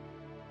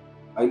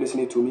 Are you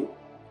listening to me?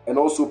 And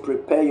also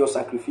prepare your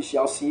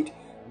sacrificial seed,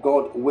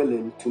 God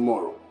willing,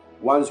 tomorrow.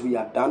 Once we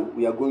are done,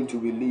 we are going to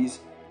release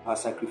our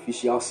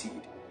sacrificial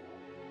seed.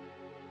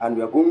 And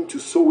we are going to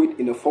sow it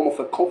in the form of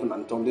a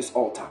covenant on this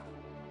altar.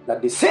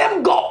 That the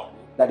same God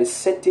that is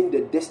setting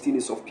the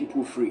destinies of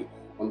people free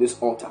on this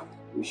altar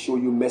will show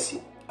you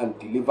mercy and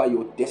deliver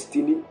your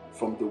destiny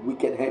from the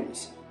wicked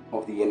hands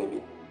of the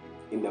enemy.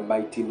 In the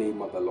mighty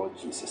name of the Lord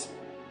Jesus.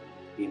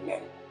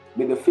 Amen.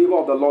 May the favor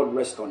of the Lord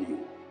rest on you.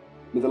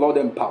 May the Lord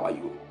empower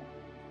you.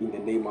 In the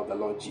name of the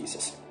Lord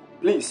Jesus.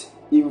 Please,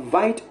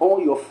 invite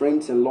all your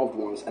friends and loved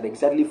ones at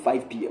exactly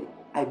 5 p.m.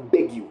 I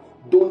beg you,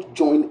 don't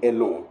join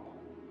alone.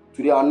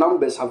 Today our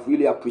numbers have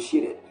really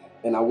appreciated,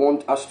 and I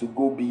want us to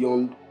go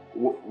beyond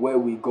where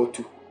we got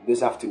to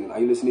this afternoon. Are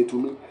you listening to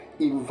me?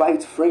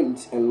 Invite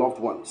friends and loved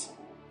ones.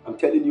 I'm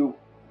telling you,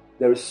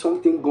 there is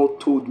something God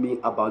told me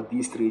about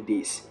these 3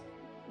 days.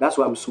 That's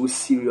why I'm so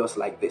serious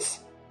like this.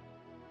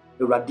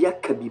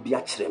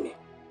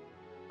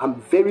 I'm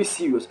very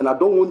serious, and I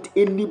don't want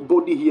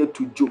anybody here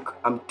to joke.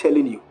 I'm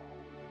telling you.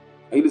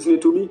 Are you listening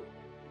to me?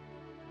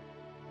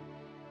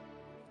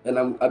 And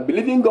I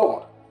believe in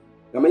God.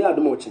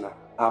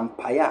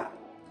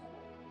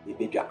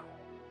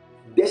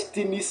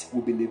 Destinies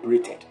will be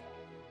liberated.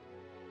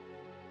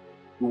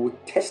 We will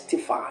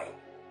testify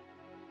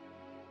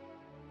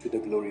to the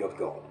glory of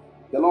God.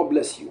 The Lord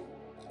bless you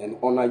and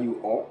honor you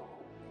all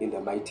in the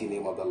mighty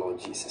name of the Lord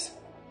Jesus.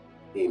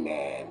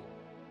 Amen.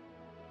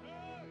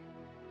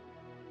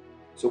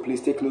 So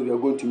please take note, we are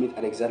going to meet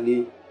at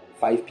exactly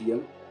 5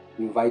 p.m.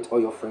 Invite all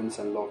your friends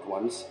and loved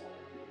ones.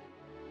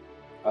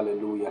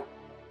 Hallelujah.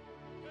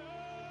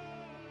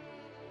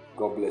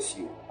 God bless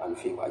you and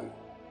favor you.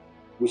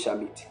 We shall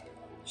meet.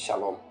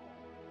 Shalom.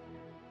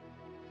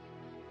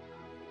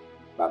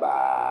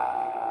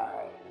 Bye-bye.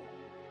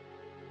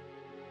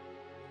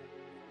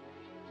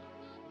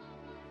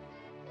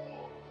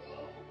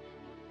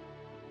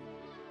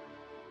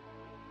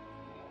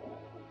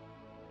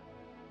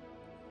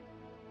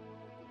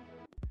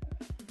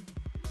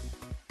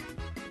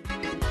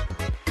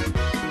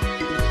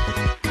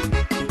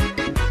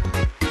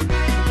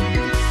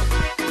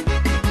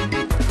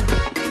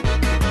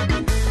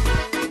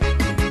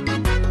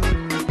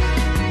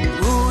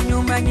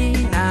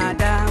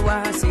 Nada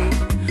wasi,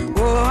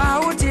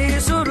 oh, auti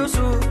suru.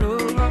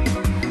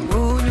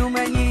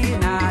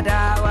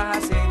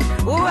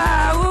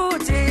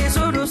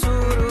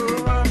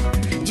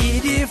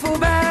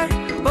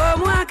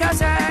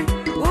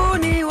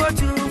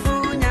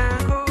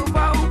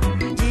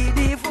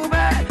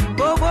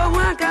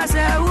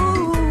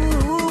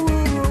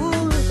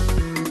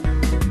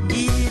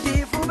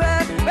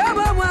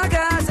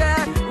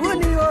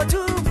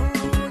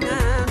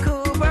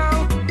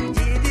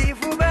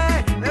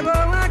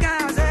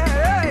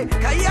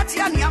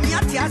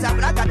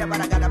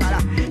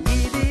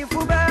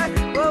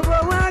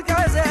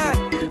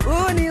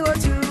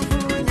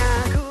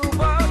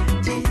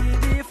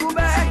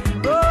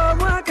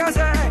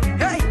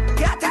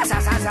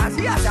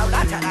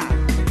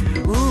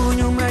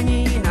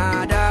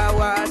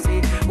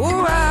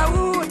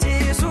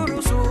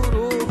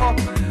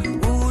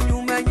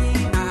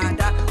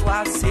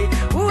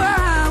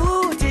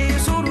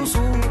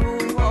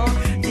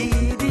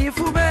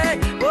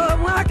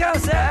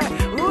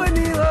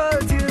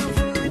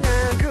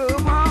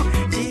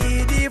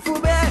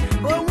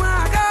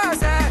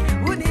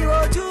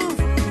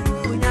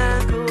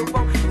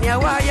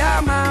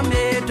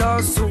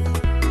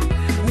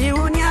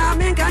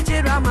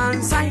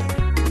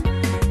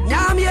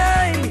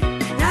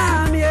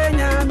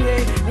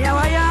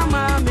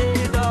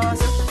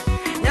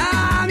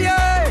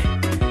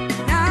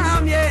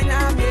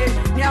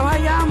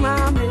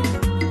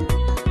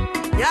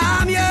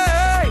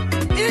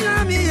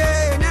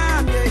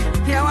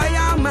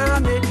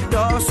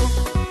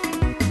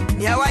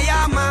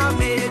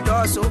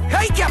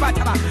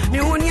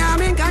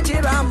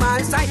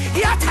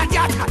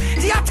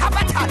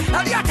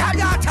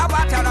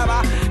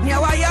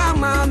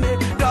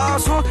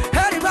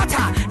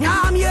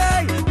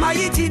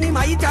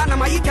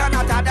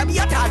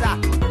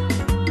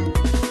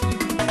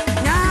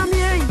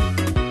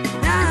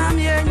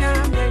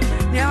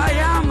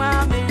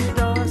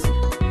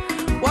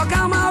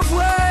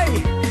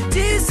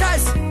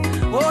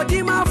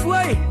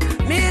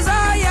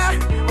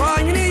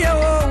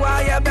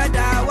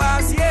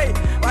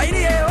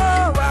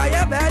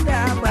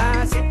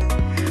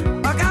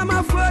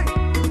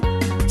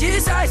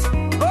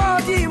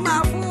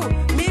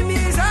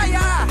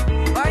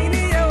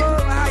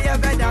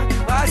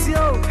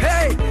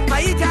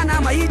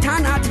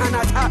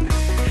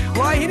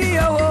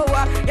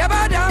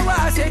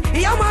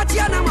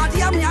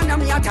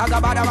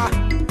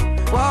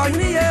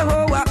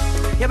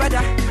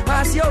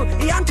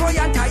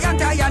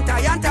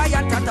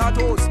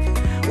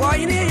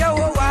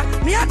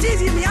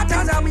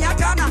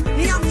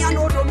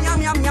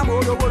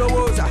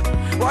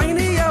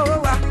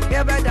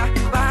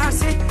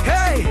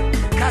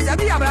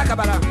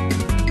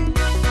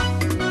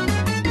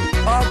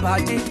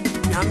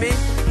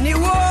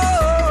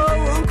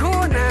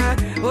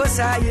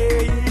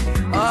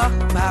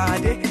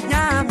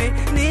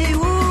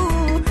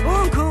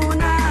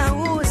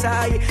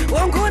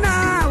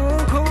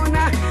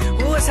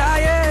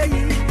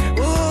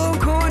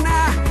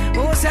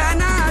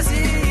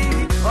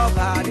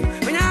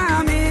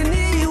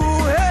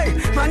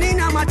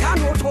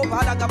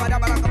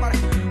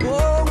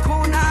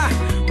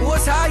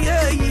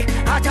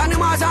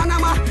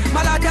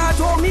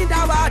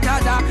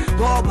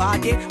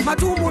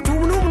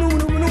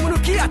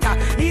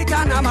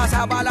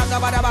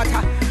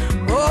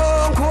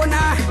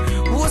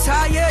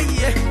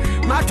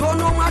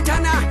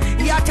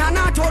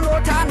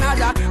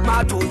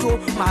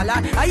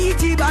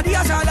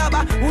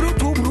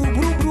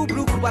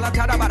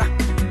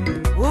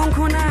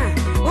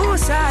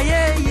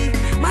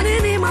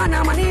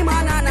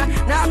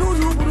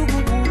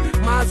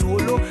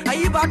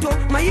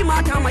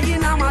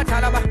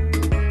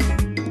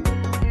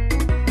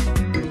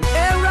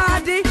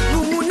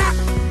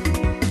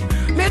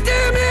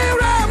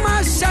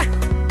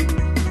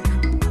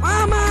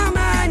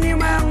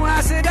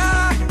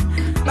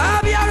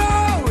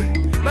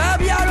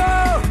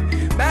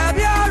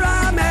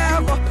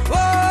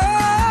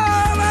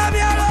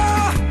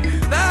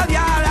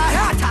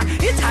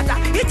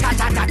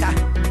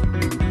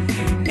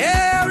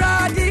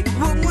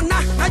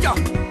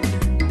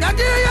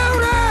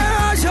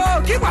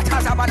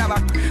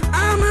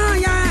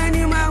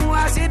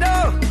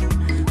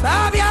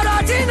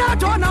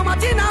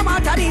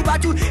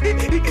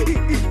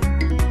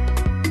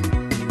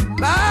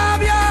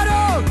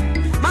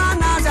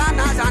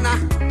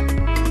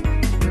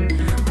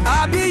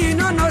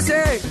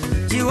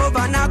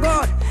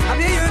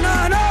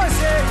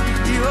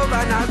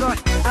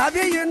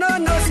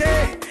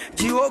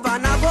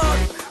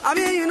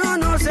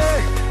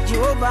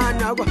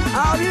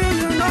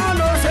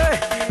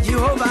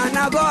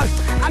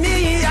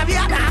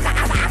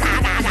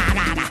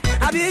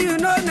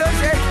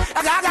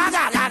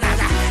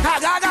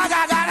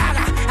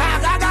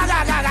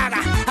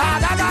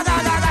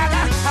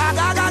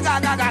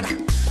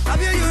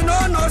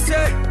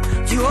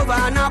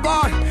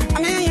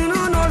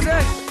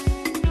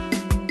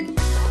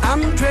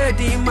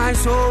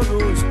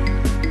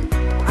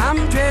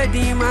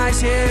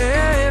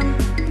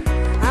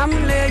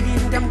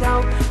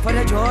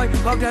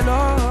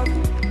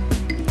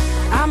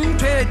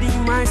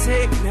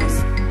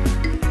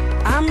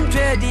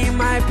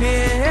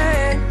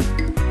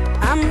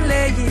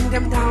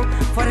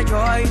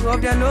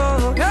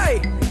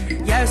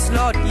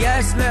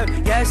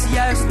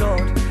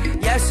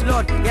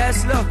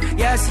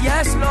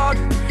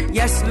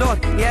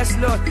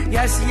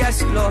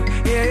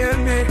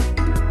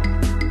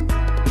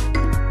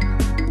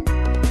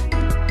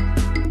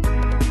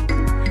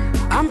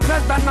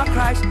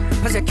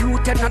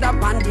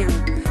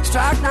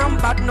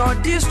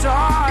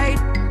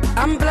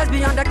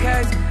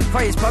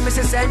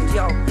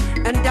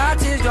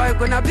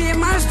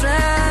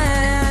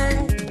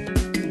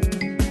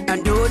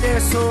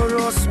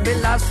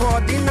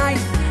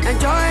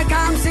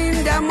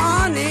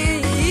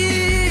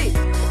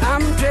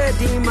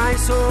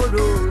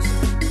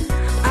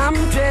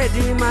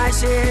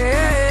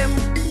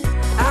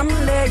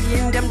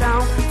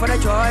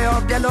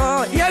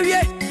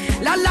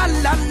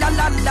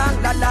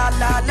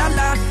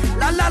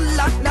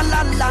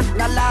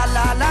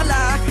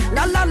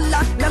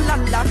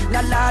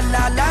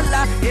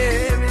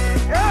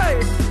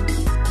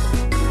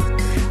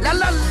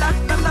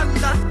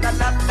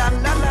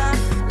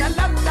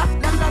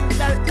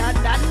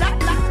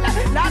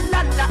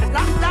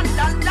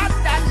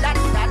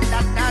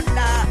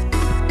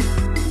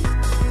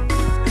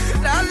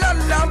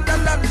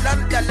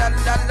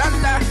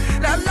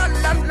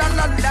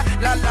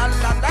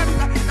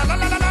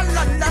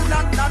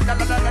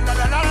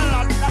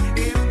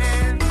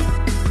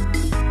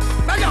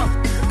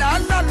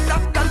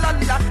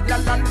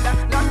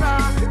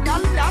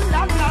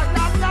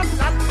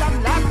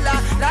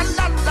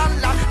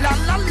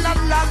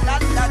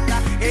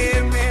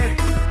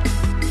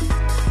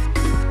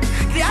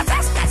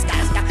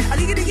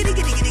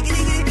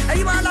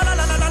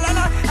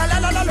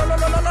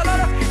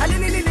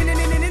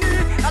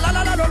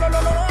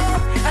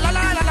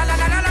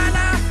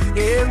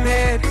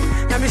 Amen.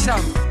 Let me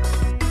shout.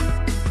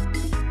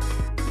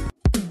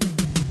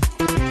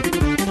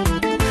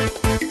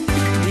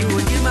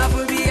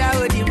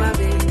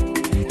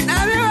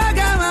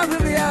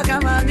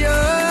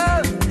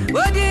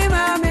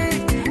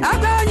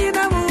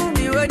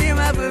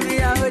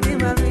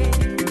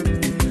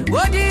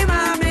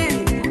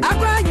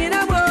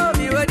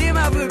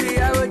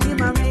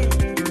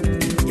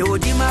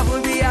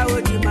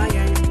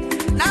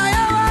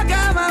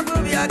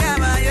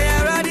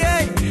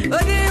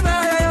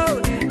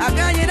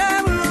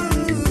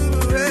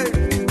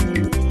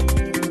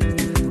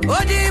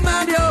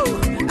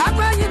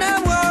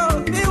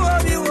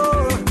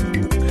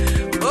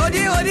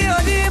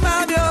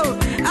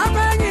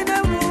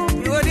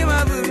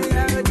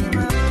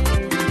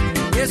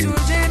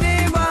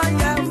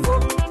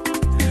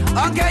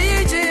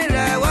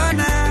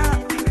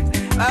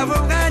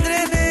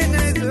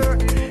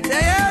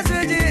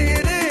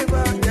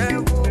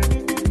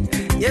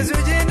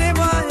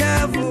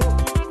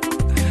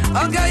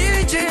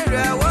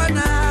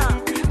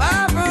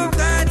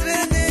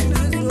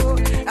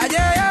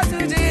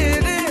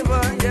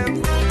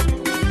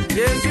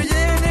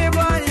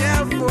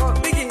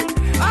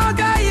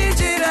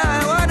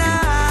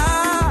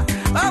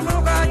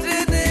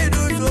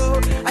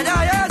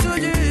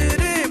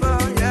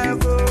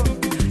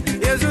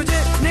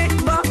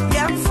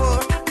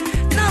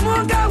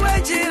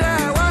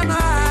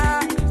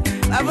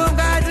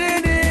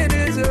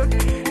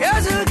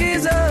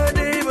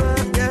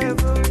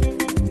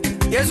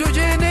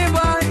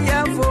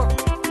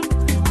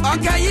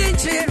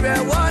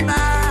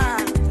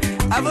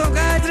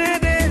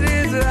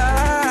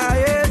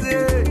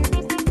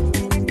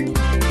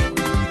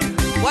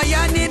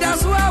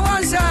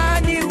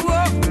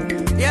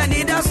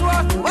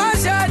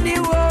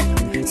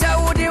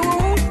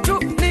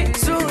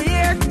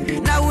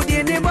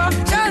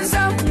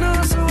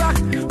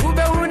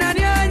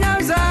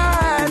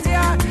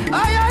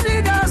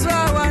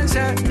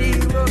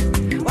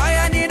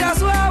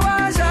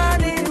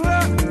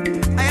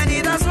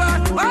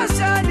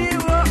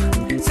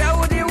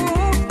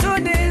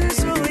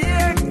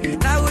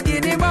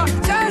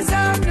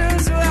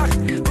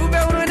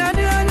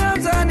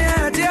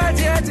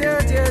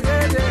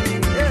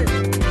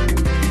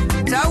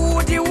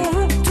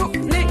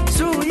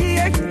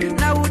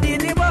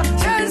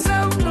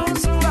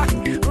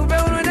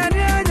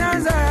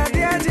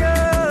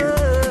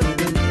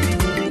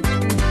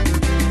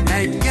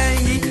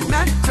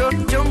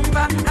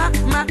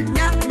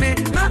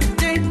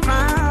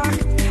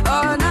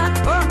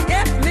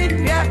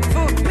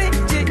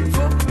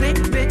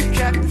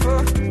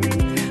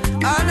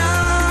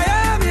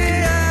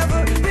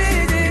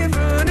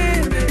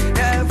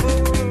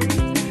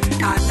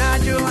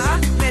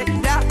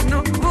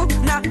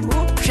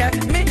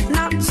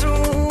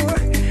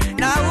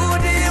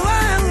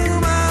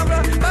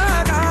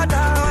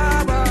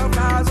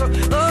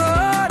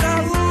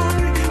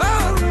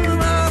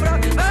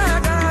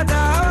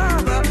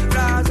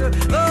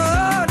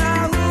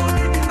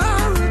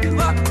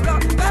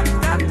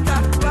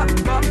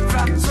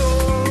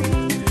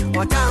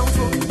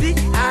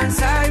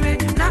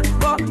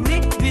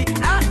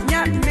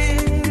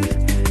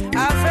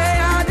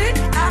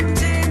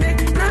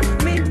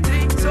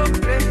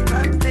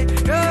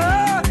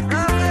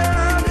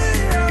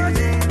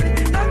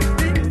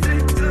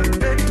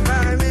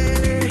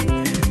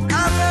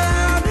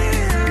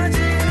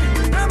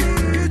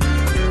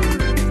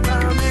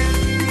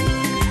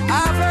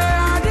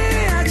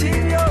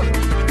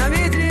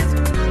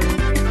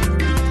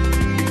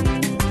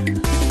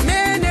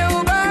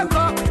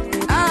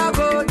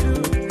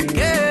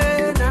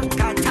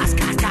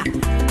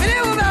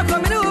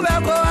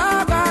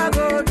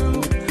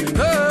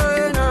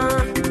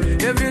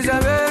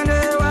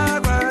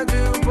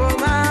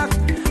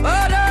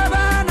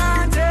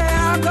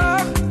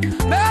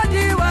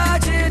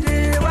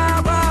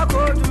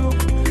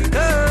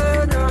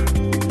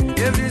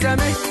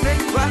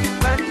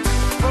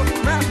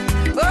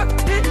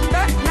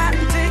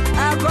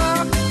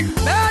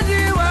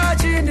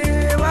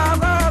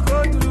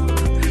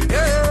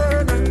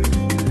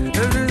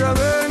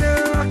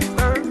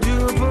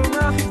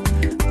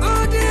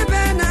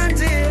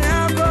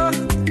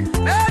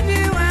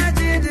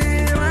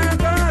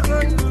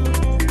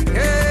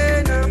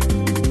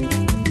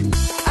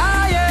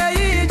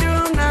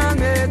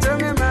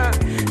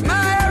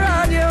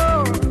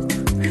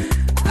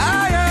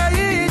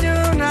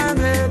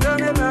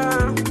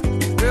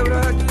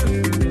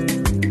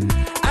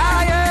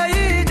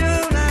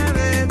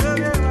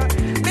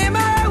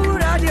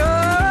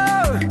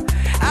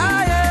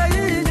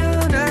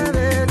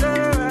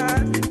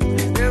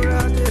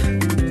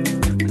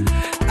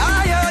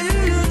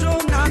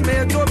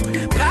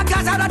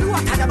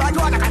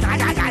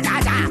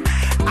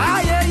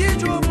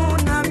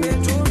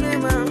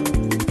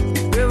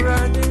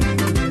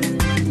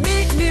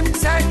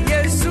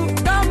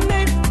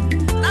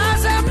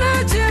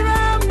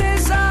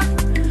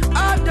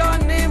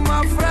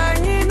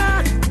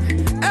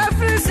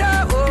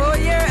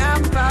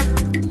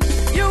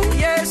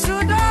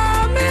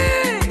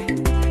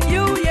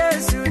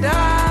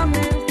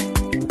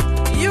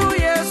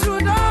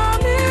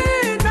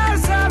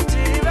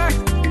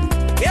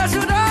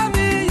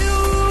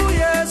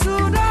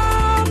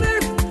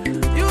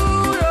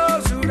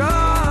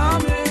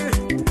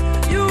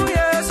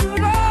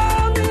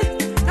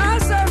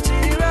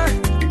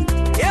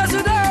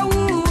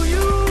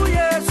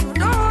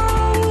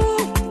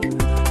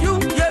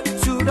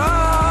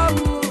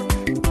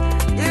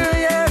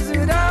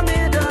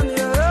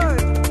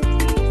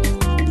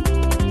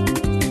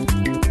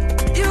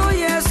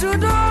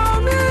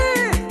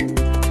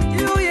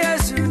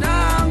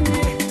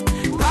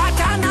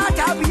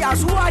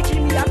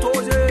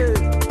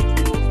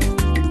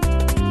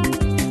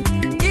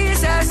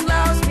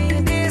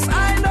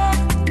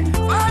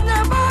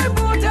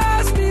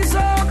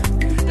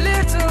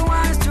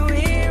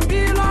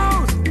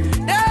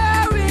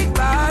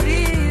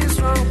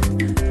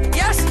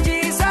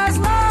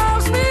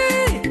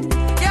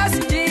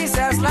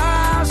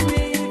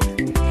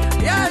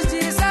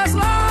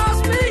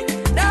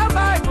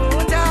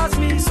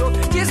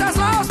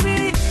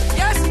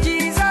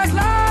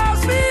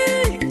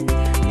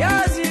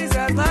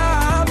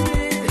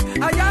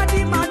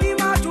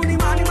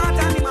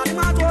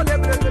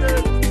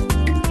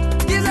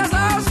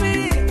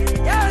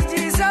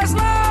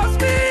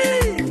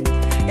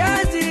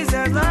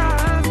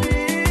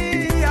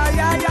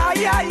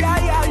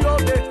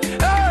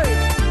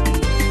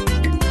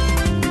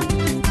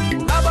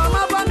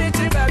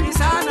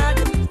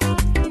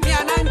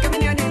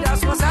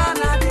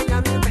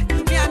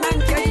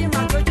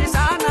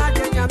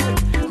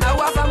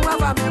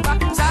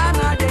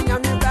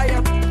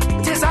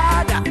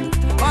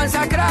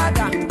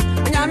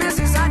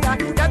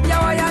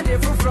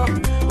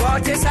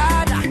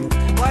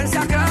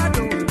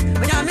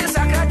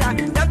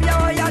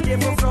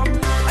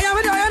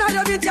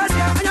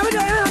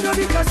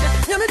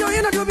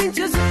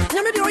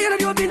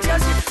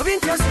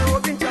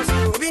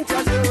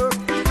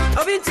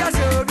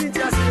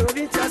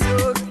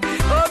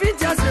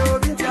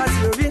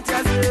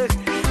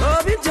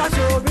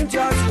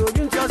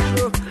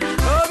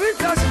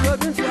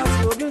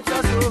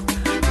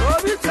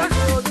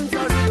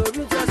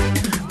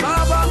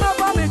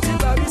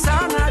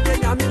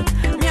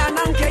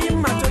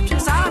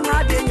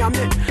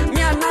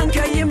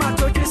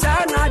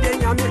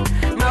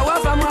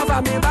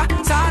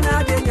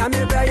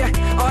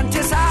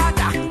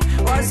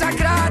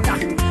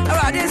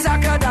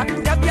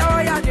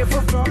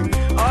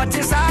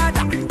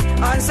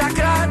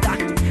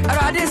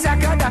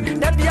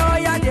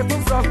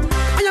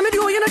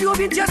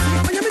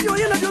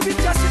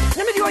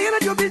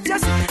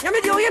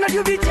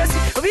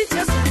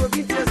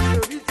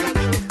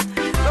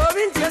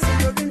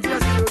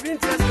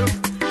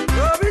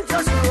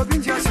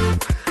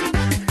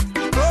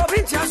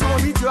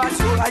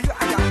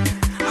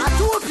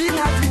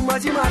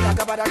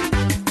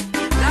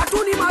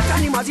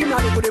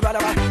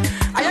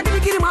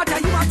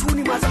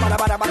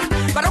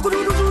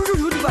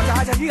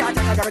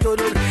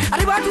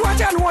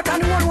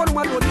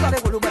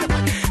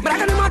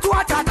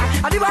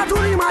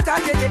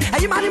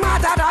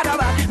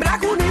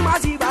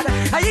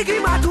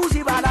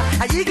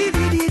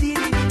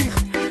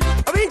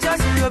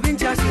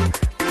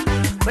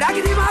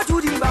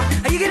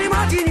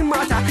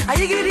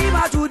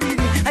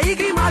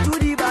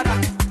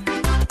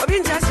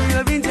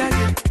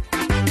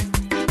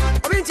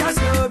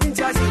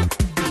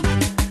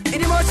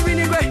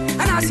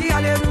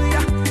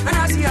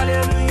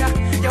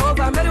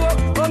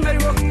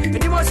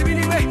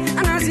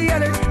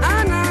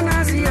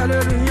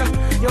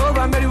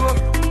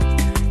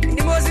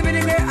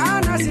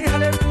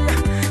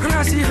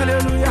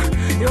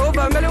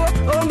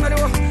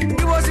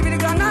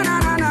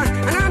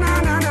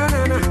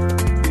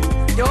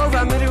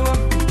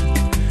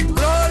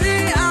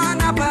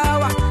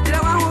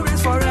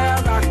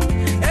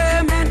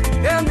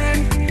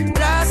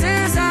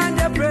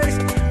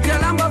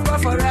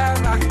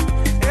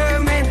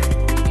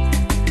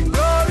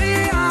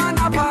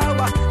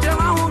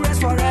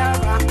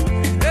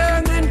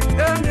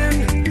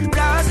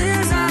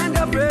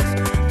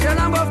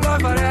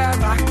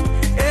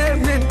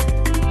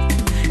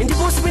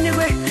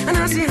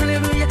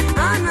 Hallelujah.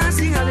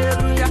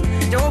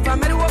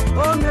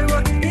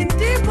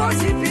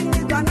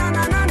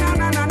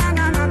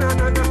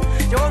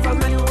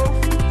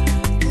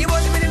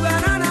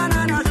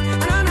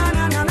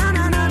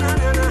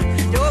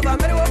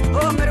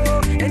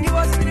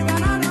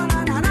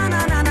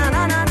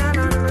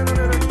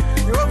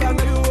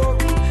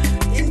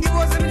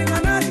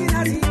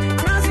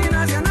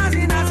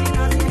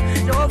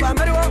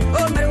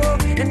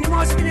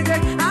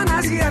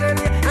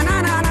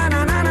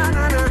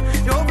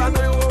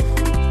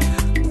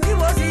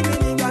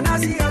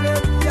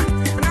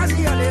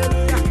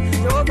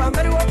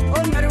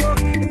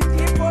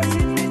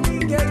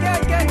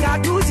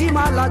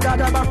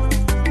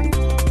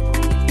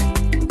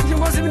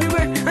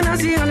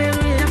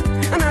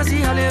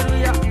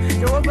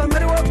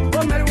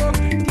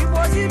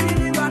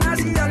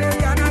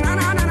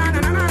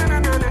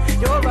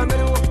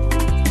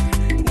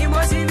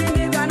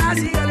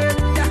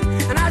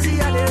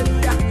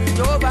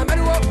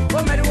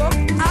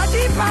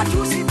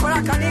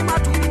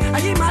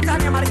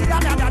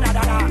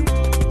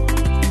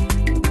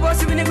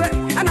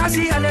 And I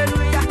see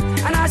hallelujah,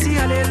 and I see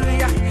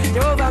hallelujah.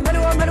 Jehovah,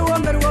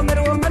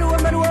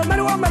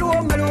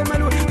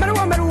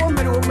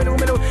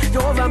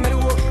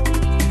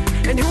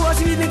 and who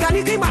was in the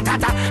Ganiki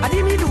Matata? I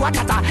didn't need to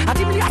Watata, I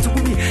didn't need to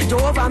be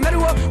Jehovah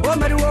Meru,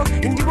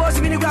 and he was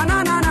in the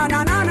Ganana,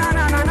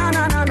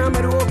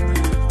 Meru,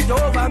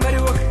 Jehovah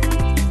Meru.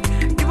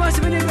 He was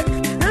in the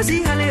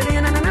Nancy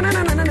Hallelujah,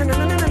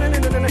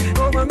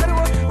 over Meru,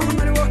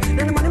 and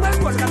the money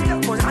was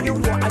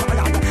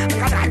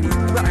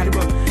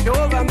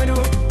Jehovah Meru.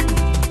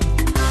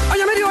 I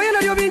am a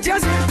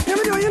just,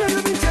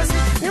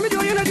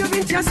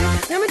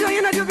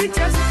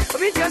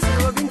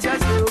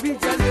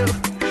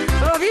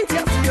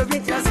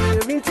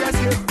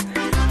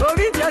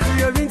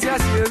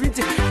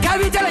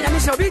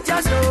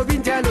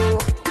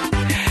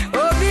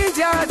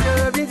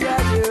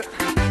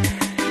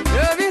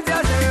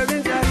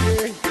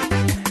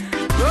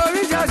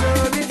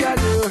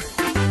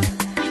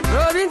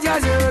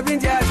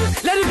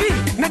 let it be,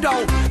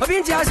 Meadow,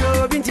 Vintage,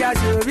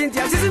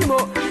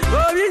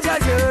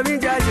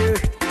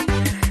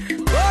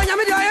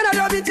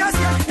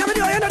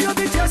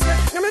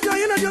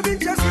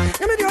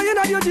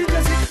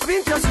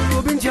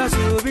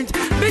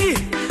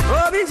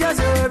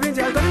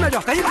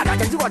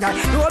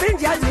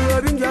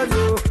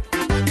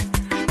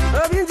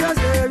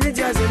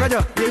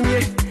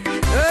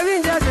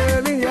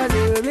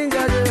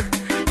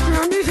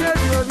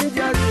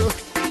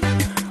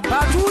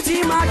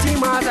 Patuti mati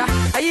maza,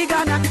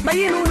 ayigana,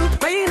 bayinu,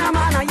 bayina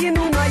mana,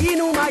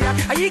 yinu maya,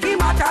 ayigi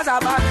mataza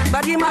ba,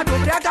 badi matu,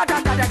 da.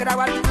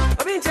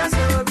 Obinchas,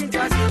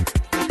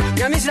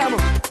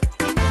 Yamisamo.